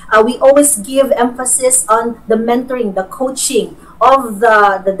notice, we always give emphasis on the mentoring, the coaching of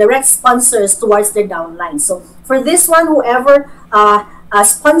the direct sponsors towards their downline. So for this one, whoever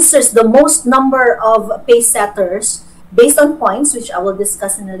sponsors the most number of pay setters based on points, which I will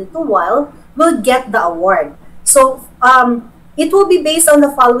discuss in a little while, will get the award. So it will be based on the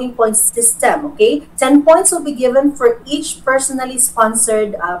following points system. Okay, 10 points will be given for each personally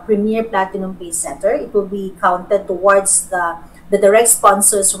sponsored Premier Platinum Pay Setter. It will be counted towards the direct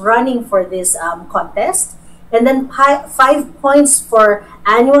sponsors running for this contest. And then 5 points for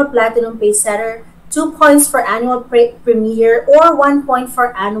annual Platinum Pay Setter, 2 points for annual Premier, or 1 point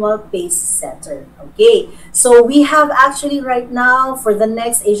for annual Pay Setter. Okay, so we have actually right now for the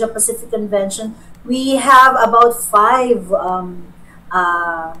next Asia Pacific Convention, we have about 5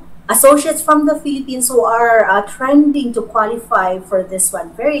 associates from the Philippines who are trending to qualify for this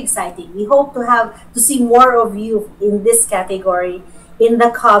one. Very exciting. We hope to see more of you in this category in the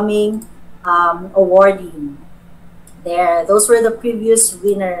coming awarding. There, those were the previous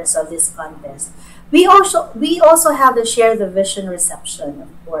winners of this contest. We also have the Share the Vision reception, of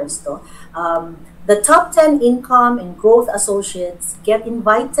course. Though. The top 10 income and growth associates get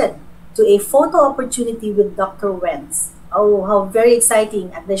invited to a photo opportunity with Dr. Wentz Oh, how very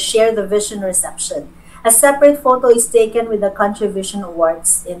exciting at the Share the Vision reception. A separate photo is taken with the Country Vision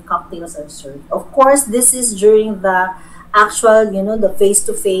Awards and cocktails are served. Of course, this is during the actual, the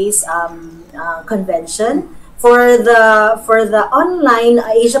face-to-face convention. For the online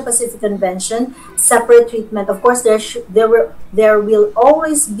Asia Pacific convention, separate treatment. Of course, there will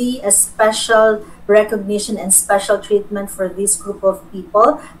always be a special recognition and special treatment for this group of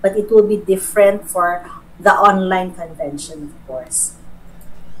people, but it will be different for the online convention, of course.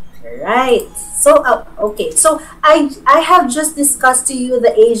 Right. So, okay. So, I have just discussed to you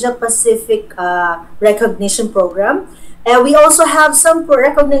the Asia Pacific recognition program. And we also have some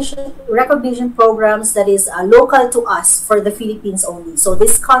recognition programs that is local to us for the Philippines only. So,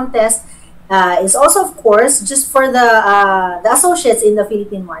 this contest is also, of course, just for the associates in the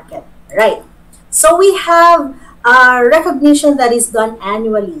Philippine market. Right. So, we have recognition that is done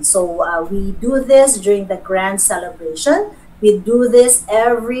annually. So, we do this during the grand celebration. We do this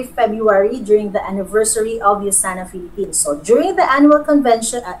every February during the anniversary of Usana Philippines. So during the annual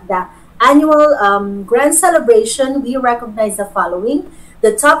convention, the annual grand celebration, we recognize the following: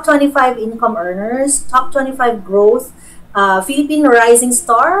 the top 25 income earners, top 25 growth, Philippine Rising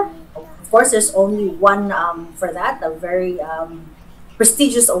Star. Of course, there's only one for that, a very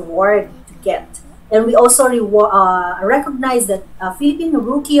prestigious award to get. And we also recognize the Philippine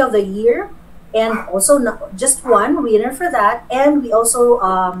Rookie of the Year, and also not just one winner for that. And we also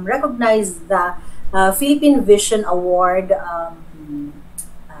recognize the Philippine Vision Award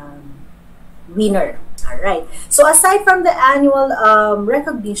winner. All right. So aside from the annual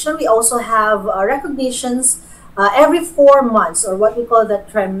recognition, we also have recognitions every 4 months, or what we call the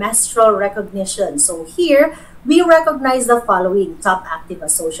trimestral recognition. So here, we recognize the following: top active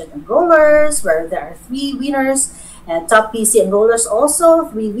associate enrollers, where there are 3 winners, and top PC enrollers also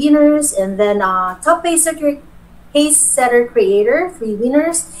 3 winners, and then top pace setter creator 3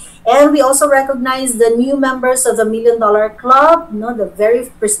 winners. And we also recognize the new members of the $1 Million Club, the very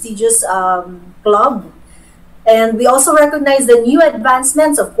prestigious club. And we also recognize the new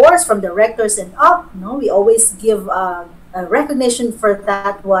advancements, of course, from directors and up. We always give a recognition for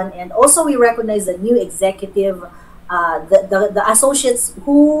that one. And also we recognize the new executive, the associates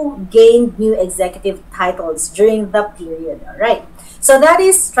who gained new executive titles during the period. All right. So that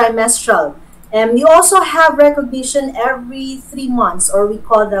is trimestral. And we also have recognition every 3 months, or we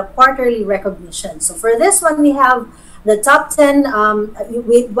call the quarterly recognition. So for this one, we have the top 10,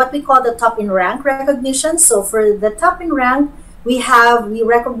 what we call the top in rank recognition. So for the top in rank, we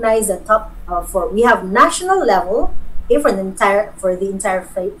recognize the top we have national level, okay, for the entire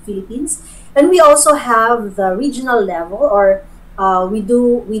Philippines, and we also have the regional level, or we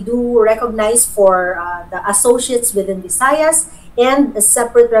do recognize for the associates within Visayas, and a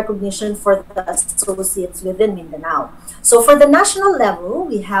separate recognition for the associates within Mindanao. So for the national level,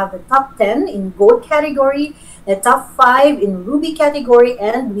 we have the top 10 in gold category, the top 5 in ruby category,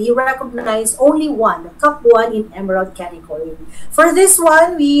 and we recognize only one, the top 1 in emerald category. For this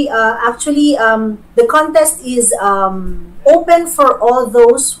one, we the contest is open for all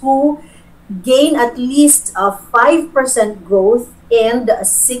those who gain at least a 5% growth and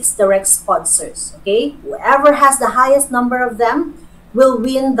 6 direct sponsors. Okay, whoever has the highest number of them will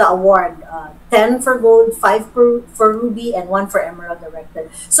win the award. 10 for gold, 5 for ruby, and 1 for emerald directed.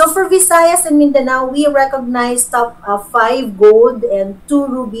 So for Visayas and Mindanao, we recognize top 5 gold and 2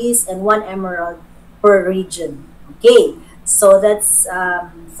 rubies and 1 emerald per region. Okay, so that's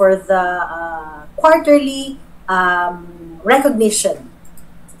for the quarterly recognition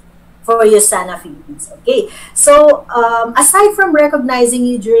for Usana Philippines. Okay, so aside from recognizing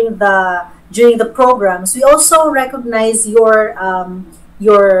you during the programs, we also recognize your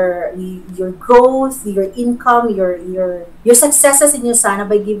growth, your income, your successes in Usana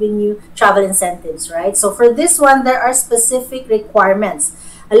by giving you travel incentives, right? So for this one, there are specific requirements.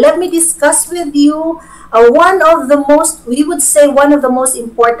 Let me discuss with you one of the most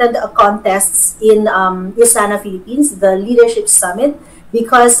important contests in Usana Philippines, the Leadership Summit,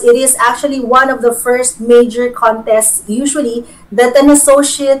 because it is actually one of the first major contests usually that an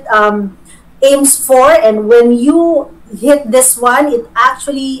associate aims for. And when you hit this one, it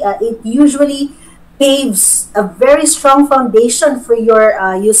usually paves a very strong foundation for your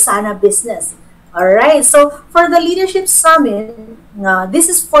Usana business. All right, so for the Leadership Summit, this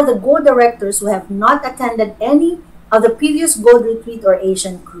is for the Gold Directors who have not attended any of the previous Gold Retreat or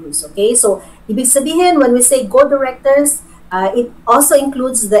Asian Cruise. Okay, so ibig sabihin, when we say Gold Directors, it also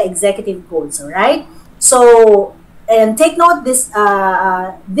includes the executive goals. All right, so and take note, this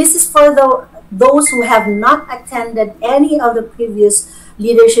is for those who have not attended any of the previous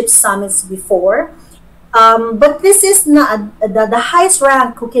leadership summits before. But this is not the highest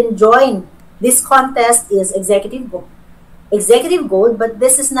rank who can join this contest is executive gold, but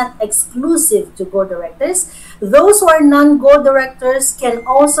this is not exclusive to gold directors. Those who are non-gold directors can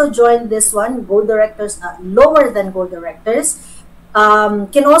also join this one. Gold directors, lower than gold directors,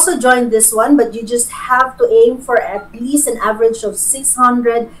 can also join this one, but you just have to aim for at least an average of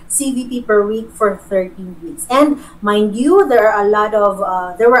 600 CVP per week for 13 weeks. And mind you, there were a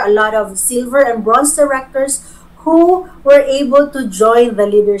lot of silver and bronze directors who were able to join the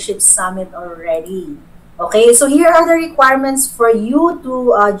leadership summit already. Okay, so here are the requirements for you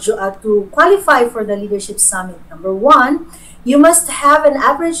to qualify for the leadership summit. Number one, you must have an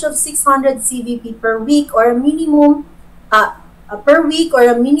average of 600 CVP per week or a minimum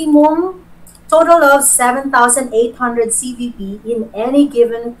total of 7,800 CVP in any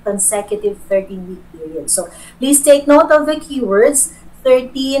given consecutive 13-week period. So please take note of the keywords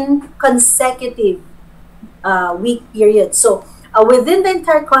 13 consecutive week period. So within the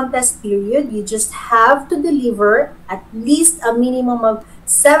entire contest period, you just have to deliver at least a minimum of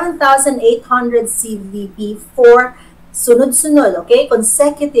 7,800 CVP for sunod-sunod, okay,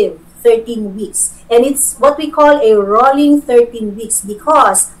 consecutive 13 weeks. And it's what we call a rolling 13 weeks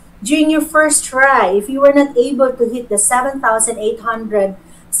because during your first try, if you were not able to hit the 7,800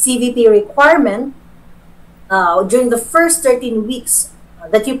 CVP requirement during the first 13 weeks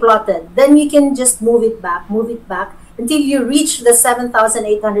that you plotted, then you can just move it back until you reach the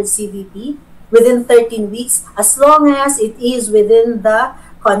 7,800 CVP within 13 weeks, as long as it is within the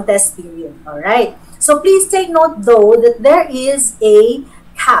contest period. All right. So please take note, though, that there is a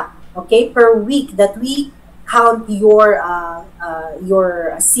cap, okay, per week that we count your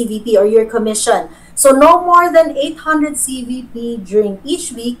CVP or your commission. So no more than 800 CVP during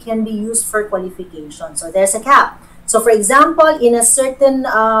each week can be used for qualification. So there's a cap. So for example, in a certain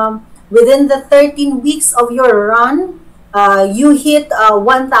within the 13 weeks of your run, you hit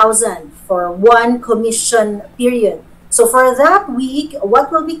 1,000 for one commission period. So for that week,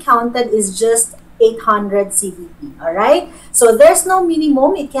 what will be counted is just 800 CVP, all right? So there's no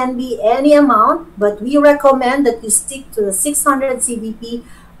minimum. It can be any amount, but we recommend that you stick to the 600 CVP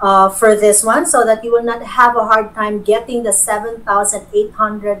for this one so that you will not have a hard time getting the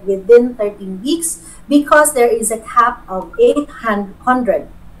 7,800 within 13 weeks because there is a cap of 800,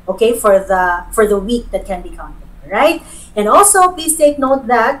 okay, for the week that can be counted, right? And also, please take note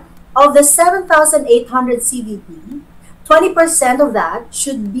that of the 7,800 CVP, 20% of that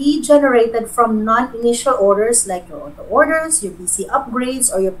should be generated from non-initial orders like your auto orders, your BC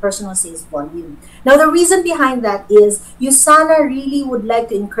upgrades, or your personal sales volume. Now, the reason behind that is Usana really would like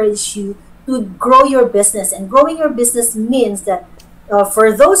to encourage you to grow your business. And growing your business means that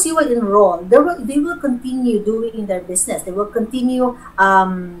for those you will enroll, they will continue doing their business. They will continue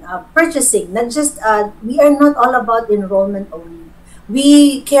purchasing. Not just, we are not all about enrollment only.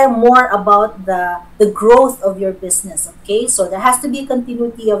 We care more about the growth of your business, okay? So there has to be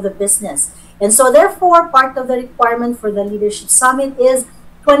continuity of the business. And so therefore, part of the requirement for the Leadership Summit is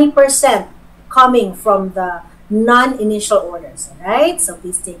 20% coming from the non-initial orders, all right? So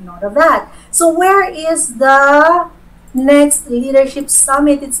please take note of that. So where is the next Leadership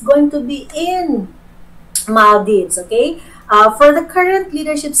Summit? It's going to be in Maldives, okay? For the current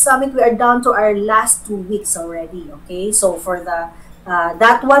Leadership Summit, we are down to our last 2 weeks already, okay? So for the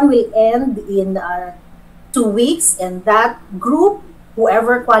that one will end in 2 weeks, and that group,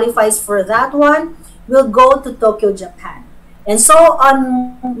 whoever qualifies for that one, will go to Tokyo, Japan. And so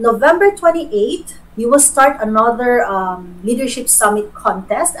on November 28th, we will start another Leadership Summit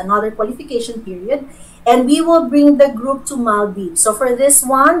contest, another qualification period, and we will bring the group to Maldives. So for this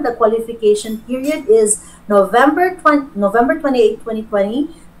one, the qualification period is November 28, 2020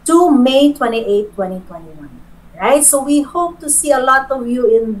 to May 28, 2021. Right? So we hope to see a lot of you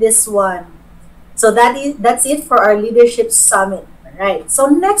in this one. So that's it for our Leadership Summit. Right? So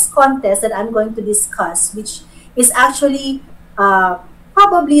next contest that I'm going to discuss, which is actually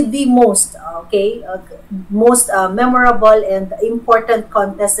probably the most memorable and important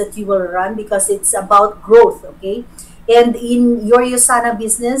contest that you will run because it's about growth. Okay, and in your Usana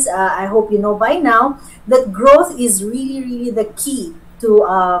business, I hope you know by now that growth is really the key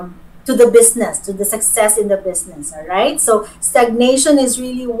to the business, to the success in the business. All right, so stagnation is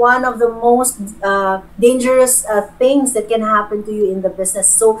really one of the most dangerous things that can happen to you in the business.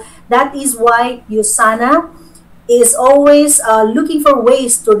 So that is why Usana is always looking for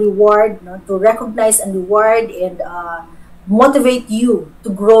ways to reward, to recognize and reward and motivate you to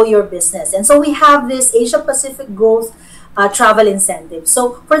grow your business. And so we have this Asia Pacific Growth Travel Incentive.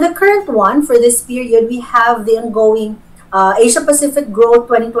 So for the current one, for this period, we have the ongoing Asia Pacific Growth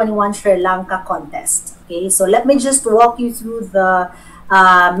 2021 Sri Lanka Contest. Okay, so let me just walk you through the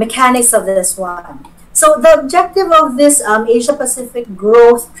mechanics of this one. So the objective of this Asia Pacific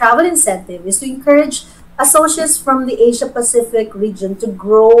Growth Travel Incentive is to encourage associates from the Asia Pacific region to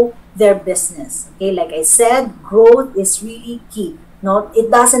grow their business. Okay, like I said, growth is really key. No, it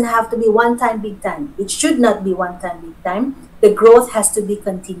doesn't have to be one time, big time. It should not be one time, big time. The growth has to be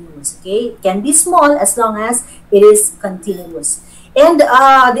continuous. Okay, it can be small as long as it is continuous. And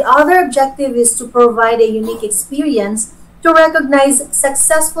the other objective is to provide a unique experience to recognize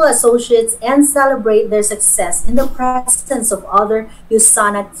successful associates and celebrate their success in the presence of other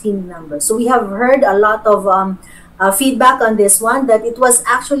Usana team members. So we have heard a lot of feedback on this one, that it was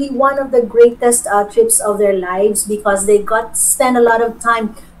actually one of the greatest trips of their lives, because they got to spend a lot of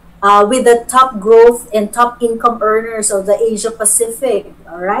time with the top growth and top income earners of the Asia Pacific.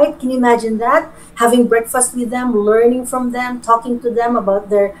 All right, can you imagine that? Having breakfast with them, learning from them, talking to them about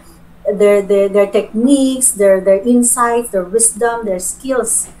their techniques, their insights, their wisdom, their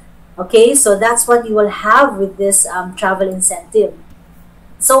skills. Okay, so that's what you will have with this travel incentive.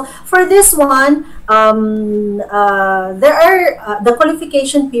 So for this one, the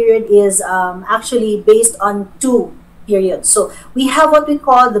qualification period is actually based on 2 periods. So we have what we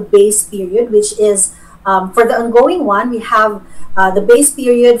call the base period, which is for the ongoing one, we have the base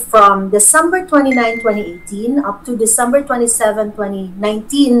period from December 29, 2018 up to December 27,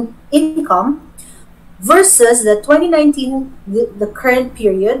 2019 income, versus the 2019, the current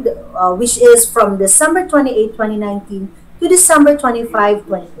period, which is from December 28, 2019 to December 25,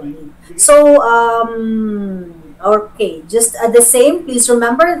 2020. So, okay, just the same, please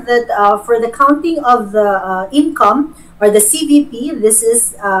remember that for the counting of the income or the CVP, this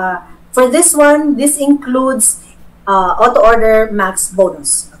is, for this one, this includes auto order max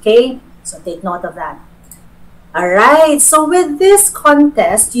bonus. Okay, so take note of that. All right, so with this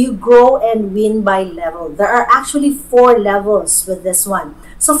contest, you grow and win by level. There are actually 4 levels with this one.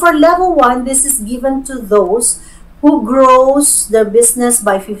 So for level 1, this is given to those who grows their business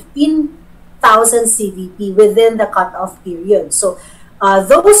by 15,000 CVP within the cutoff period. So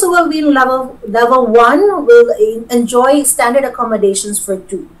those who will win level 1 will enjoy standard accommodations for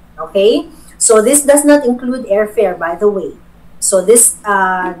 2. Okay, so this does not include airfare, by the way. So this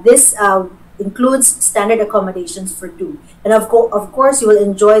includes standard accommodations for 2, and of course you will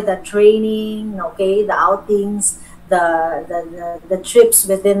enjoy the training, okay, the outings, the trips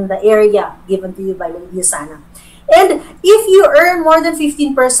within the area given to you by Usana. And if you earn more than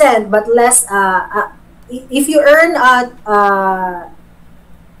 15%, but less, if you earn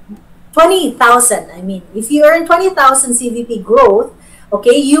 20,000, I mean, if you earn 20,000 CVP growth,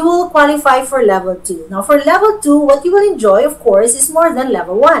 okay, you will qualify for level 2. Now, for level 2, what you will enjoy, of course, is more than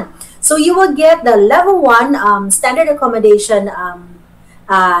level 1. So you will get the level 1 standard accommodation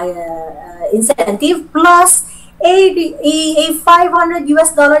incentive plus a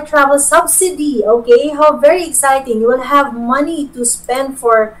 $500 travel subsidy. Okay, how very exciting. You will have money to spend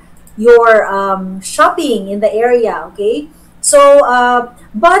for your shopping in the area. Okay, so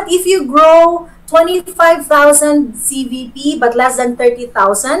but if you grow 25,000 CVP but less than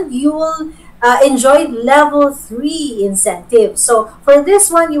 30,000, you will enjoy level 3 incentive. So for this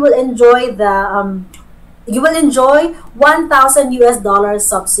one, you will enjoy the you will enjoy $1,000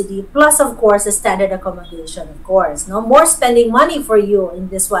 subsidy plus, of course, a standard accommodation. Of course, no more spending money for you in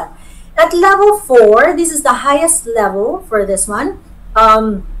this one. At level 4, this is the highest level for this one.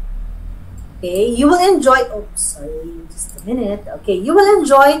 Okay, you will enjoy. Oops, sorry, just a minute. Okay, you will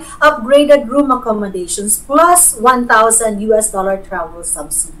enjoy upgraded room accommodations plus $1,000 travel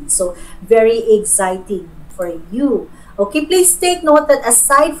subsidy. So very exciting for you. Okay, please take note that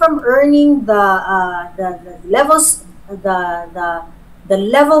aside from earning the levels, the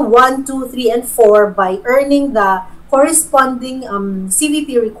level 1, 2, 3, and 4 by earning the corresponding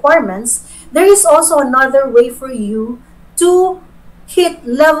CVP requirements, there is also another way for you to hit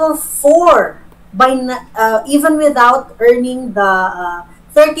level 4 by even without earning the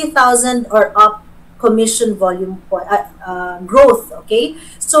 30,000 or up commission volume growth. Okay,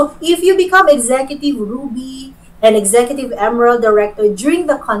 so if you become executive Ruby and executive Emerald director during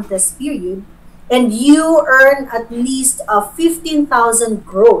the contest period, and you earn at least a 15,000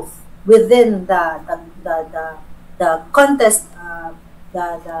 growth within the contest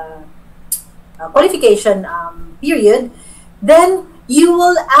the qualification period, then you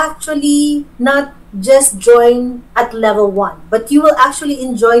will actually not just join at level 1, but you will actually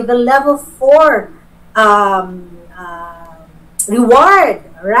enjoy the level 4 reward,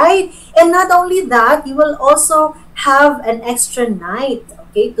 right? And not only that, you will also have an extra night,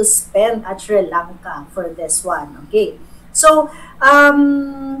 okay, to spend at Sri Lanka for this one. Okay, so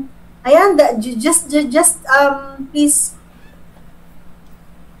Ayan, please.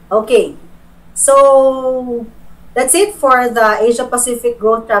 Okay. So that's it for the Asia Pacific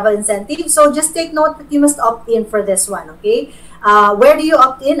Growth Travel Incentive. So just take note that you must opt in for this one, okay? Where do you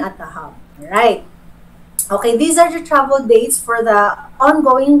opt in? At the hub. All right. Okay, these are the travel dates for the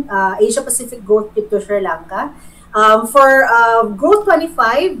ongoing Asia Pacific Growth trip to Sri Lanka. For Growth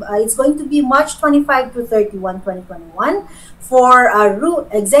 25, it's going to be March 25 to 31, 2021. For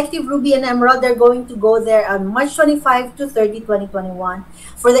Executive Ruby and Emerald, they're going to go there on March 25 to 30, 2021.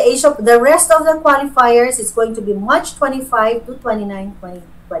 For the rest of the qualifiers, it's going to be March 25 to 29,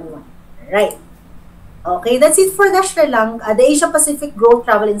 2021. All right. Okay, that's it for the Sri Lanka, the Asia Pacific Growth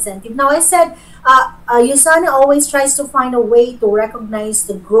Travel Incentive. Now, I said, Usana always tries to find a way to recognize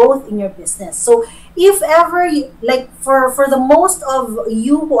the growth in your business. So, if ever, like for the most of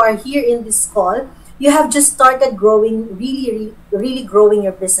you who are here in this call, you have just started growing, really growing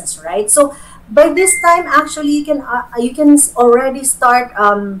your business, right? So, by this time, actually, you can already start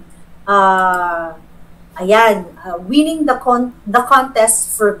winning the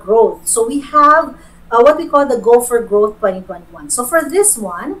contest for growth. So we have what we call the Go for Growth 2021. So for this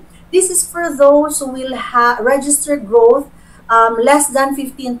one, this is for those who will register growth less than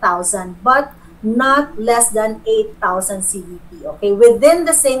 15,000, but not less than 8,000 CVP, okay, within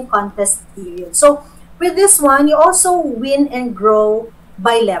the same contest period. So with this one, you also win and grow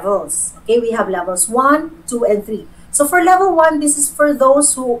by levels. Okay, we have levels 1, 2, and 3. So for level 1, this is for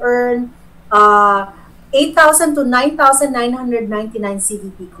those who earn 8,000 to 9,999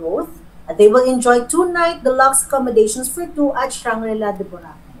 CVP growth. They will enjoy 2-night deluxe accommodations for 2 at Shangri-La de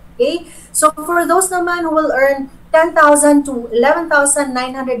Boracay. Okay? So for those naman who will earn 10,000 to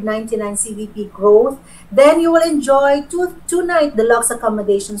 11,999 CVP growth, then you will enjoy 2-night deluxe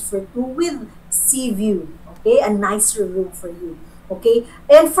accommodations for 2 with sea view. Okay? A nicer room for you. Okay?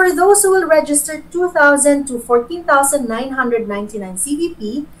 And for those who will register 2,000 to 14,999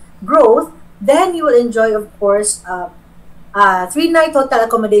 CVP growth, then you will enjoy, of course, 3-night hotel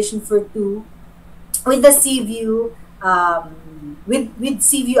accommodation for 2 with the sea view, with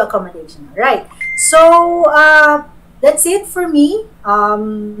sea view accommodation. Right. So that's it for me.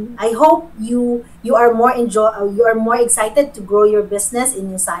 I hope you are more excited to grow your business in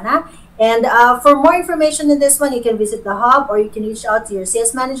Usana. And for more information in this one, you can visit the hub or you can reach out to your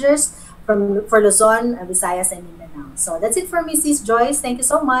sales managers for Luzon, Visayas, and Mindanao. So that's it for me, Sis Joyce. Thank you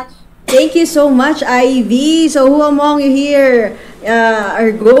so much. Thank you so much, Ivy. So who among you here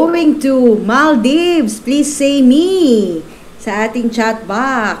are going to Maldives? Please say me sa ating chat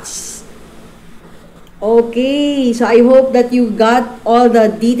box. Okay, so I hope that you got all the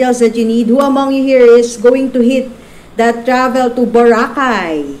details that you need. Who among you here is going to hit that travel to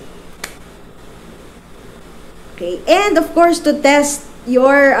Boracay? Okay, and of course to test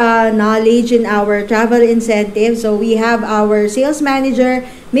your knowledge in our travel incentive. So we have our sales manager,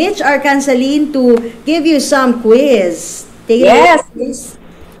 Mitch Arcansalin, to give you some quiz. Take Yes.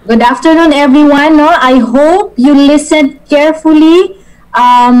 Good afternoon, everyone. No, I hope you listened carefully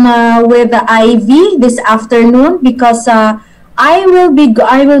with the IV this afternoon because I'm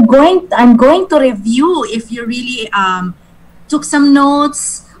going to review if you really took some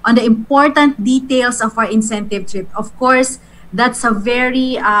notes on the important details of our incentive trip. Of course, that's a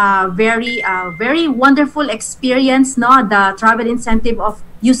very wonderful experience, no? The travel incentive of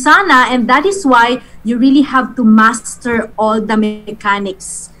Usana, and that is why you really have to master all the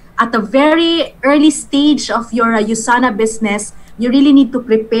mechanics. At a very early stage of your Usana business, you really need to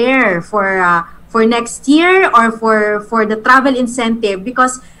prepare for next year or for the travel incentive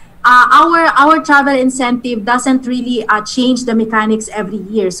because our travel incentive doesn't really change the mechanics every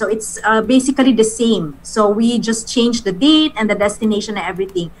year. So it's basically the same. So we just change the date and the destination and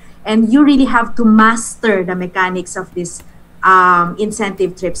everything. And you really have to master the mechanics of this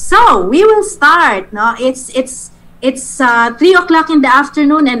incentive trip. So we will start. No, it's 3 o'clock in the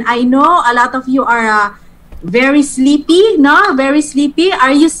afternoon, and I know a lot of you are very sleepy. No, very sleepy.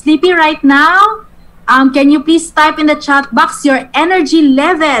 Are you sleepy right now? Can you please type in the chat box your energy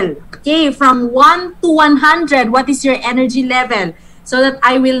level? Okay, from 1 to 100, what is your energy level? So that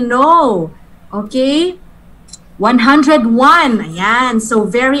I will know. Okay, 101. Ayan, so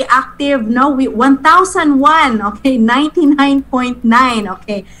very active. No, 1001. Okay, 99.9.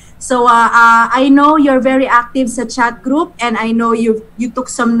 Okay, so I know you're very active sa chat group, and I know you took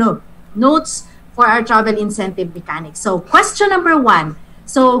some notes for our travel incentive mechanics. So question number 1.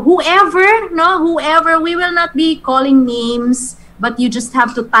 So whoever, we will not be calling names, but you just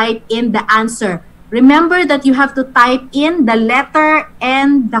have to type in the answer. Remember that you have to type in the letter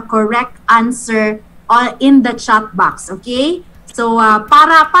and the correct answer in the chat box, okay? So,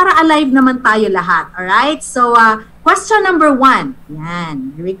 para alive naman tayo lahat. Alright? So, question number 1.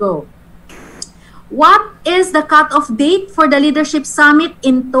 Yan. Here we go. What is the cutoff date for the Leadership Summit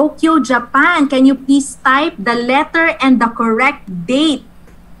in Tokyo, Japan? Can you please type the letter and the correct date?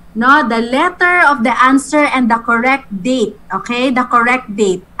 No, the letter of the answer and the correct date. Okay, the correct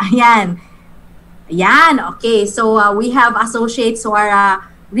date. Ayan. Ayan, okay. So, we have associates who are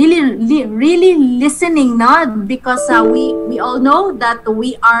really listening, no? Because we all know that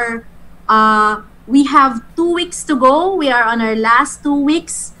we have 2 weeks to go. We are on our last 2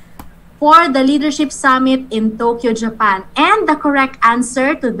 weeks for the Leadership Summit in Tokyo, Japan. And the correct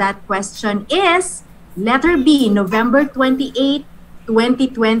answer to that question is letter B, November 28,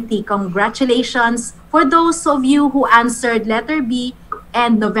 2020. Congratulations for those of you who answered letter B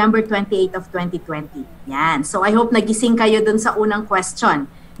and November 28 of 2020. Yan. So I hope nagising kayo dun sa unang question.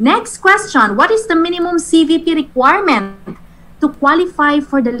 Next question, what is the minimum CVP requirement to qualify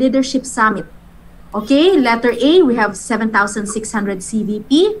for the Leadership Summit? Okay, letter A, we have 7,600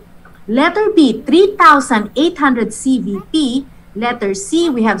 CVP. Letter B, 3,800 CVP. Letter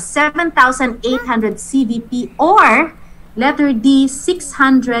C, we have 7,800 CVP. Or letter D,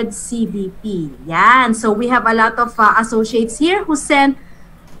 600 CVP. Yan. So we have a lot of associates here who sent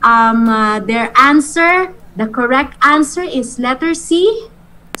their answer. The correct answer is letter C,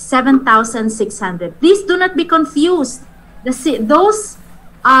 7,600. Please do not be confused. The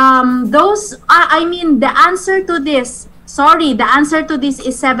answer to this, sorry, the answer to this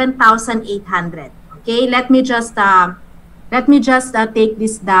is 7,800. Okay, let me just take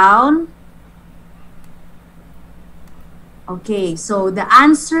this down. Okay, so the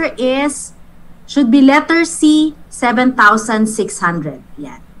answer should be letter C, 7,600.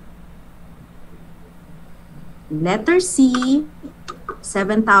 Yeah. Letter C,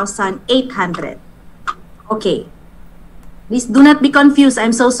 7,800. Okay. Please do not be confused.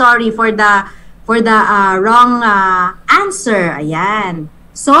 I'm so sorry for the wrong answer. Ayan.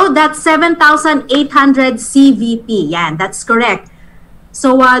 So that's 7,800 CVP. Yan, that's correct.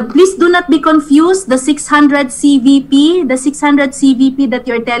 So please do not be confused. The 600 CVP, that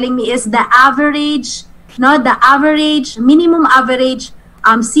you're telling me is the average, no, the average, minimum average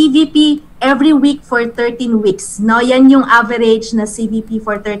CVP every week for 13 weeks. No, yan yung average na CVP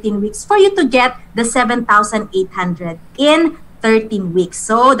for 13 weeks for you to get the 7,800 in 13 weeks.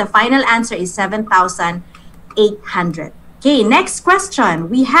 So the final answer is 7,800. Okay, next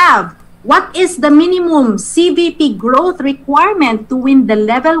question. We have, what is the minimum CVP growth requirement to win the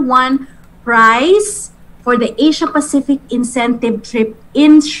level 1 prize for the Asia Pacific incentive trip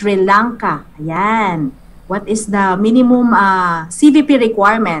in Sri Lanka? Ayan. What is the minimum CVP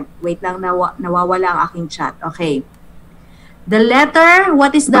requirement? Wait lang, nawawala ang aking chat. Okay. The letter,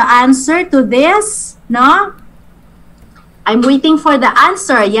 what is the answer to this? No? I'm waiting for the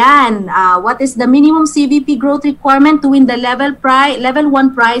answer. Yan. What is the minimum CVP growth requirement to win the level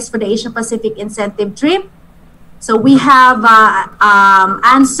 1 prize for the Asia Pacific incentive trip? So we have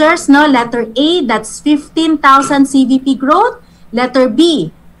answers. No, letter A, that's 15,000 CVP growth. Letter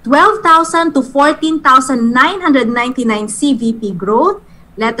B, 12,000 to 14,999 CVP growth.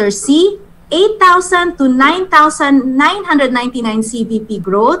 Letter C, 8,000 to 9,999 CVP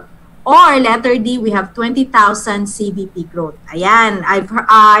growth. Or letter D, we have 20,000 CVP growth. Ayan,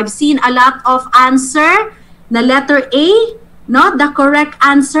 I've seen a lot of answer na letter A. No, the correct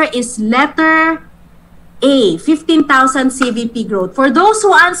answer is letter A, 15,000 CVP growth. For those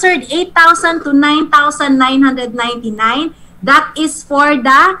who answered 8,000 to 9,999, that is for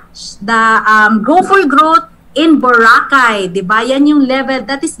the Go for Growth in Boracay. Diba? Yan yung level,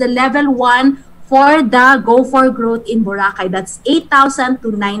 that is the level 1 for the Go for Growth in Boracay. That's 8,000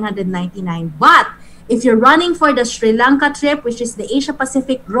 to 999. But if you're running for the Sri Lanka trip, which is the Asia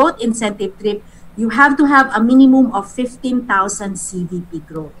Pacific Growth Incentive trip, you have to have a minimum of 15,000 CVP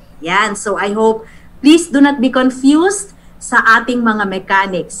growth. Yan. So I hope, please do not be confused sa ating mga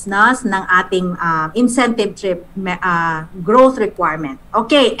mechanics, no, ng ating incentive trip growth requirement.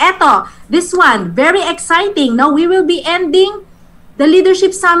 Okay, eto, this one, very exciting. No, we will be ending the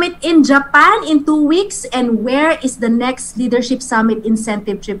Leadership Summit in Japan in 2 weeks. And where is the next Leadership Summit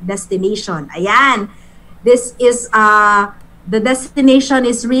incentive trip destination? Ayan, this is the destination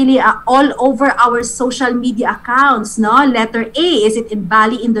is really all over our social media accounts. No, letter A, is it in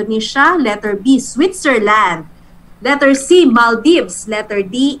Bali, Indonesia? Letter B, Switzerland. Letter C, Maldives. Letter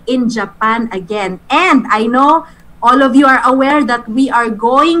D, in Japan again. And I know all of you are aware that we are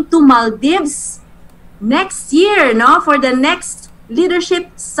going to Maldives next year, no, for the next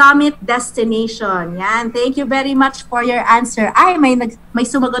Leadership Summit destination. Yan. Thank you very much for your answer. Ay, may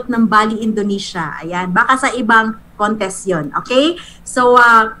sumagot ng Bali, Indonesia. Ayan. Baka sa ibang contest yun. Okay? So,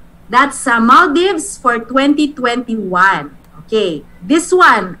 that's Maldives for 2021. Okay. This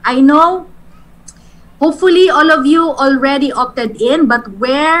one, I know hopefully all of you already opted in, but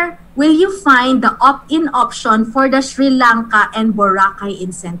where will you find the opt-in option for the Sri Lanka and Boracay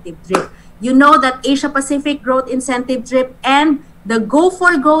incentive trip? You know that Asia Pacific Growth Incentive Trip and the Go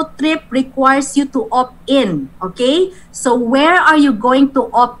for Growth trip requires you to opt in, okay? So where are you going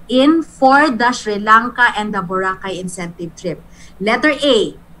to opt in for the Sri Lanka and the Boracay incentive trip? Letter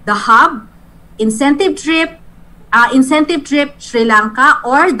A, the hub, incentive trip Sri Lanka,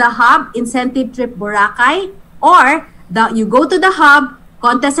 or the hub incentive trip Boracay, or you go to the hub,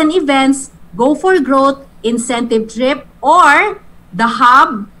 contests and events, Go for Growth incentive trip, or the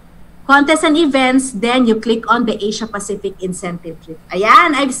hub, contests and events, then you click on the Asia Pacific incentive trip.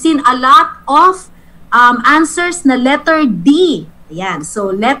 Ayan, I've seen a lot of answers na letter D. Ayan, so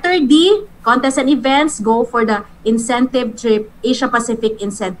letter D, contests and events, go for the incentive trip, Asia Pacific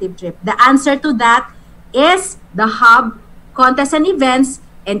incentive trip. The answer to that is the hub, contests and events,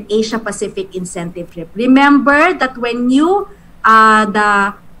 and Asia Pacific incentive trip. Remember that when you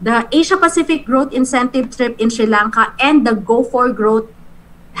the Asia Pacific Growth Incentive Trip in Sri Lanka and the Go for Growth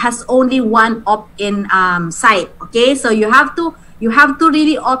has only one opt-in site. Okay, so you have to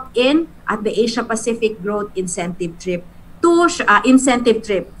really opt in at the Asia Pacific Growth Incentive Trip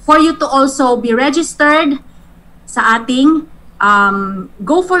for you to also be registered sa ating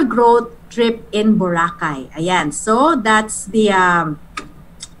Go for Growth trip in Boracay. Ayan. So that's the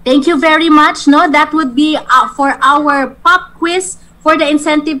thank you very much. No, that would be for our pop quiz for the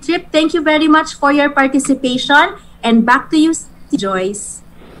incentive trip. Thank you very much for your participation, and back to you, Joyce.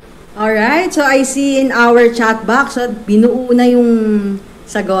 All right. So I see in our chat box, binuo na yung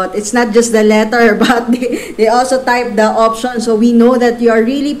sagot. It's not just the letter, but they also type the option. So we know that you are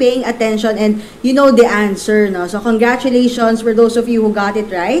really paying attention and you know the answer. No? So congratulations for those of you who got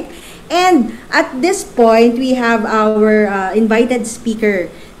it right. And at this point, we have our invited speaker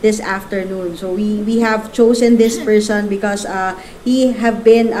this afternoon. So we have chosen this person because he have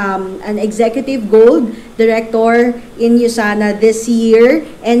been an executive gold director in Usana this year,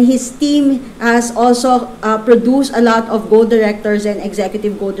 and his team has also produced a lot of gold directors and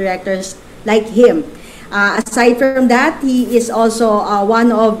executive gold directors like him. Aside from that, he is also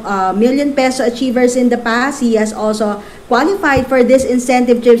one of million peso achievers in the past. He has also qualified for this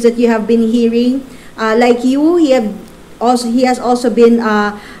incentive trips that you have been hearing. Like you, he has also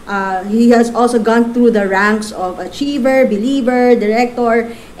gone through the ranks of achiever, believer,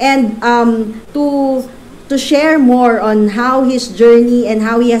 director, and to share more on how his journey and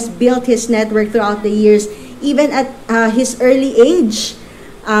how he has built his network throughout the years, even at his early age.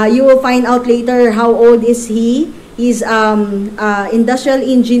 You will find out later how old is he. He's industrial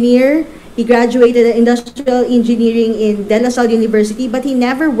engineer. He graduated in industrial engineering in De La Salle University, but he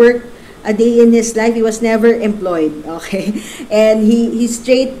never worked a day in his life. He was never employed. Okay, and he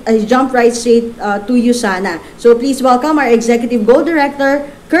jumped right straight to Usana. So please welcome our executive gold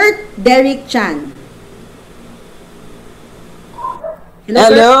director, Kurt Derrick Chan.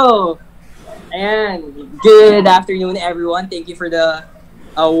 Hello. And good afternoon, everyone. Thank you for the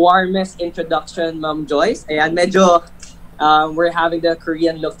warmest introduction, Ma'am Joyce. Ayan, medyo we're having the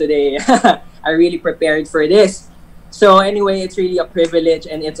Korean look today. I really prepared for this. So anyway, it's really a privilege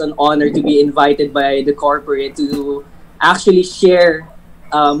and it's an honor to be invited by the corporate to actually share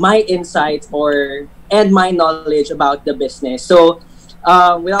my insights and my knowledge about the business. So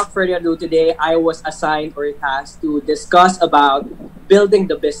without further ado, today I was assigned or tasked to discuss about building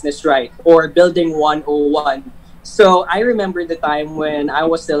the business right, or building 101. So I remember the time when I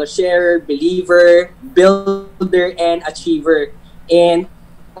was still a sharer, believer, builder, and achiever. And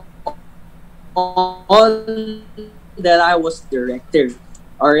all that I was director.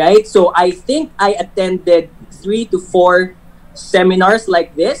 All right. So I think I attended 3 to 4 seminars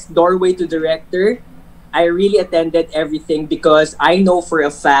like this, Doorway to Director. I really attended everything because I know for a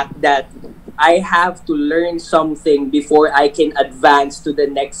fact that I have to learn something before I can advance to the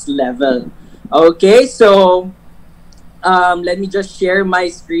next level. Okay. So let me just share my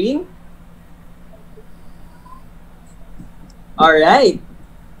screen. All right.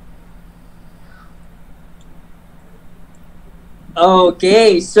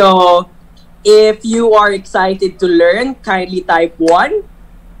 Okay, so if you are excited to learn, kindly type 1.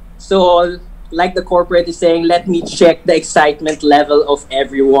 So like the corporate is saying, let me check the excitement level of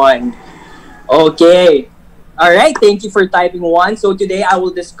everyone. Okay. All right, thank you for typing 1. So today I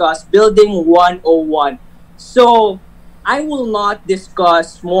will discuss building 101. So I will not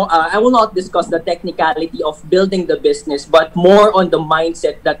discuss the technicality of building the business, but more on the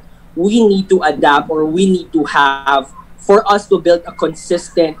mindset that we need to adapt, or we need to have for us to build a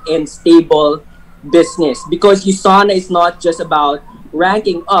consistent and stable business. Because USANA is not just about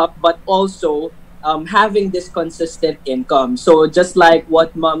ranking up, but also having this consistent income. So just like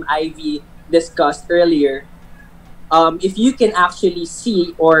what Mom Ivy discussed earlier, if you can actually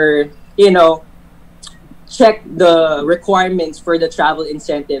see, or check the requirements for the travel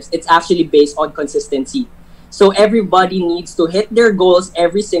incentives, it's actually based on consistency. So everybody needs to hit their goals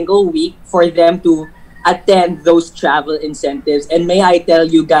every single week for them to attend those travel incentives. And may I tell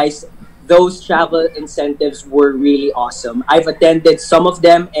you guys, those travel incentives were really awesome. I've attended some of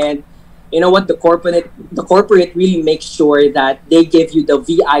them, and you know what, the corporate really makes sure that they give you the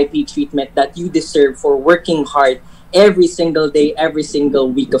VIP treatment that you deserve for working hard every single day, every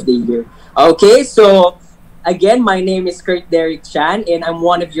single week of the year. Okay, so again, my name is Kurt Derek Chan, and I'm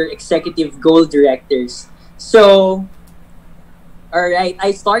one of your executive goal directors. So, all right,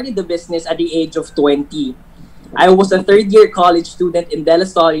 I started the business at the age of 20. I was a third year college student in De La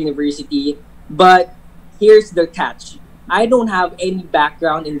Salle University, but here's the catch. I don't have any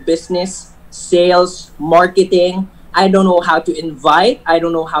background in business, sales, marketing. I don't know how to invite. I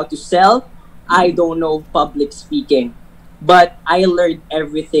don't know how to sell. I don't know public speaking. But I learned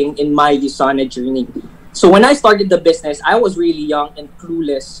everything in my Usana journey. So when I started the business, I was really young and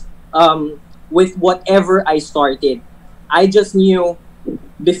clueless with whatever I started. I just knew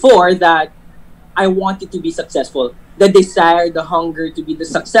before that I wanted to be successful. The desire, the hunger to be the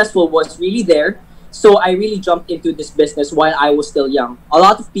successful was really there. So I really jumped into this business while I was still young. A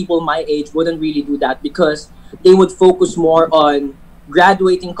lot of people my age wouldn't really do that because they would focus more on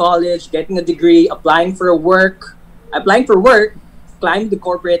graduating college, getting a degree, applying for work, climbing the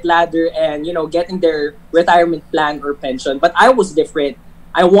corporate ladder, and getting their retirement plan or pension. But I was different.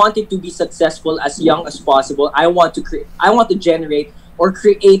 I wanted to be successful as young as possible. I want to generate or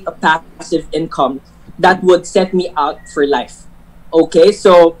create a passive income that would set me out for life. Okay,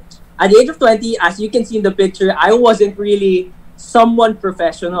 so at the age of 20, as you can see in the picture, I wasn't really someone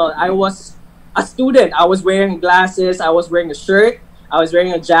professional. I was a student. I was wearing glasses, I was wearing a shirt, I was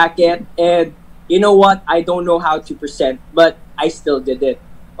wearing a jacket, and you know what? I don't know how to present, but I still did it.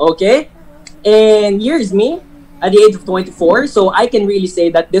 Okay? And here's me at the age of 24. So I can really say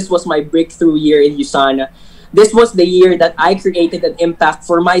that this was my breakthrough year in Usana. This was the year that I created an impact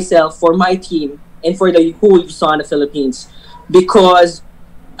for myself, for my team, and for the whole Usana Philippines. Because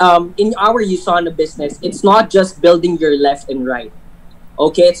in our Usana business, it's not just building your left and right.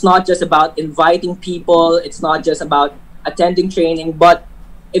 Okay? It's not just about inviting people. It's not just about attending training. But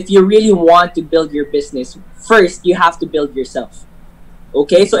if you really want to build your business, first, you have to build yourself.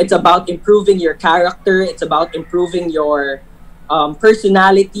 Okay, so it's about improving your character. It's about improving your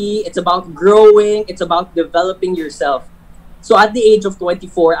personality. It's about growing. It's about developing yourself. So at the age of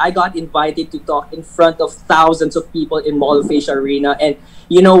 24, I got invited to talk in front of thousands of people in Mall of Asia Arena. And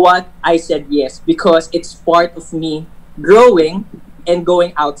you know what? I said yes because it's part of me growing and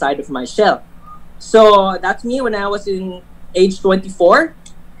going outside of my shell. So that's me when I was in age 24.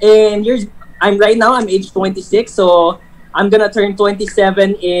 And I'm age 26. So I'm gonna turn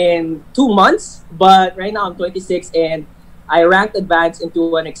 27 in 2 months, but right now I'm 26, and I ranked advanced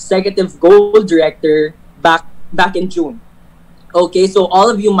into an executive goal director back in June. Okay, so all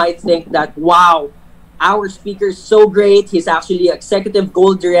of you might think that wow, our speaker is so great. He's actually executive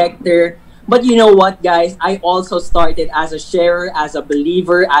goal director. But you know what, guys? I also started as a sharer, as a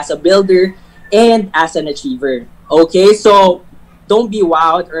believer, as a builder, and as an achiever. Okay, so don't be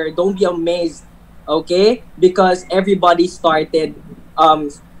wowed or don't be amazed, okay? Because everybody started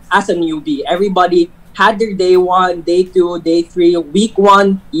as a newbie. Everybody had their day one, day two, day three, week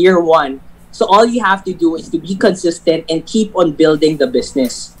one, year one. So all you have to do is to be consistent and keep on building the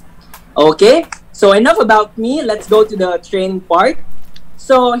business. Okay? So enough about me. Let's go to the training part.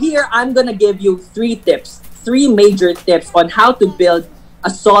 So here I'm gonna give you three major tips on how to build a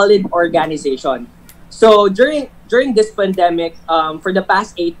solid organization. So during this pandemic, for the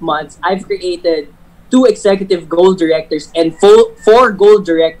past 8 months, I've created 2 executive goal directors and four goal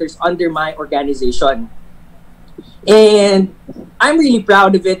directors under my organization. And I'm really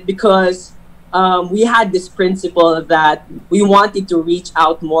proud of it because we had this principle that we wanted to reach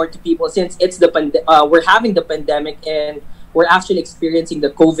out more to people since we're having the pandemic and we're actually experiencing the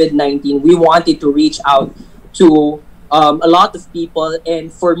COVID-19. We wanted to reach out to a lot of people,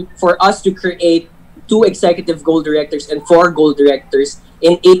 and for us to create 2 executive goal directors and 4 goal directors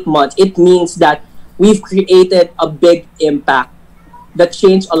in 8 months, it means that we've created a big impact that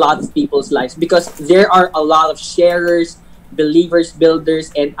changed a lot of people's lives because there are a lot of sharers, believers,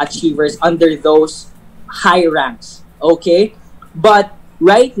 builders, and achievers under those high ranks. Okay? But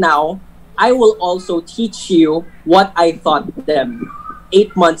right now, I will also teach you what I taught them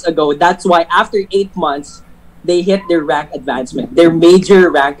 8 months ago. That's why after 8 months, they hit their rank advancement, their major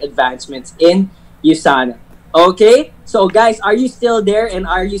rank advancements in Usana. Okay? So guys, are you still there and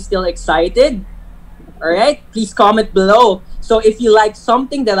are you still excited? All right? Please comment below. So if you like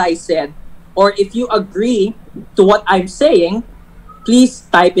something that I said or if you agree to what I'm saying, please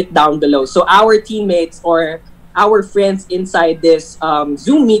type it down below. So our teammates or our friends inside this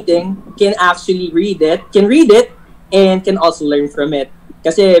Zoom meeting can actually read it, and can also learn from it.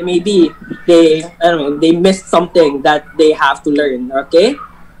 Kasi maybe I don't know, they missed something that they have to learn. Okay?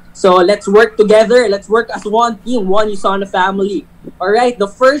 So let's work together. Let's work as one team, one Usana family. All right. The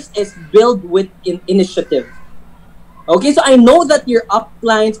first is build with initiative. Okay, so I know that your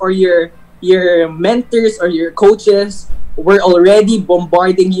uplines or your mentors or your coaches were already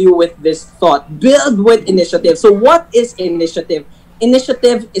bombarding you with this thought. Build with initiative. So what is initiative?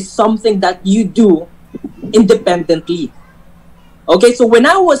 Initiative is something that you do independently. Okay, so when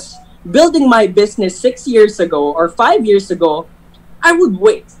I was building my business 6 years ago or 5 years ago, I would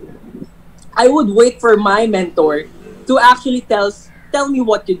wait. I would wait for my mentor to actually tell me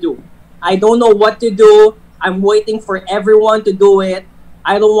what to do. I don't know what to do. I'm waiting for everyone to do it.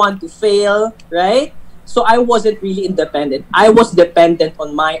 I don't want to fail, right? So I wasn't really independent. I was dependent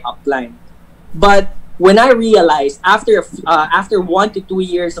on my upline. But when I realized after 1 to 2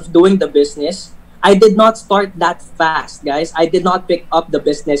 years of doing the business, I did not start that fast, guys. I did not pick up the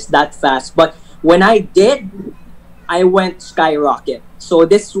business that fast. But when I did, I went skyrocket. So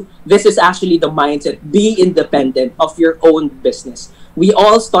this is actually the mindset. Be independent of your own business. We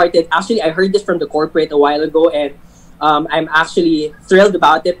all started. Actually, I heard this from the corporate a while ago, and I'm actually thrilled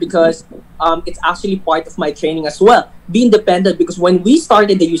about it because it's actually part of my training as well. Be independent, because when we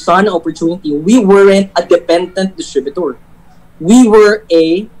started the Usana opportunity, we weren't a dependent distributor. We were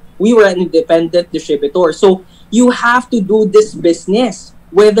an independent distributor. So you have to do this business,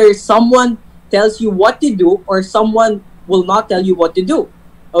 whether someone tells you what to do or someone will not tell you what to do.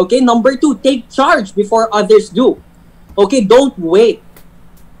 Okay, number 2, take charge before others do. Okay, don't wait.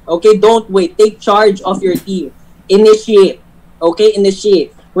 Okay, don't wait. Take charge of your team. Initiate. Okay,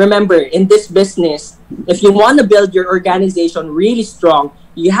 initiate. Remember, in this business, if you want to build your organization really strong,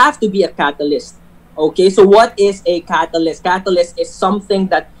 you have to be a catalyst. Okay, so what is a catalyst? Catalyst is something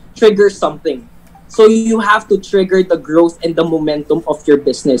that triggers something. So you have to trigger the growth and the momentum of your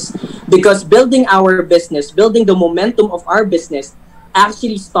business. Because building our business, building the momentum of our business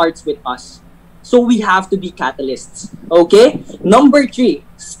actually starts with us. So we have to be catalysts. Okay? Number 3,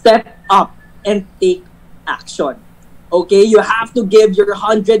 step up and take action. Okay? You have to give your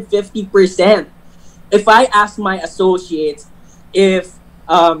 150%. If I ask my associates if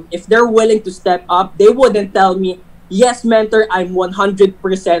they're willing to step up, they wouldn't tell me, yes, mentor, I'm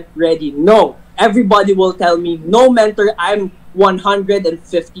 100% ready. No. Everybody will tell me, no, mentor, I'm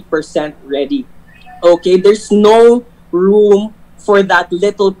 150% ready. Okay? There's no room for that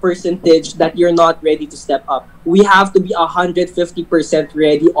little percentage that you're not ready to step up. We have to be 150%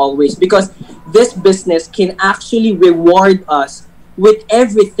 ready always, because this business can actually reward us with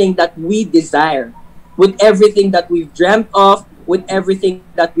everything that we desire, with everything that we've dreamt of, with everything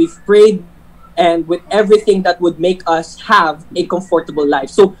that we've prayed, and with everything that would make us have a comfortable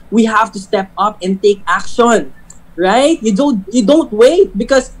life. So we have to step up and take action, right? You don't wait,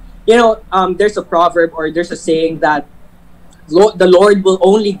 because there's a proverb or there's a saying that the Lord will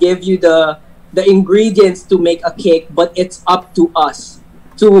only give you the ingredients to make a cake, but it's up to us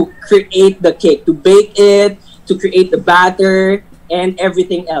to create the cake, to bake it, to create the batter and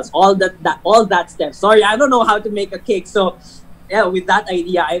everything else. All that steps. Sorry, I don't know how to make a cake. So yeah, with that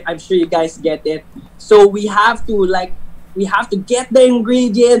idea, I'm sure you guys get it. So we have to get the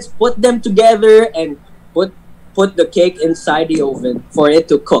ingredients, put them together, and put the cake inside the oven for it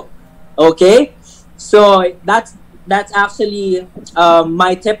to cook. Okay, so that's actually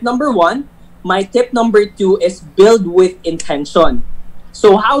my tip number 1. My tip number 2 is build with intention.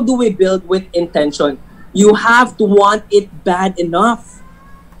 So how do we build with intention? You have to want it bad enough.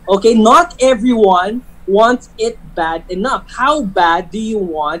 Okay, not everyone wants it bad enough. How bad do you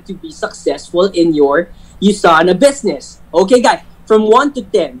want to be successful in your Usana business? Okay, guys, from 1 to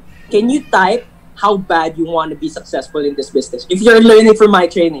 10, can you type how bad you want to be successful in this business? If you're learning from my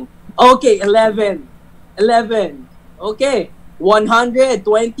training. Okay, 11. Okay, 100,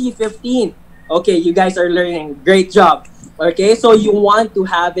 20, 15. Okay, you guys are learning. Great job. Okay, so you want to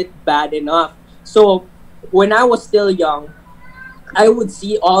have it bad enough. So when I was still young, I would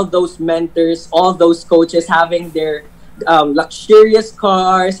see all those mentors, all those coaches having their luxurious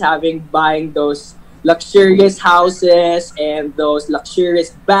cars, buying those luxurious houses and those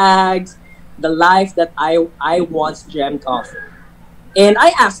luxurious bags, the life that I once dreamt of. And I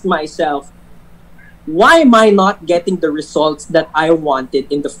asked myself, why am I not getting the results that I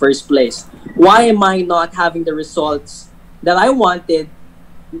wanted in the first place? Why am I not having the results that I wanted?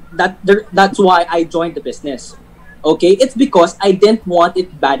 That's why I joined the business. Okay, it's because I didn't want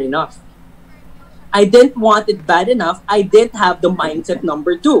it bad enough. I didn't want it bad enough. I didn't have the mindset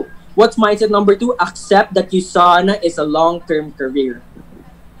number two. What's mindset number two? Accept that Usana is a long-term career.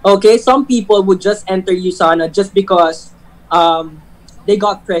 Okay, some people would just enter Usana just because they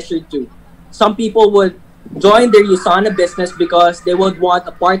got pressured to. Some people would join their Usana business because they would want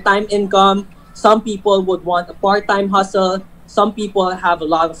a part-time income. Some people would want a part-time hustle. Some people have a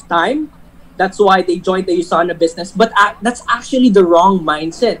lot of time. That's why they joined the Usana business. But that's actually the wrong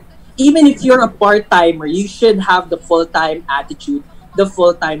mindset. Even if you're a part-timer, you should have the full-time attitude, the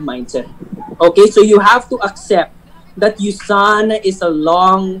full-time mindset. Okay, so you have to accept that Usana is a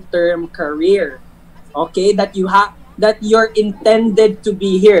long-term career. Okay, that you're intended to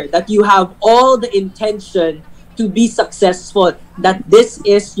be here, that you have all the intention to be successful, that this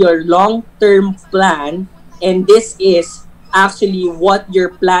is your long-term plan, and this is actually what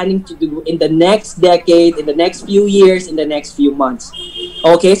you're planning to do in the next decade, in the next few years, in the next few months.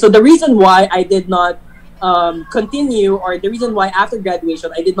 Okay, so the reason why I did not continue, or the reason why after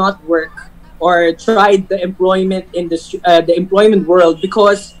graduation I did not work or tried the employment industry, the employment world,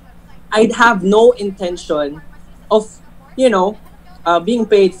 because I'd have no intention of, being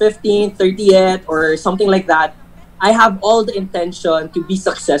paid 15th, 30th, or something like that. I have all the intention to be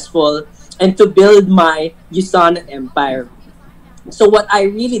successful and to build my Usana empire. So what I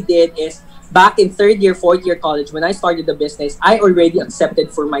really did is, back in third year, fourth year college, when I started the business, I already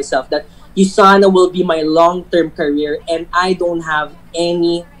accepted for myself that Usana will be my long-term career, and I don't have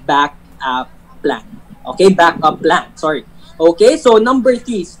any backup plan. Okay, backup plan. Sorry. Okay, so number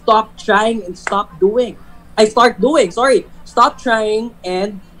three, stop trying and stop doing. Start doing. Sorry, stop trying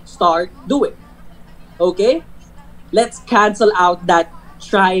and start doing. Okay, let's cancel out that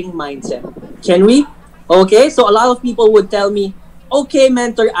trying mindset. Can we? Okay, so a lot of people would tell me, okay,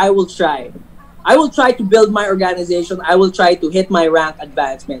 mentor, I will try. I will try to build my organization. I will try to hit my rank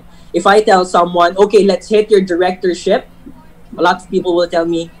advancement. If I tell someone, okay, let's hit your directorship, a lot of people will tell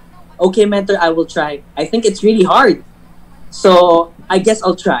me, okay, mentor, I will try. I think it's really hard. So I guess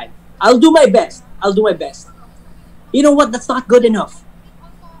I'll try. I'll do my best. I'll do my best. You know what? That's not good enough.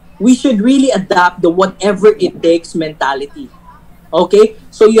 We should really adapt the whatever it takes mentality. Okay?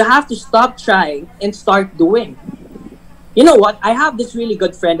 So you have to stop trying and start doing. You know what? I have this really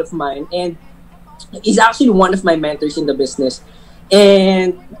good friend of mine, and he's actually one of my mentors in the business.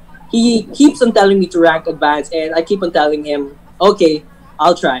 And he keeps on telling me to rank advance, and I keep on telling him, okay,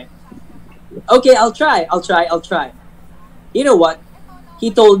 I'll try. Okay, I'll try. I'll try. You know what?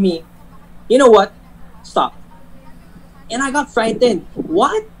 He told me, you know what? Stop. And I got frightened.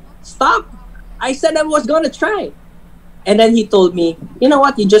 What? Stop? I said I was going to try. And then he told me, you know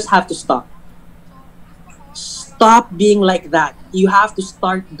what? You just have to stop. Stop being like that. You have to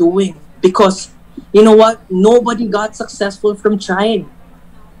start doing. Because, you know what? Nobody got successful from trying.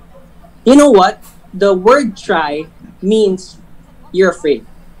 You know what? The word try means you're afraid.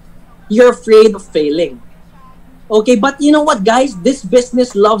 You're afraid of failing. Okay, but you know what, guys? This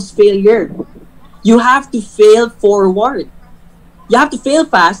business loves failure. You have to fail forward. You have to fail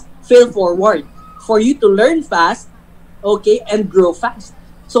fast, fail forward. For you to learn fast, okay, and grow fast.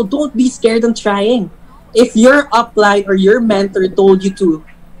 So don't be scared of trying. If your upline or your mentor told you to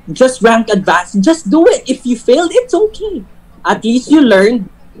just rank advanced, just do it. If you failed, it's okay. At least you learned,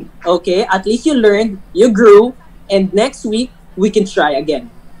 okay? At least you learned, you grew, and next week, we can try again.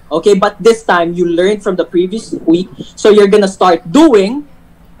 Okay, but this time, you learned from the previous week, so you're gonna start doing,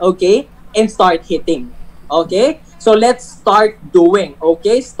 okay, and start hitting. Okay? So let's start doing,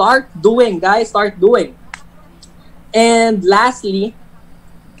 okay? Start doing, guys, start doing. And lastly,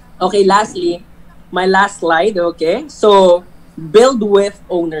 my last slide, okay? So, build with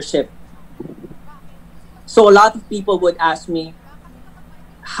ownership. So a lot of people would ask me,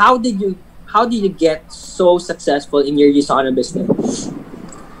 how did you get so successful in your Usana business?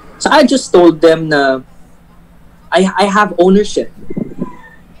 So I just told them na I have ownership.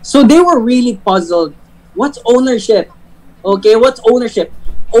 So they were really puzzled. What's ownership? Okay, what's ownership?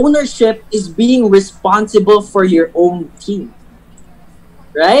 Ownership is being responsible for your own team.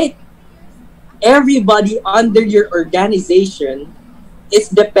 Right? Everybody under your organization is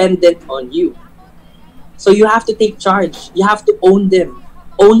dependent on you. So you have to take charge. You have to own them.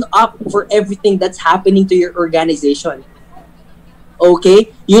 Own up for everything that's happening to your organization.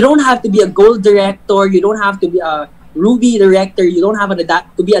 Okay? You don't have to be a gold director. You don't have to be a ruby director. You don't have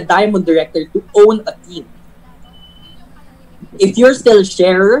to be a diamond director to own a team. If you're still a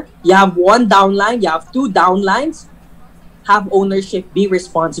sharer, you have one downline, you have two downlines, have ownership, be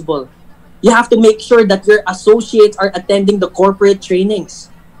responsible. You have to make sure that your associates are attending the corporate trainings.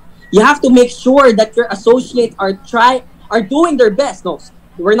 You have to make sure that your associates are doing their best. No,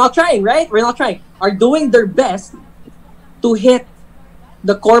 we're not trying, right? We're not trying. Are doing their best to hit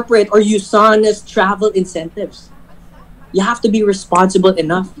the corporate or Usana's travel incentives. You have to be responsible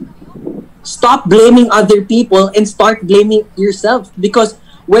enough. Stop blaming other people and start blaming yourself, because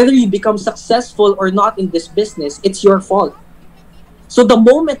whether you become successful or not in this business, it's your fault. So the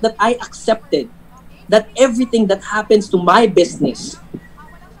moment that I accepted that everything that happens to my business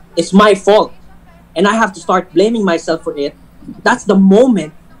is my fault and I have to start blaming myself for it, that's the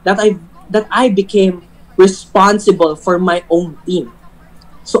moment that I became responsible for my own team.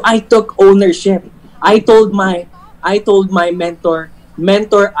 So I took ownership. I told my mentor,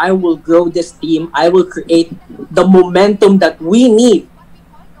 I will grow this team. I will create the momentum that we need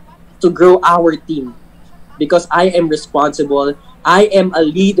to grow our team, because I am responsible. I am a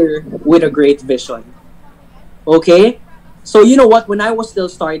leader with a great vision. Okay? So you know what, when I was still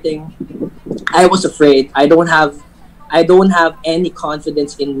starting, I was afraid. I don't have any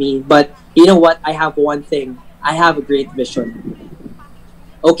confidence in me, but you know what? I have one thing. I have a great vision.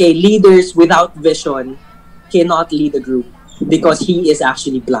 Okay, leaders without vision cannot lead a group because he is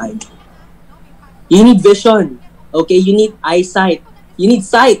actually blind. You need vision. Okay, you need eyesight. You need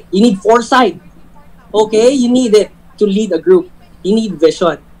sight. You need foresight. Okay, you need it to lead a group. You need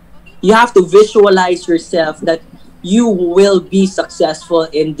vision. You have to visualize yourself that you will be successful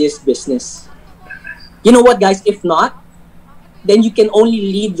in this business. You know what, guys? If not, then you can only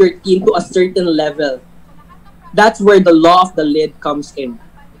lead your team to a certain level. That's where the law of the lid comes in.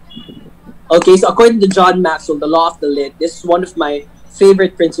 Okay, so according to John Maxwell, the law of the lid, this is one of my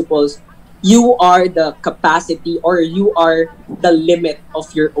favorite principles. You are the capacity, or you are the limit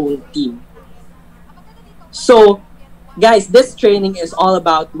of your own team. So, guys, this training is all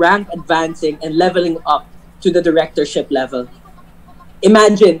about rank advancing and leveling up to the directorship level.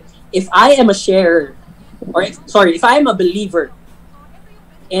 Imagine if I am a sharer, if I am a believer,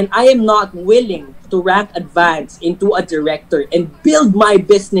 and I am not willing to rank advance into a director and build my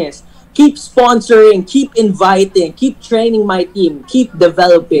business, keep sponsoring, keep inviting, keep training my team, keep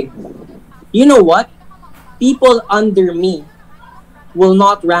developing. You know what? People under me will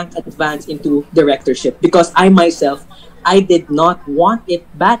not rank advance into directorship because I did not want it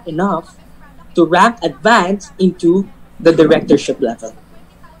bad enough to rank advance into the directorship level.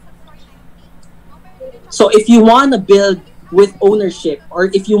 So if you want to build with ownership,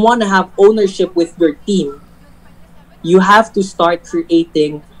 or if you want to have ownership with your team, you have to start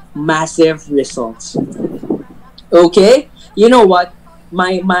creating massive results. Okay? You know what?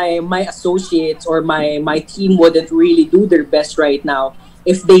 My associates or my team wouldn't really do their best right now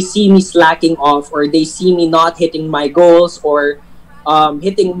if they see me slacking off, or they see me not hitting my goals, or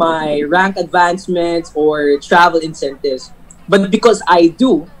hitting my rank advancements or travel incentives. But because I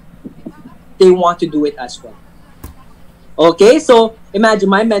do, they want to do it as well. Okay, so imagine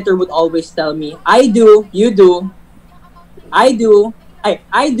my mentor would always tell me, I do, you do, I do,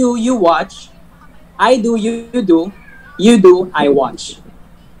 you watch, I do, you do, I watch.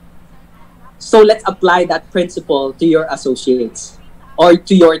 So let's apply that principle to your associates or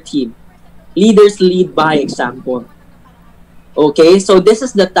to your team. Leaders lead by example. Okay, so this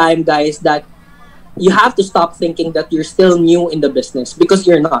is the time, guys, that you have to stop thinking that you're still new in the business, because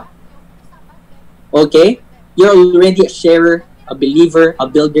you're not. Okay? You're already a sharer, a believer, a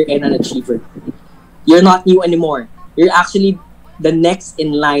builder, and an achiever. You're not new anymore. You're actually the next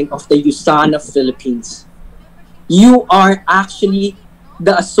in line of the Usana Philippines. You are actually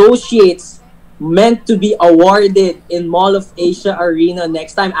the associates meant to be awarded in Mall of Asia Arena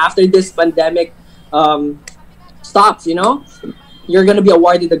next time after this pandemic stops, you know? You're going to be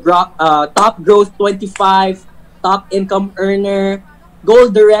awarded the Top Growth 25, Top Income Earner,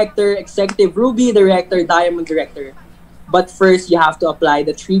 Gold Director, Executive Ruby Director, Diamond Director. But first, you have to apply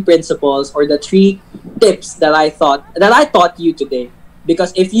the 3 principles or the 3 tips that I taught you today.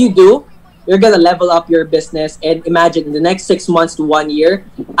 Because if you do, you're gonna level up your business, and imagine in the next 6 months to 1 year,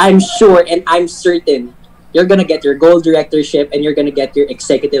 I'm sure and I'm certain you're gonna get your gold directorship and you're gonna get your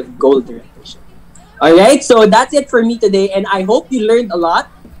executive gold directorship. All right, so that's it for me today, and I hope you learned a lot.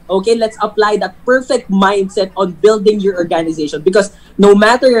 Okay, let's apply that perfect mindset on building your organization, because no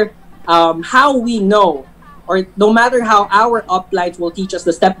matter how we know or no matter how our uplights will teach us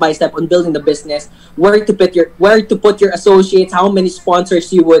the step by step on building the business, where to put your associates, how many sponsors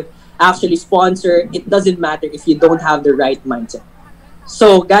you would actually sponsor, it doesn't matter if you don't have the right mindset.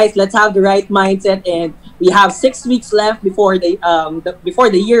 So guys, let's have the right mindset, and we have 6 weeks left before the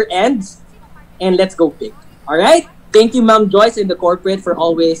year ends, and let's go big. All right. Thank you, Ma'am Joyce and the corporate for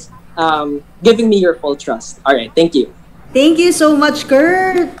always giving me your full trust. All right. Thank you. Thank you so much,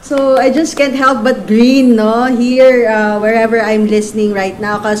 Kurt. So I just can't help but grin, no, here wherever I'm listening right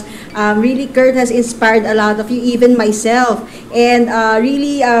now, because really Kurt has inspired a lot of you, even myself. And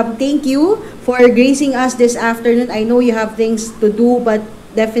really, thank you for gracing us this afternoon. I know you have things to do, but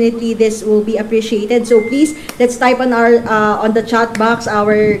definitely this will be appreciated. So please, let's type on the chat box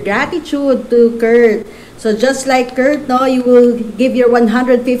our gratitude to Kurt. So just like Kurt, no, you will give your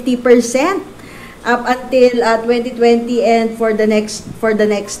 150% up until 2020 and for the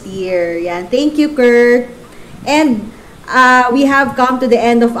next year. Yeah. Thank you, Kurt. And we have come to the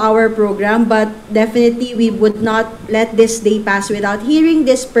end of our program, but definitely we would not let this day pass without hearing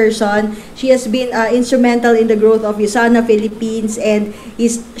this person. She has been instrumental in the growth of Usana Philippines, and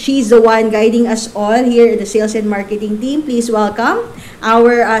she's the one guiding us all here in the sales and marketing team. Please welcome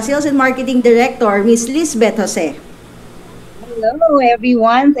our sales and marketing director, Miss Lisbeth Jose. Hello,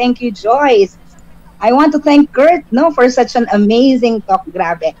 everyone. Thank you, Joyce. I want to thank Kurt, no, for such an amazing talk.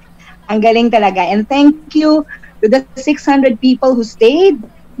 Grabe. Ang galing talaga. And thank you to the 600 people who stayed.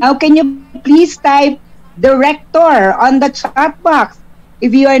 Now, can you please type director on the chat box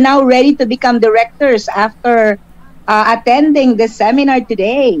if you are now ready to become directors after attending this seminar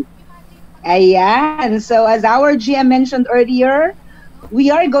today? Ayan. So as our GM mentioned earlier,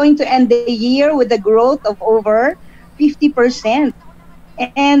 we are going to end the year with a growth of over 50%.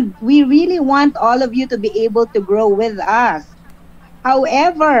 And we really want all of you to be able to grow with us.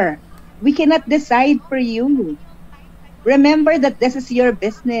 However, we cannot decide for you. Remember that this is your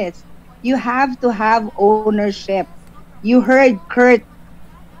business. You have to have ownership. You heard Kurt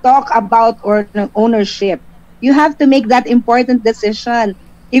talk about ownership. You have to make that important decision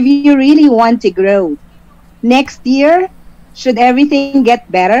if you really want to grow. Next year, should everything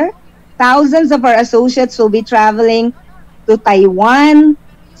get better, thousands of our associates will be traveling to Taiwan,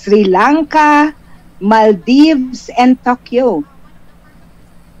 Sri Lanka, Maldives, and Tokyo.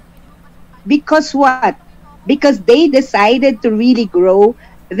 Because what? Because they decided to really grow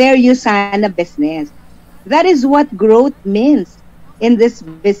their Usana business. That is what growth means in this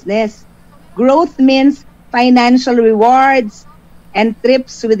business. Growth means financial rewards and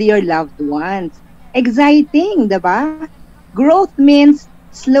trips with your loved ones. Exciting, diba? Growth means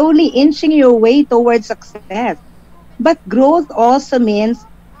slowly inching your way towards success. But growth also means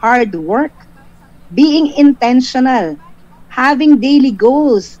hard work, being intentional, having daily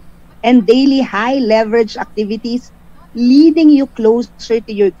goals, and daily high leverage activities leading you closer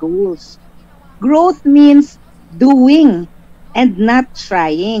to your goals. Growth means doing and not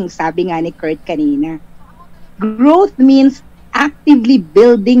trying, sabi nga ni Kurt kanina. Growth means actively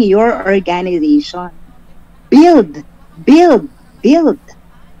building your organization. Build, build, build.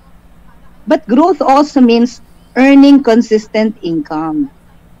 But growth also means earning consistent income.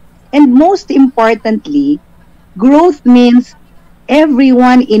 And most importantly, growth means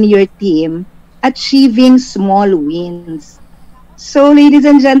everyone in your team achieving small wins. So, ladies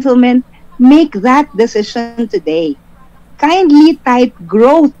and gentlemen, make that decision today. Kindly type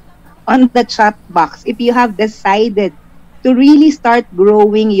growth on the chat box if you have decided to really start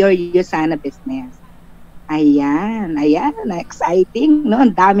growing your Usana business. Ayan, ayan, exciting, no?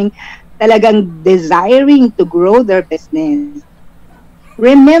 Ang daming talagang desiring to grow their business.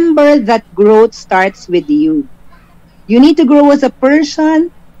 Remember that growth starts with you. You need to grow as a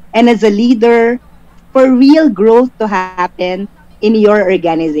person and as a leader for real growth to happen in your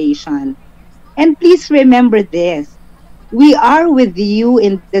organization. And please remember this. We are with you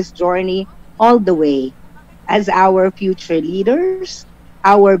in this journey all the way. As our future leaders,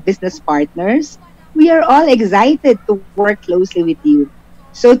 our business partners, we are all excited to work closely with you.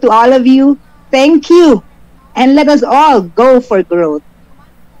 So to all of you, thank you. And let us all go for growth.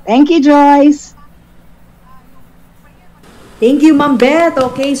 Thank you, Joyce. Thank you, Ma'am Beth.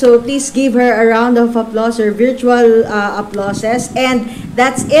 Okay, so please give her a round of applause or virtual applauses. And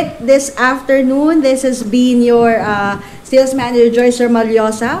that's it this afternoon. This has been your sales manager, Joyce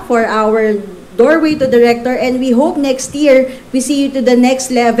Ramaliosa, for our Doorway to Director. And we hope next year we see you to the next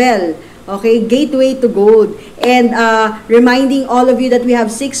level. Okay, gateway to gold. And reminding all of you that we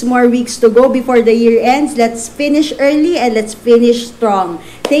have 6 more weeks to go before the year ends. Let's finish early and let's finish strong.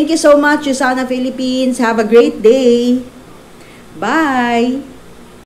 Thank you so much, Usana Philippines. Have a great day. Bye.